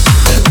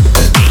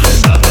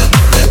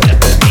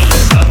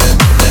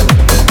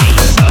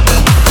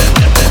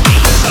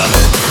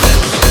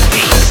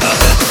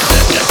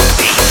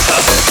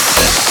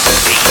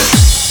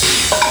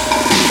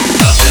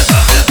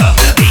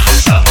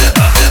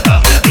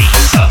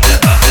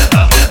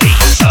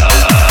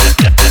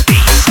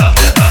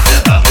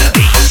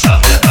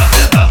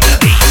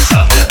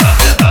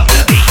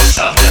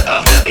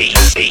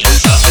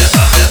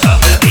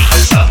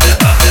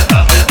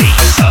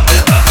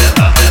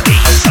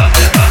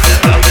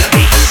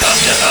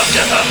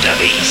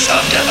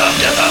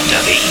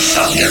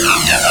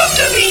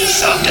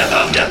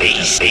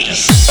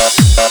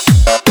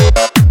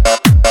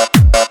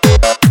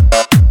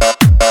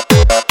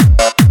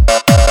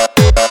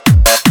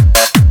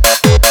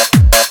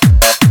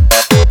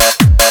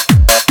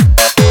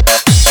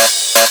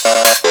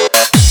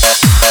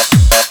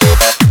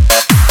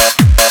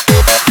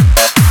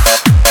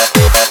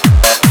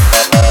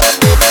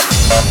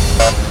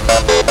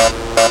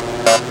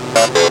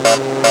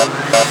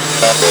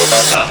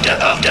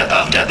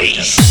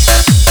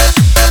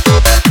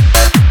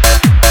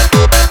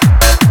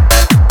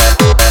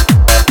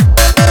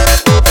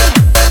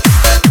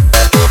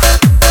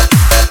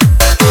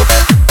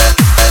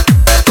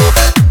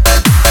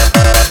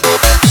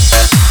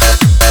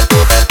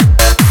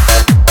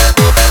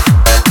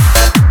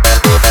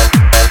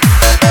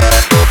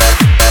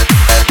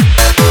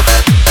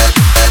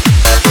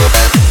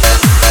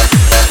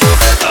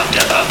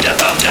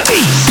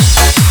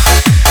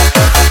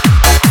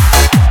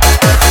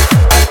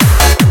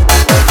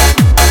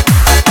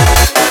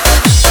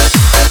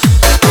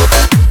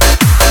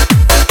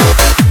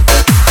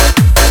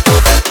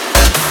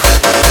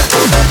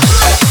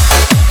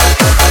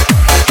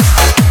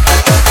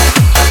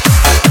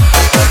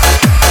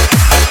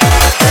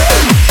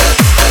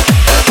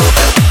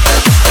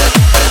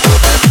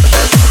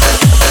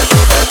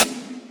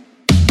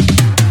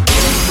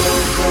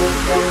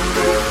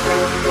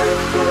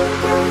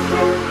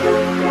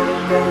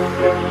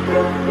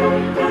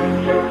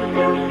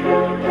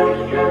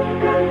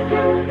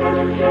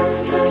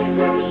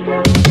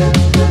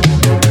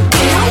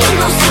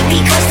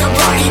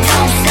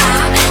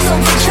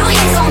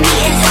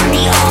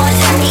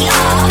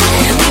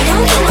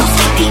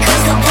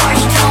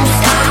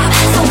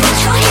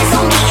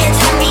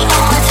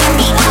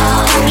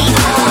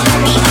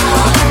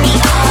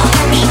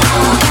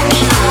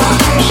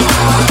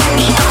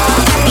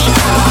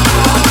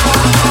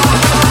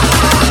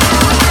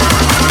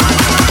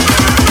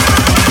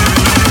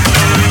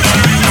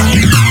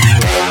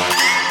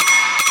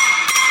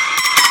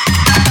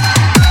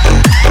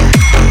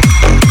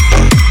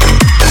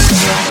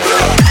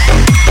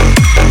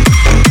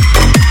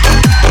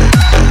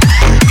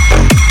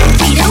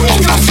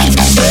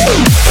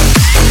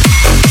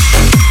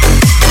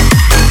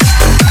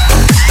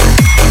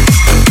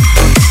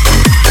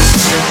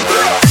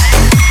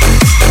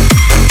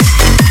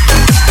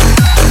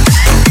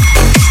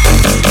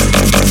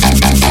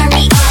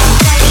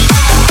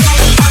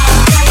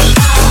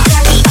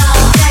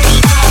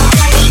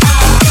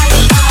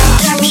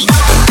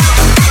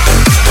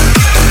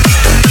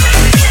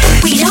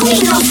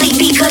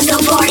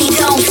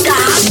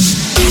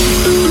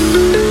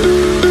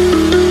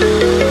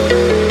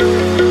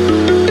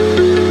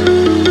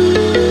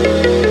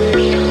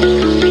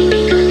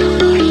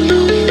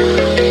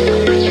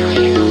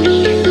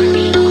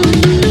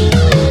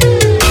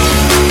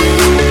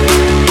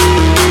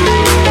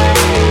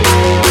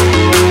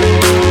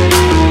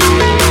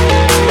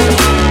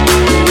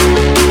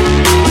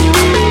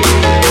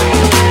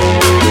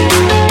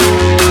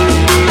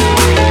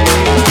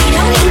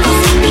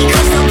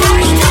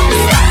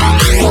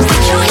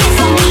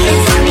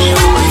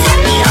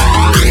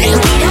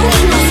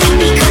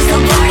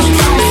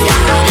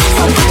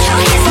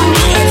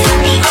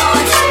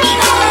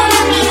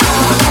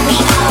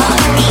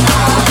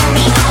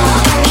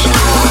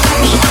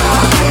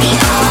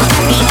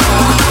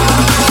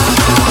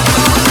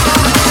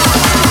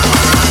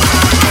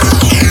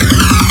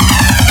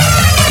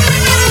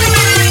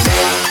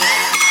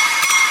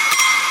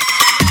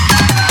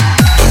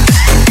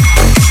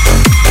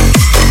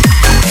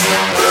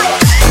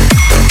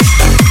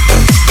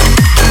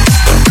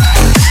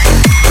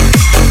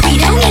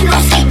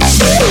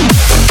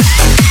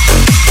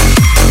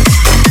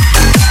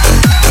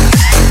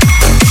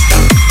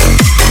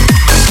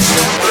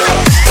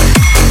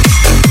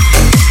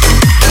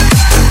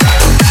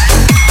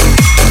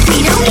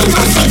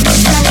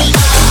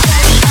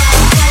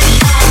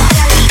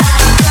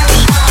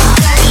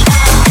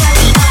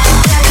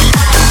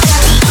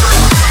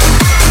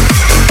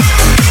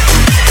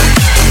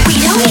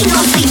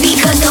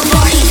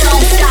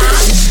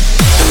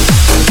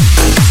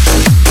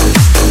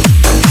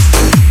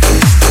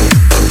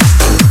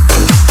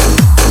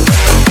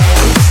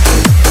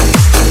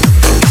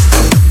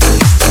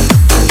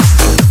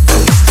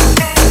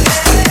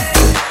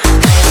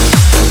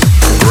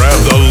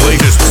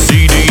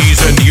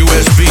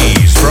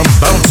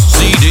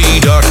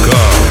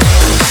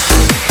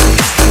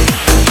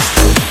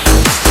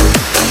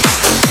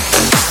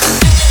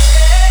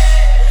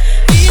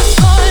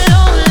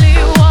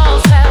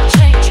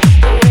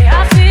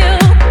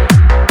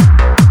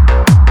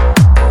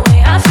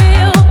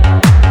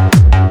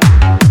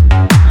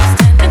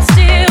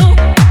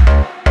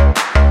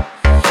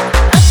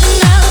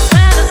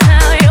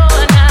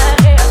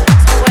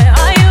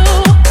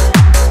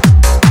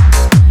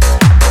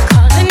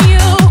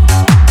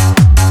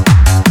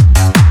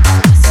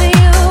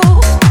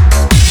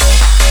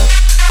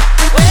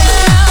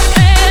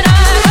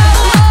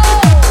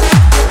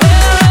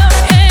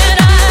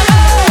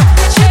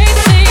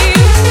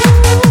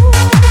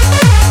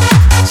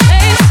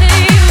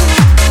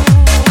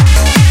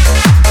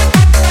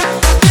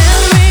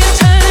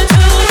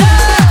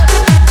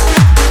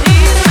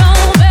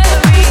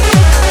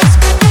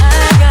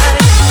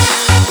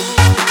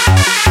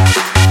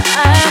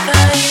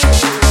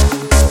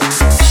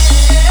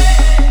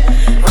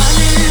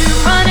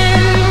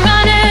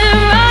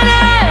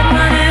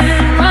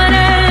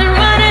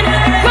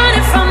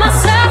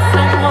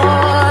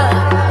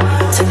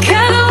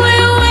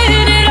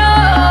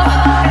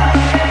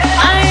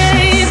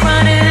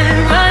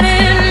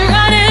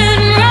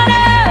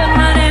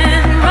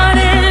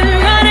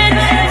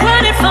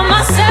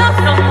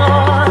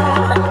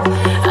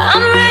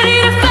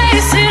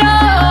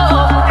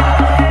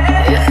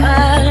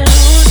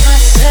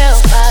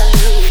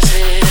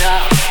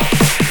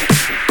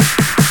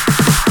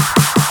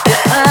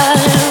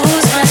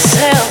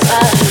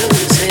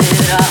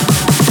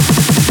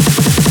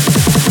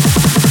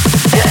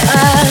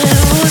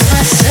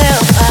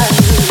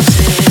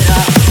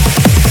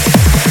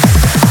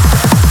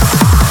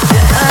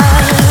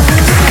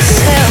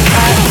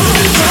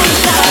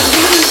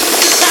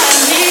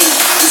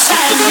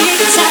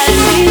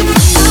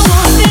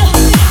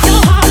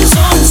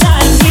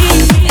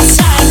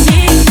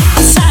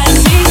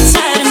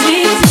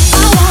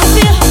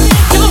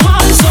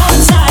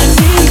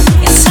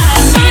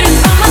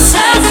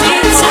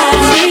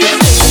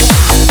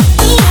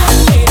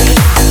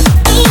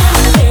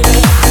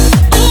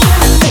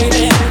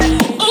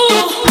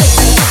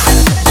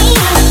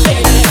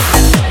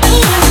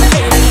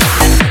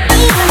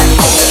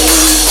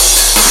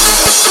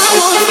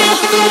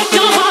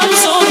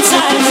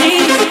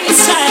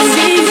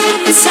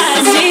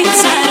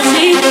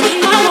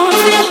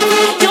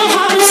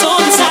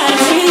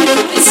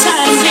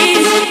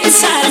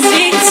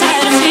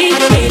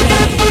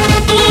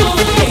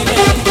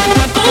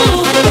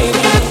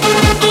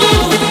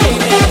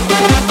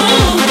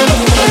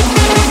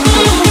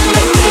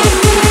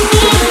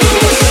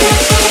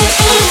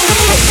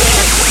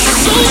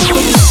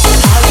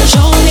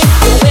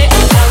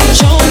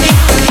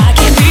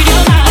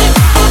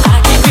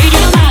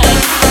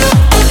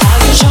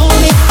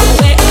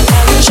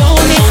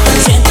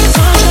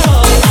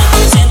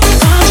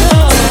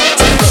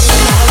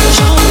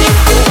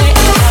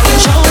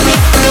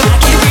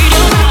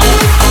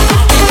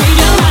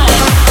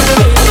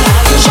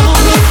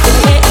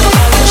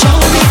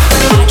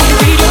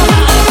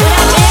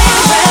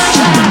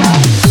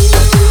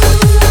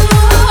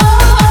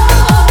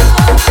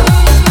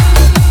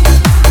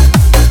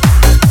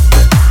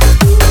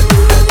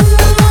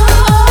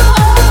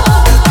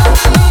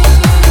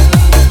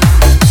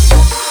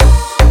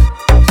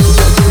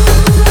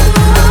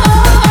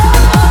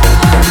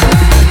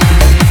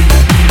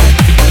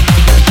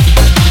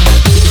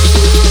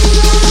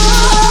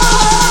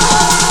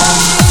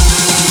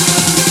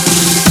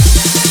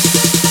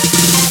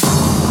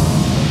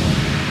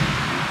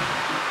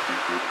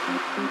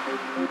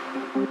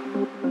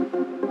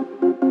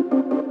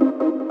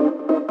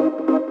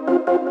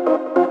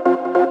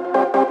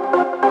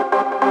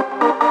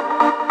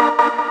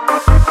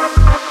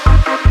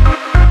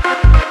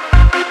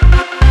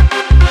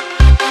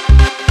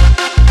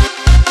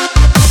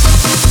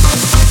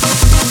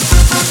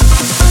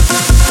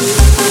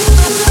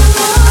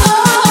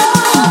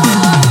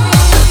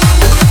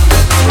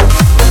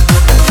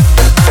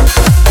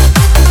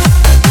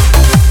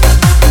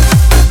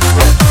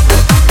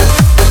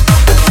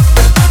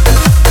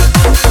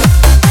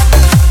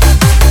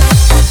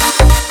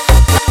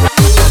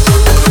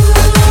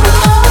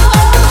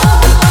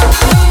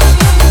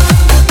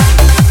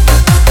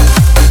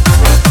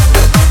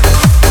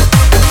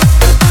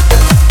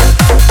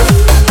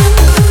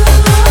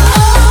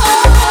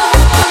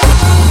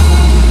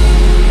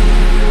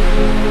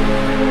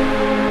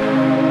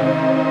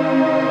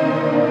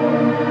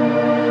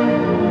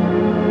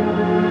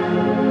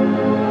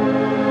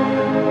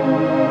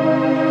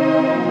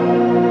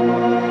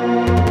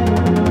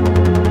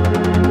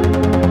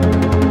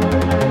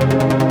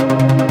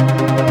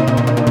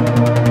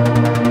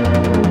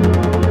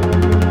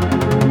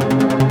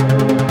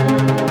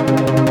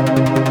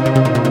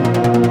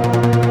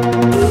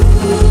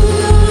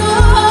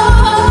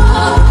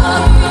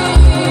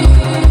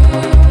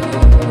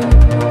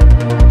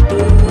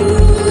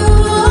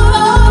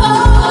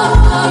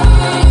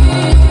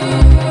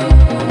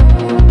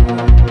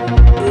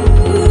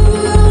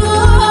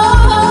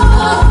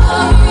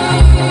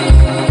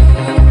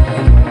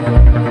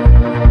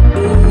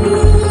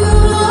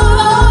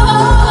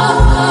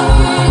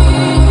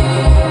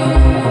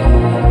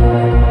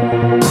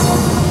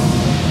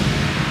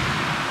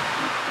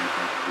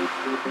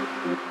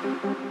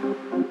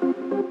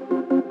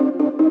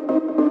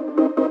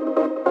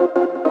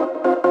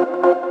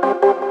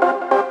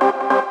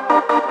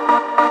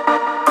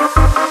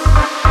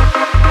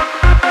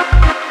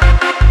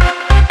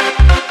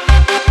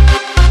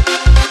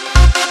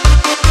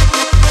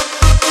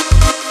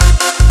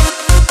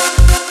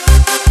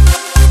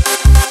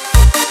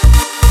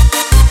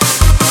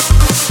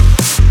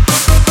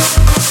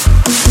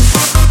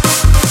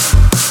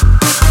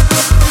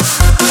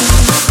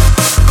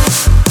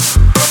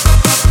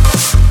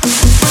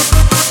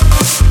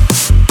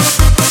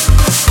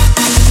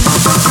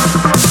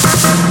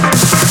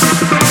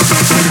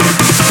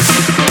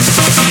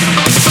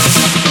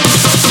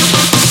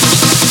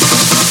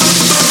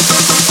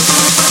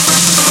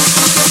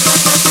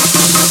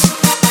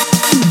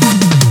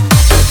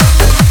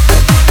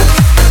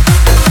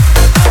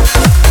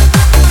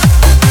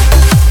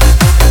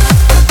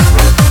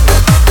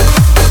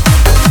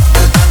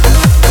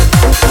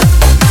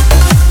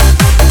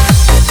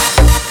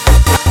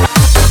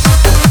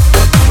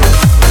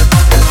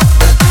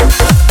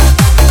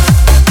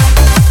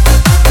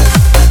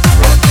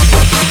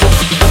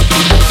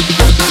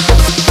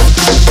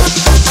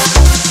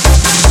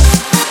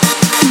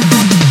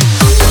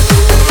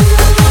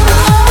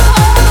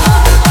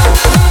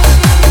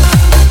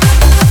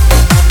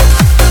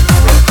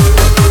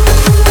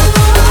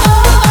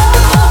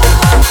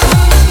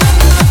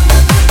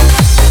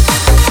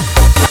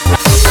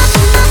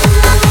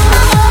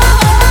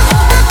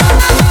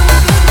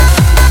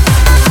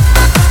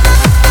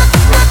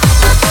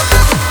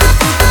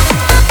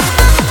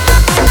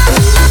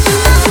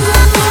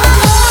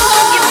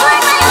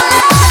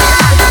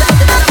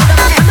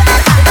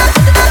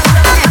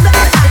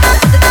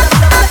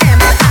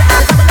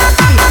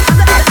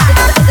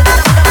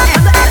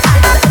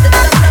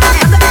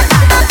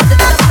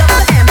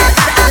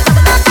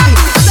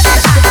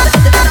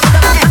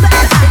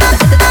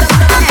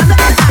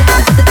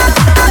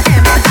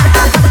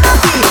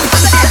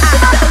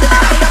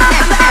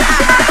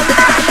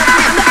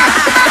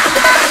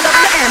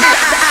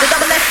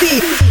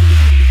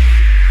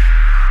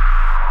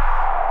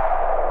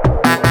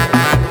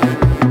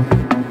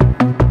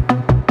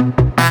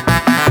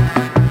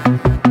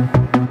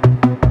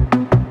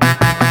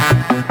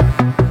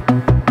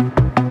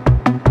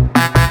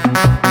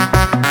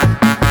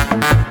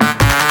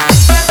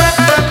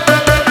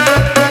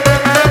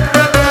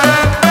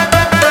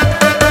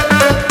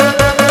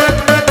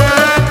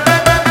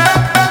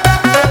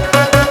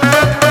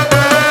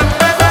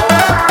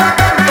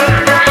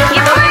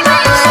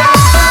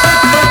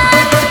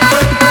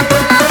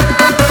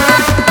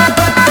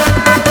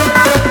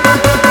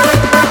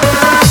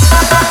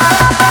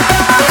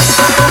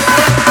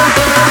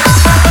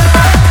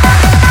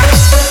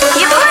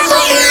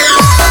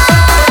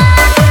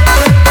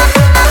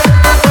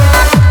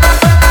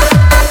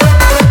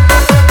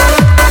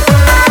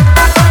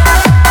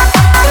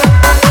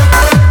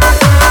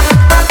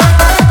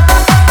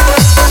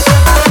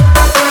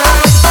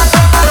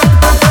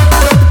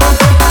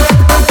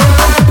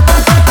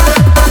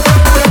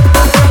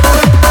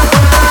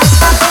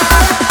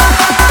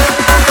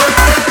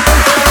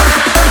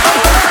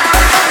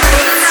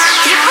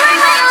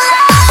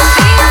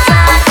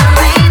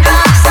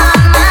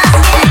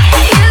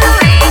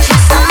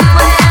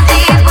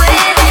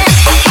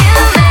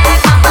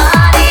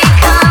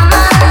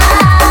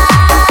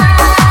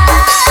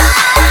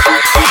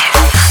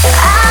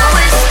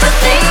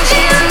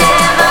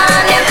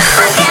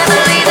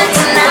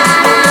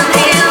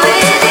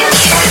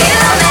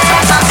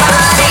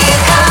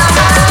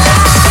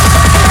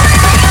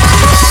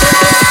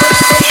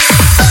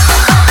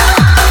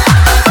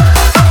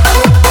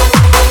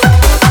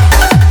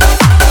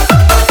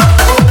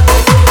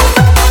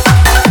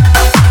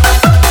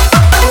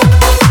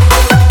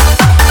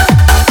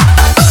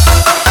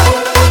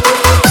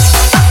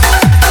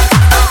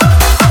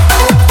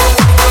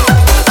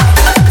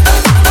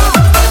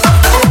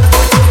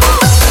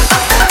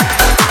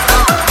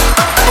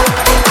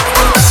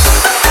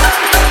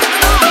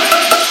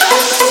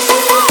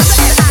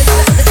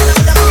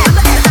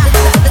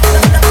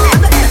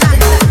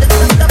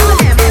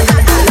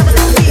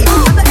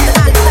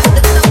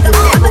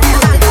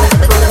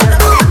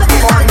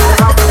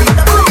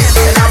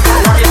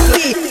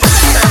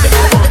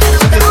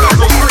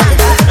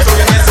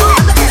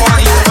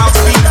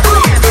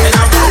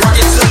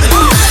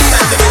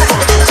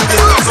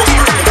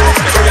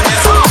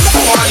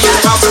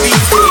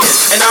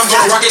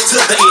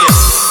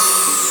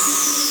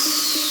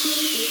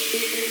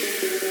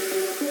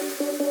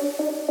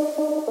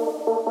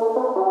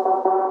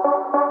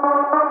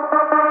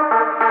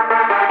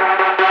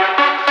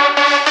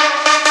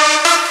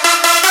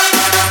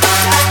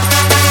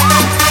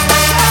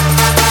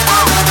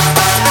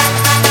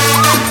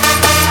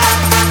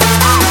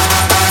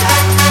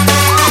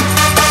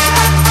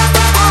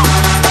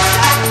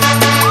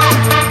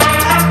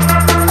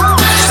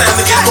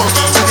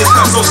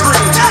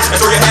 and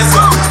throw your hands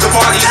up. The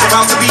party's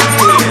about to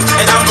begin,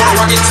 and I'm gonna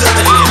rock it to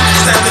the end.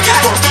 It's time to get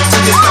funky to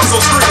this house, so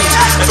scream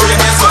and throw your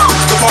hands up.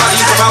 The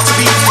party's about to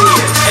begin,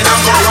 and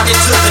I'm gonna rock it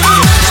to the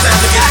end. It's time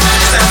to get,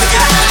 it's time to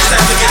get, it's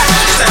time to get,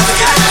 it's time to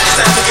get, it's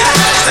time to get,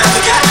 it's time to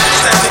get,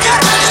 it's time to get,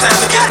 it's time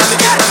to get, it's time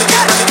to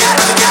get, it's time to get, it's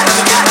time to get, it's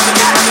time to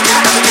get, it's time to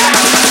get, it's time to get,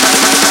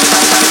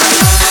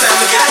 it's time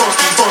to get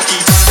funky, funky.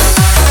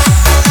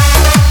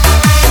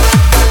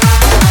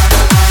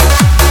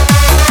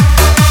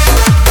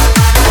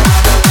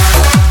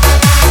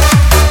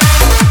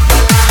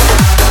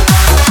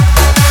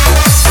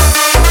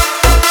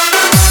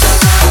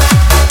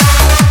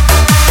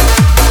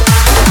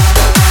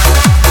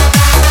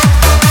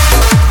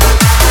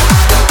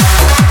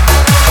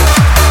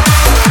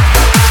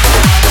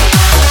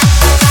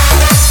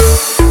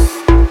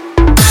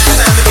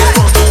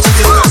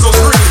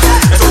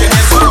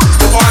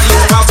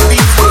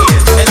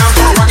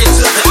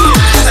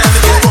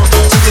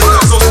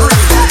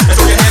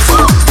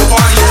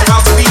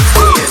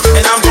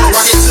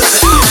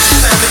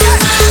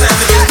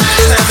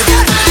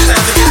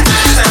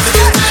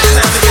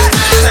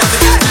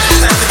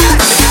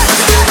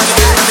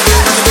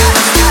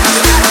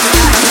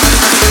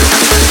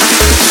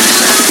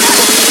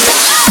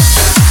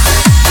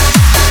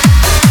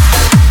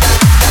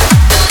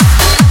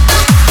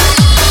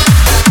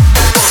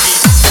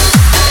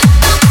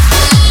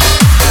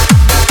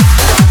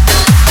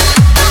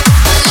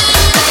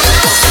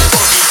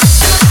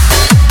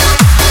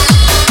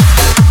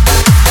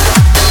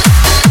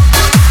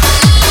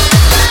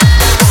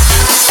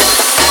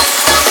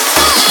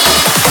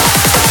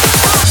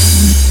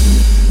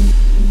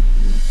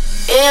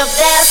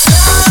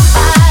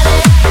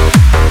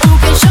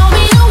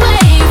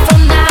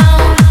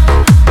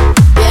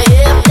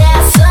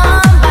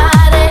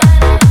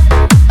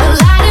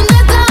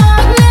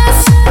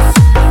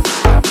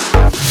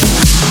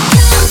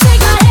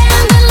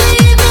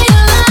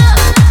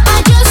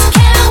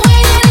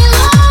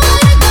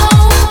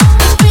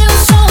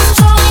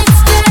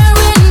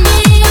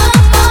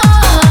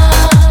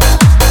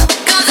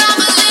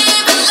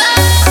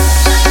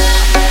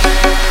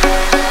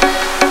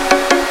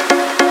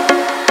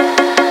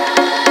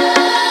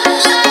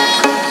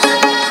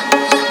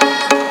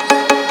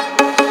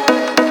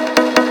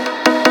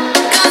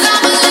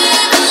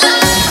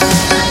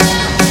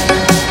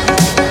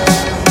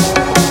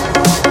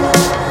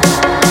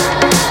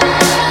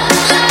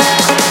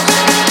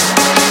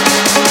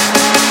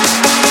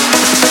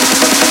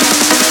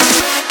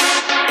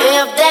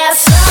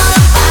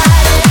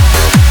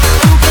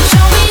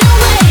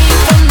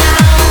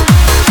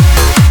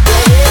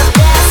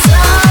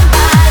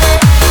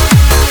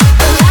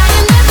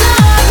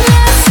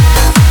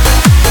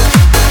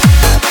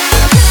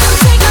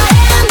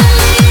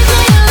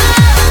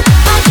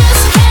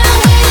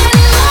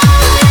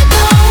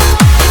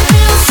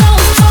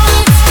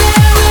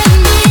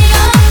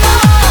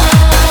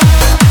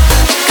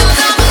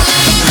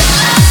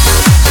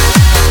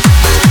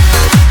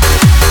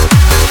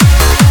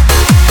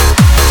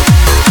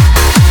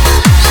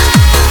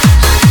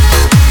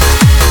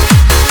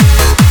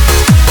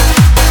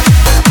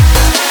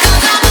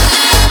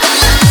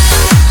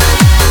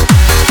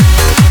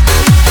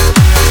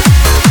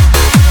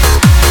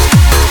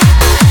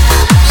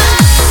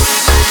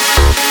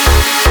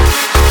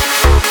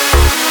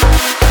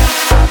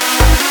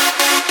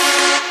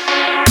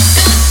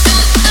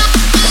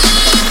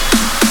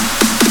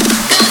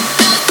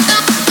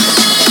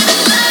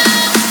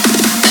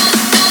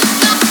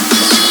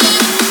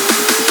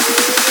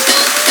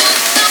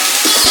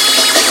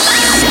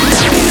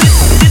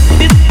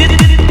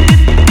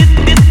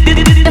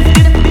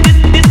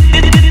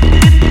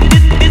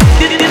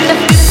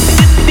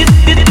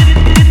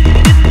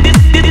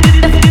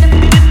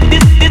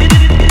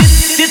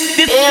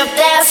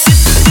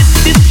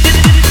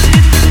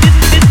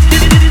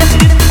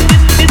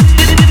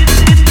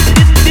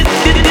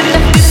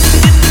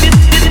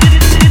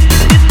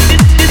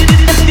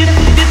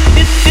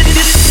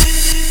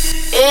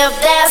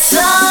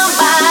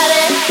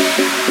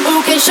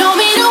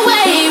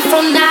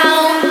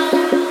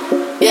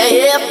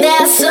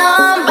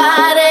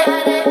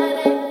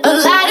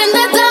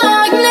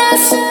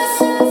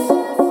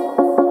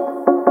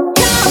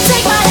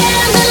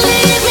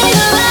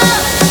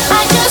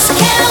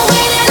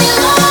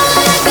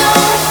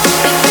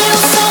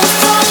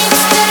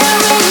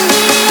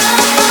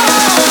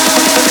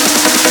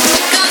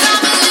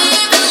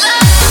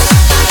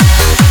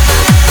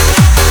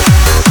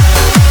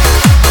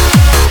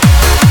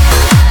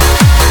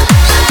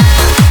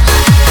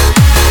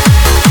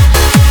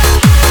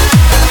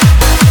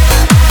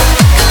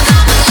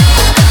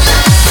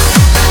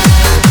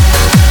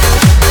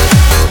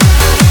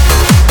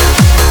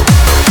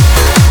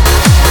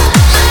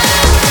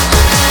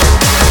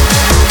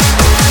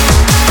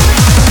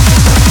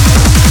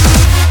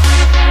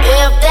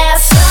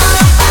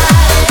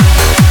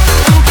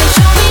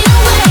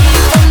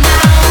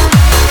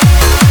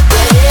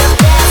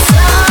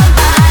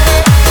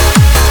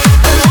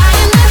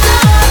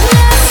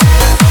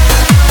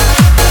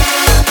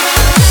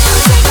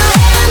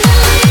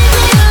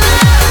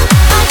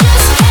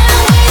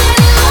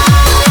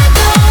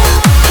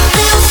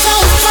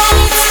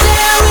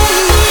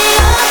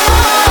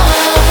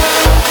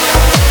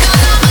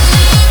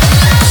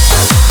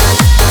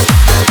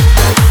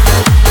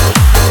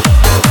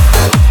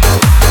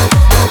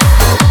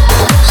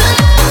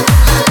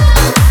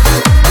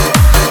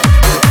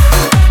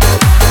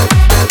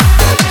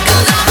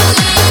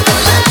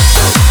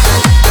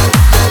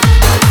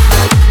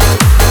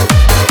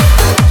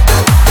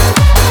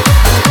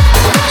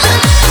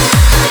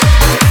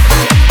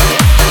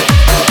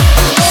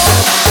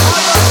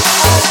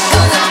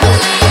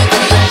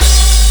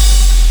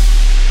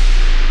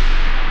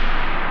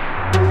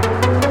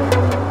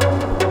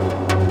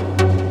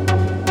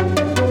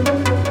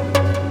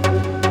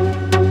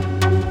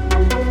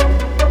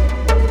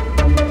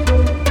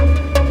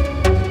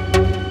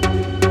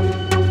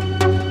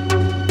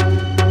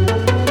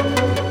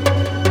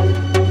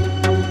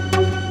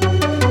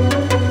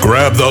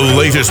 the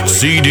latest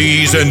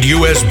CDs and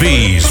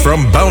USBs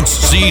from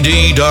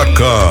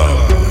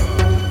bouncecd.com.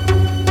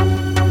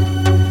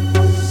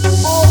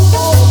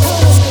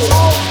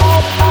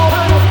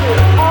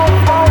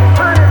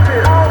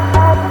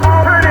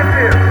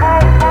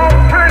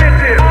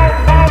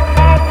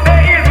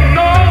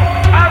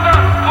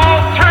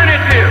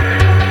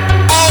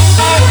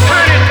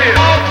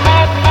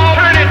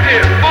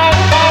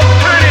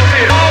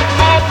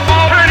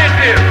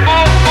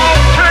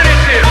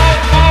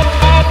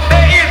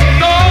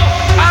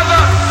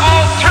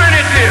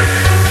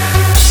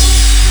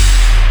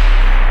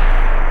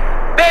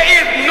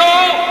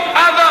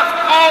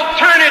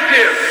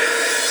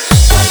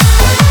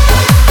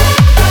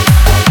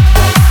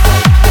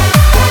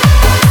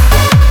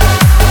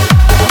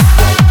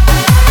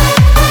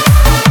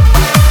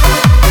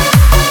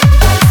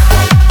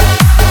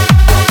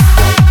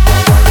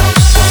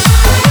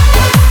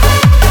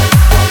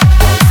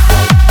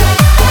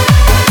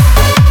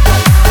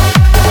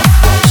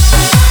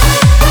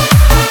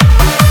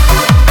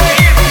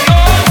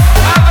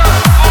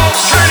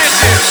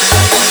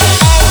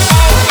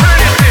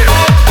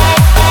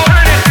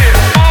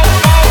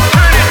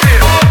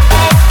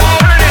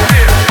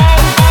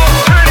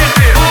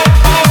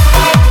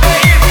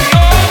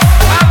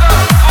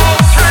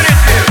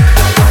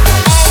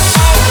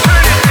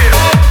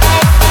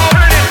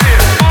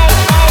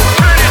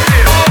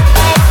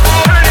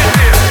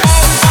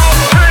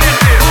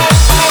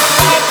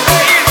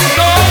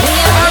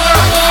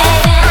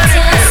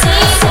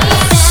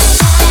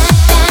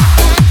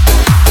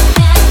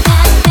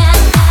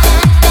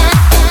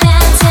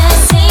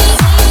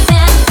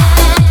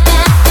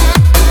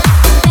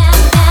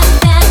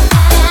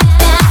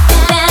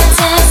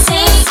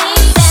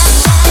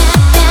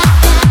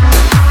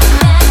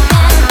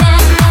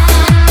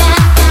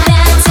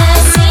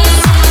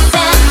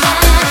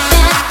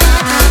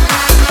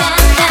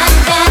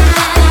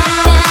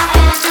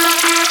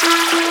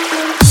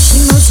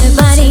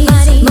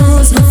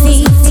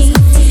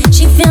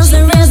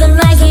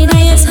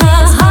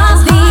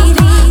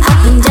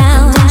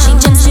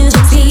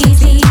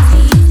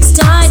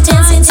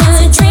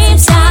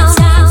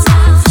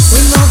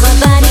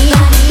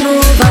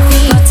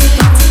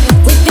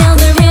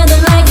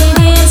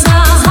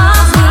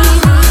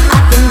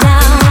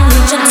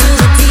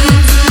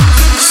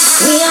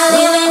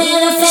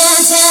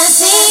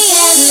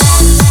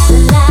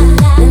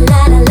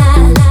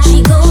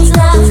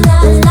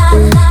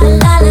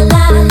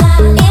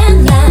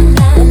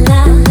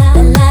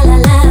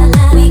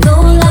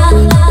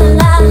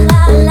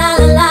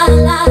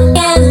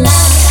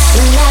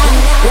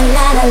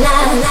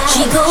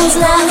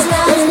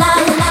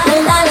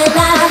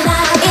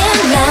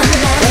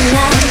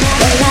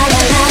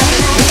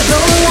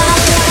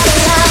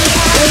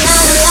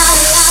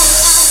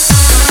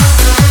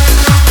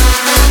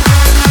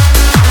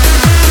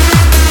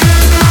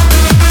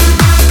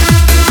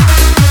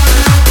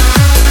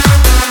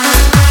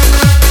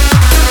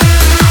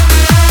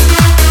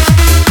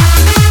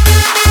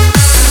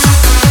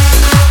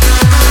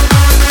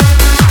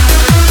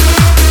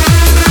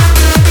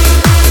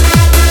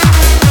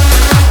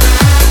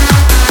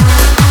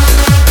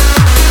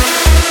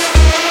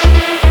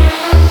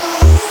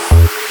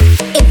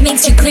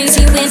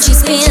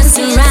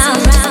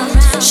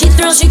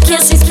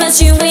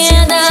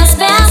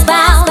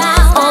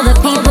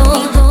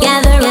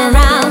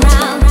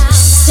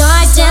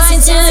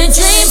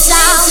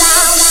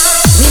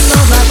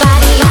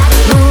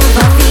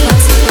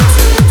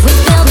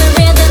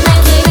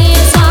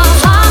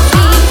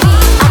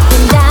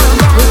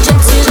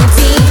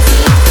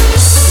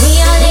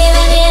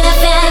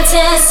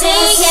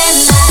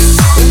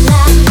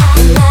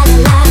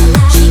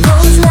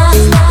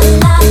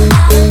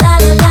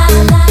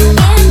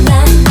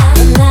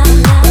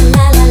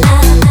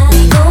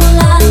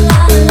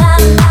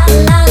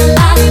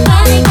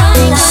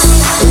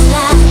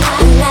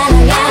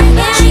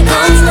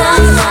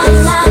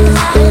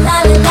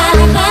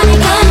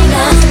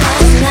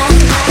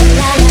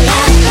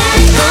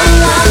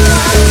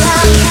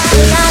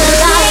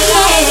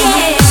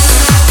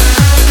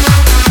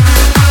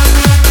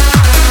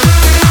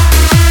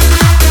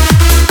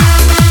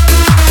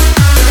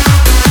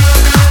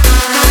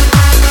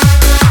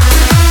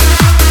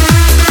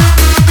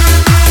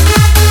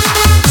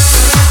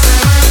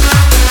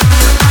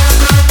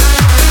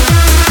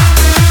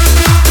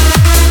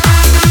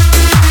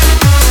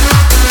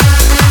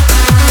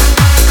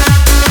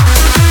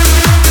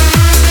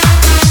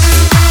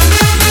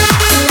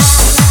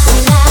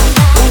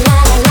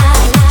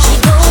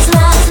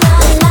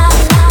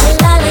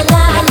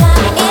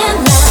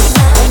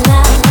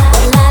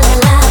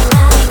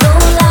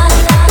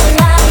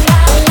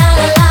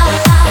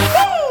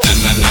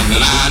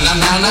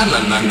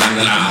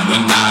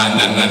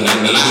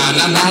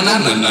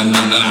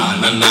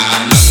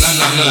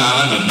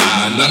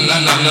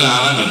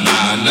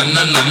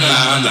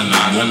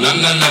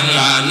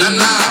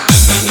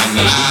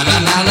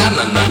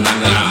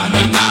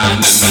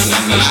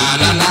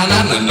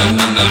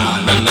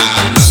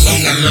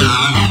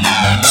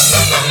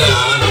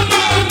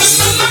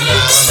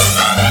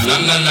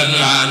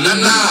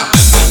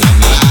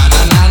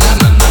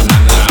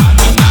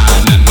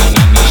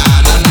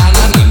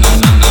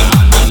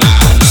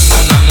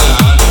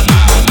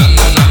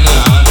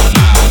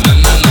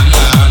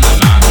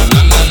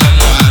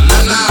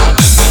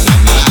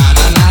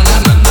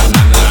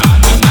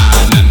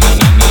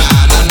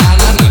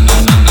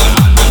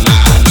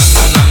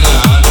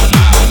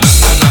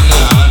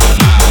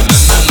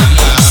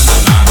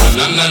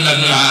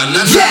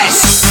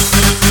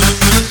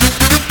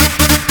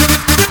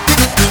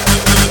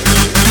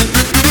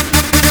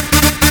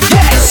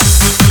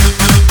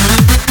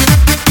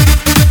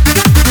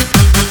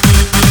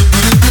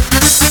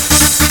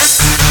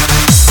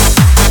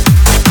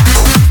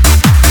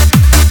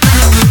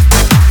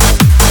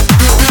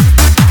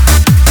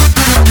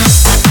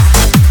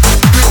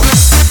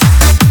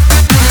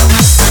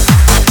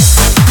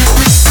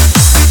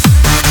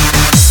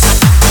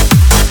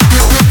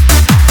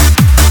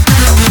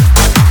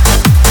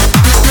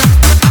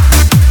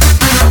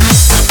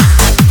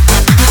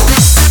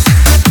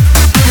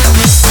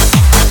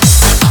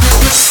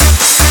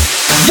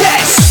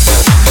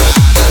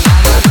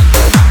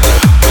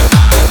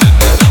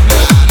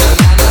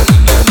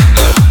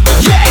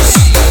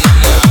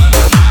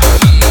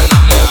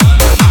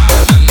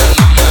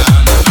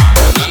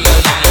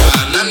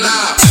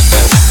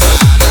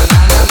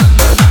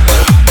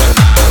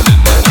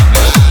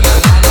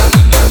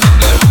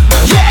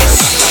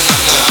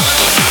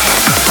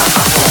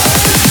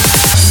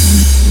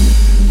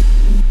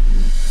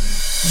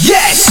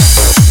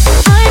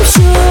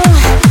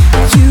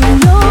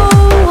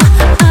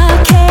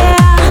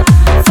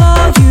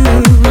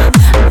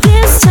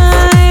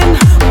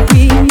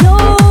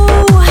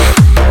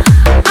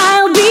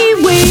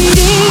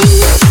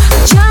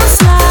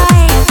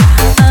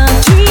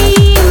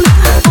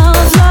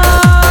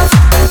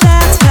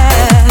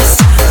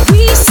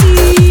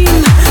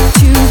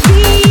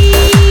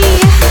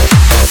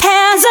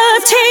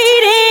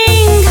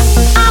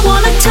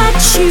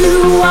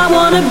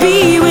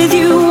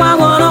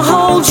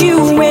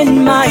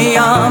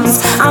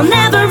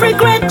 never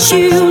regret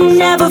you,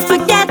 never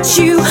forget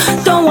you.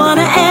 Don't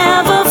wanna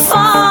ever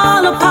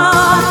fall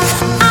apart.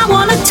 I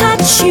wanna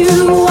touch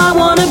you, I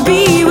wanna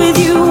be with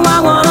you, I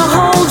wanna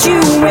hold you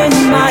in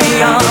my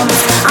arms.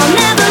 I'll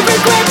never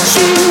regret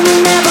you,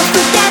 never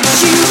forget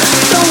you.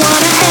 Don't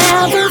wanna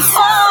ever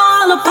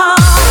fall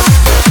apart.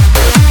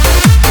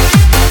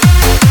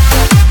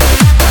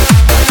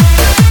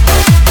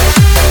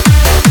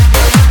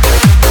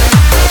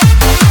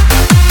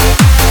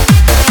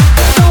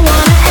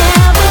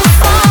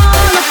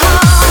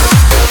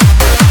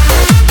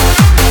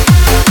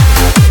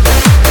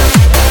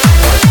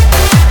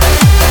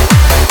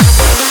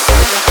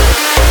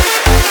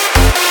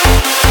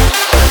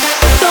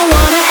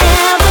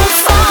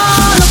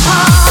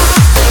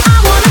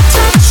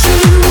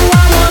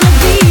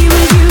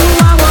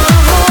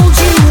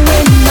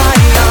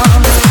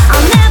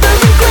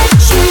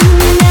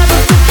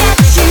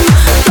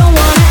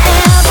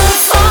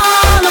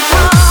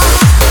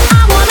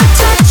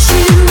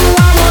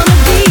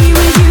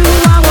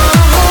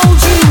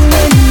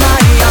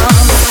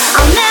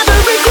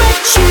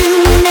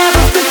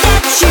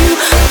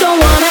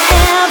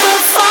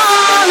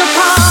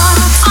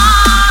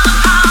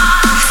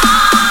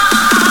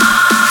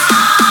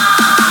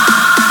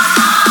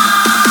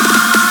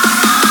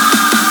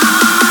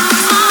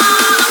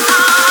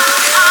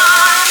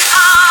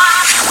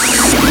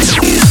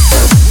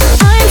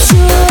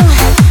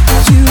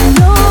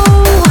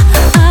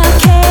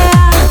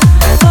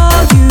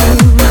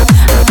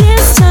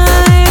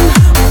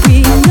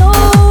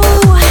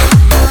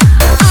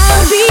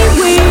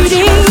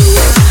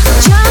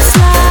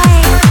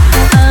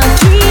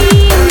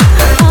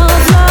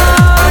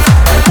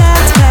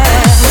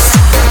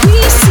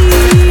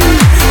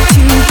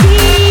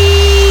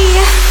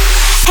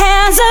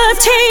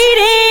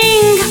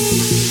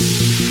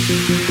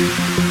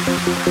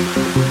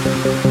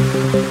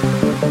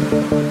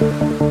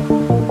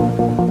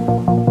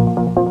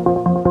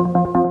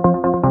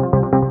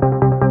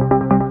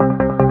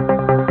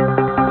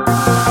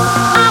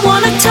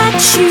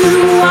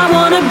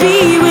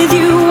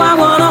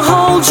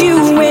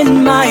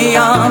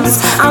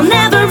 I'll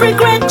never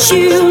regret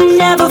you,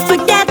 never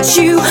forget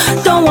you.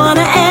 Don't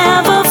wanna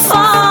ever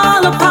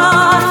fall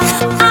apart.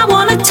 I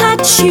wanna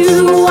touch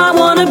you, I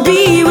wanna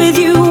be with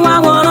you, I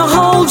wanna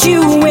hold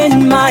you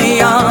in my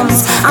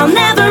arms. I'll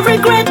never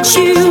regret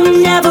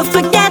you, never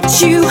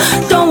forget you.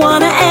 Don't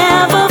wanna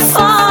ever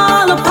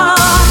fall apart.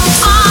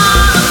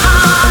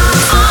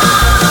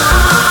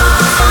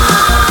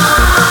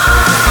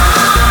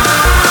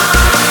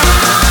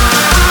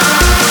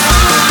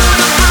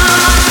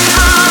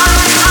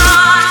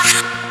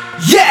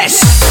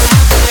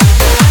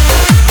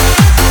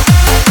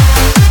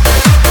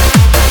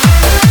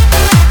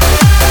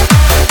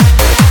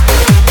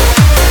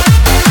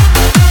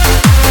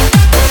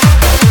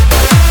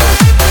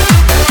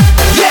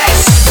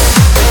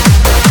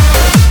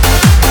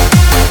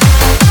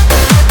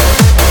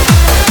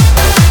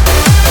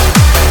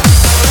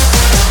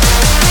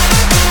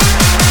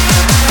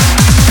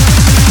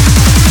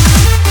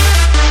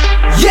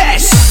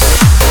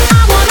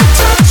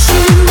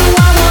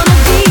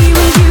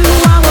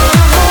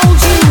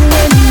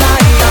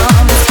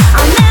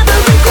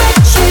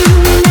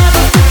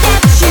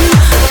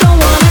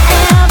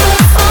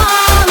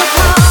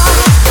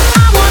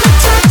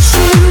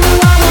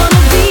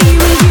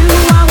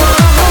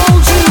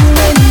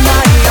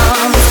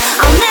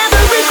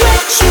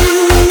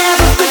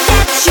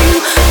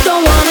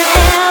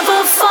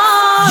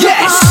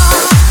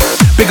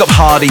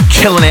 Hardy,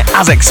 killing it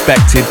as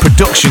expected.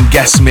 Production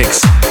guest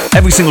mix.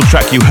 Every single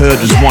track you heard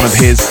was one of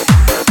his.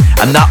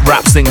 And that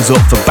wraps things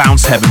up for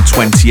Bounce Heaven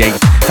 28.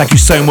 Thank you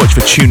so much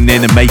for tuning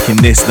in and making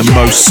this the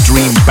most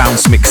streamed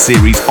Bounce Mix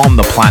series on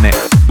the planet.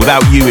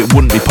 Without you, it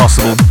wouldn't be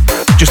possible.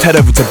 Just head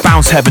over to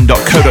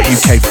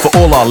bounceheaven.co.uk for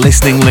all our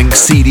listening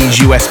links,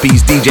 CDs,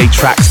 USBs, DJ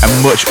tracks, and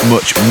much,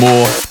 much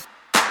more.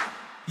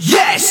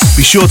 Yes!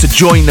 Be sure to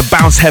join the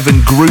Bounce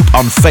Heaven group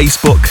on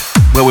Facebook,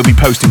 where we'll be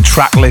posting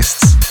track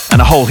lists and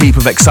a whole heap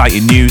of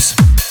exciting news.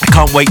 I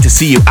can't wait to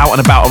see you out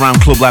and about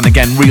around Clubland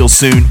again real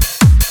soon.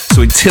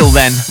 So until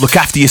then, look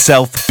after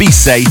yourself, be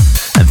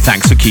safe, and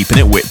thanks for keeping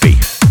it Whitby.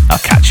 I'll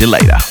catch you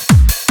later.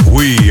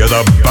 We are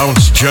the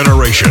Bounce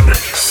Generation.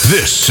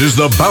 This is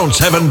the Bounce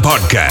Heaven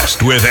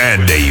Podcast with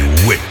Andy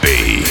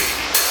Whitby.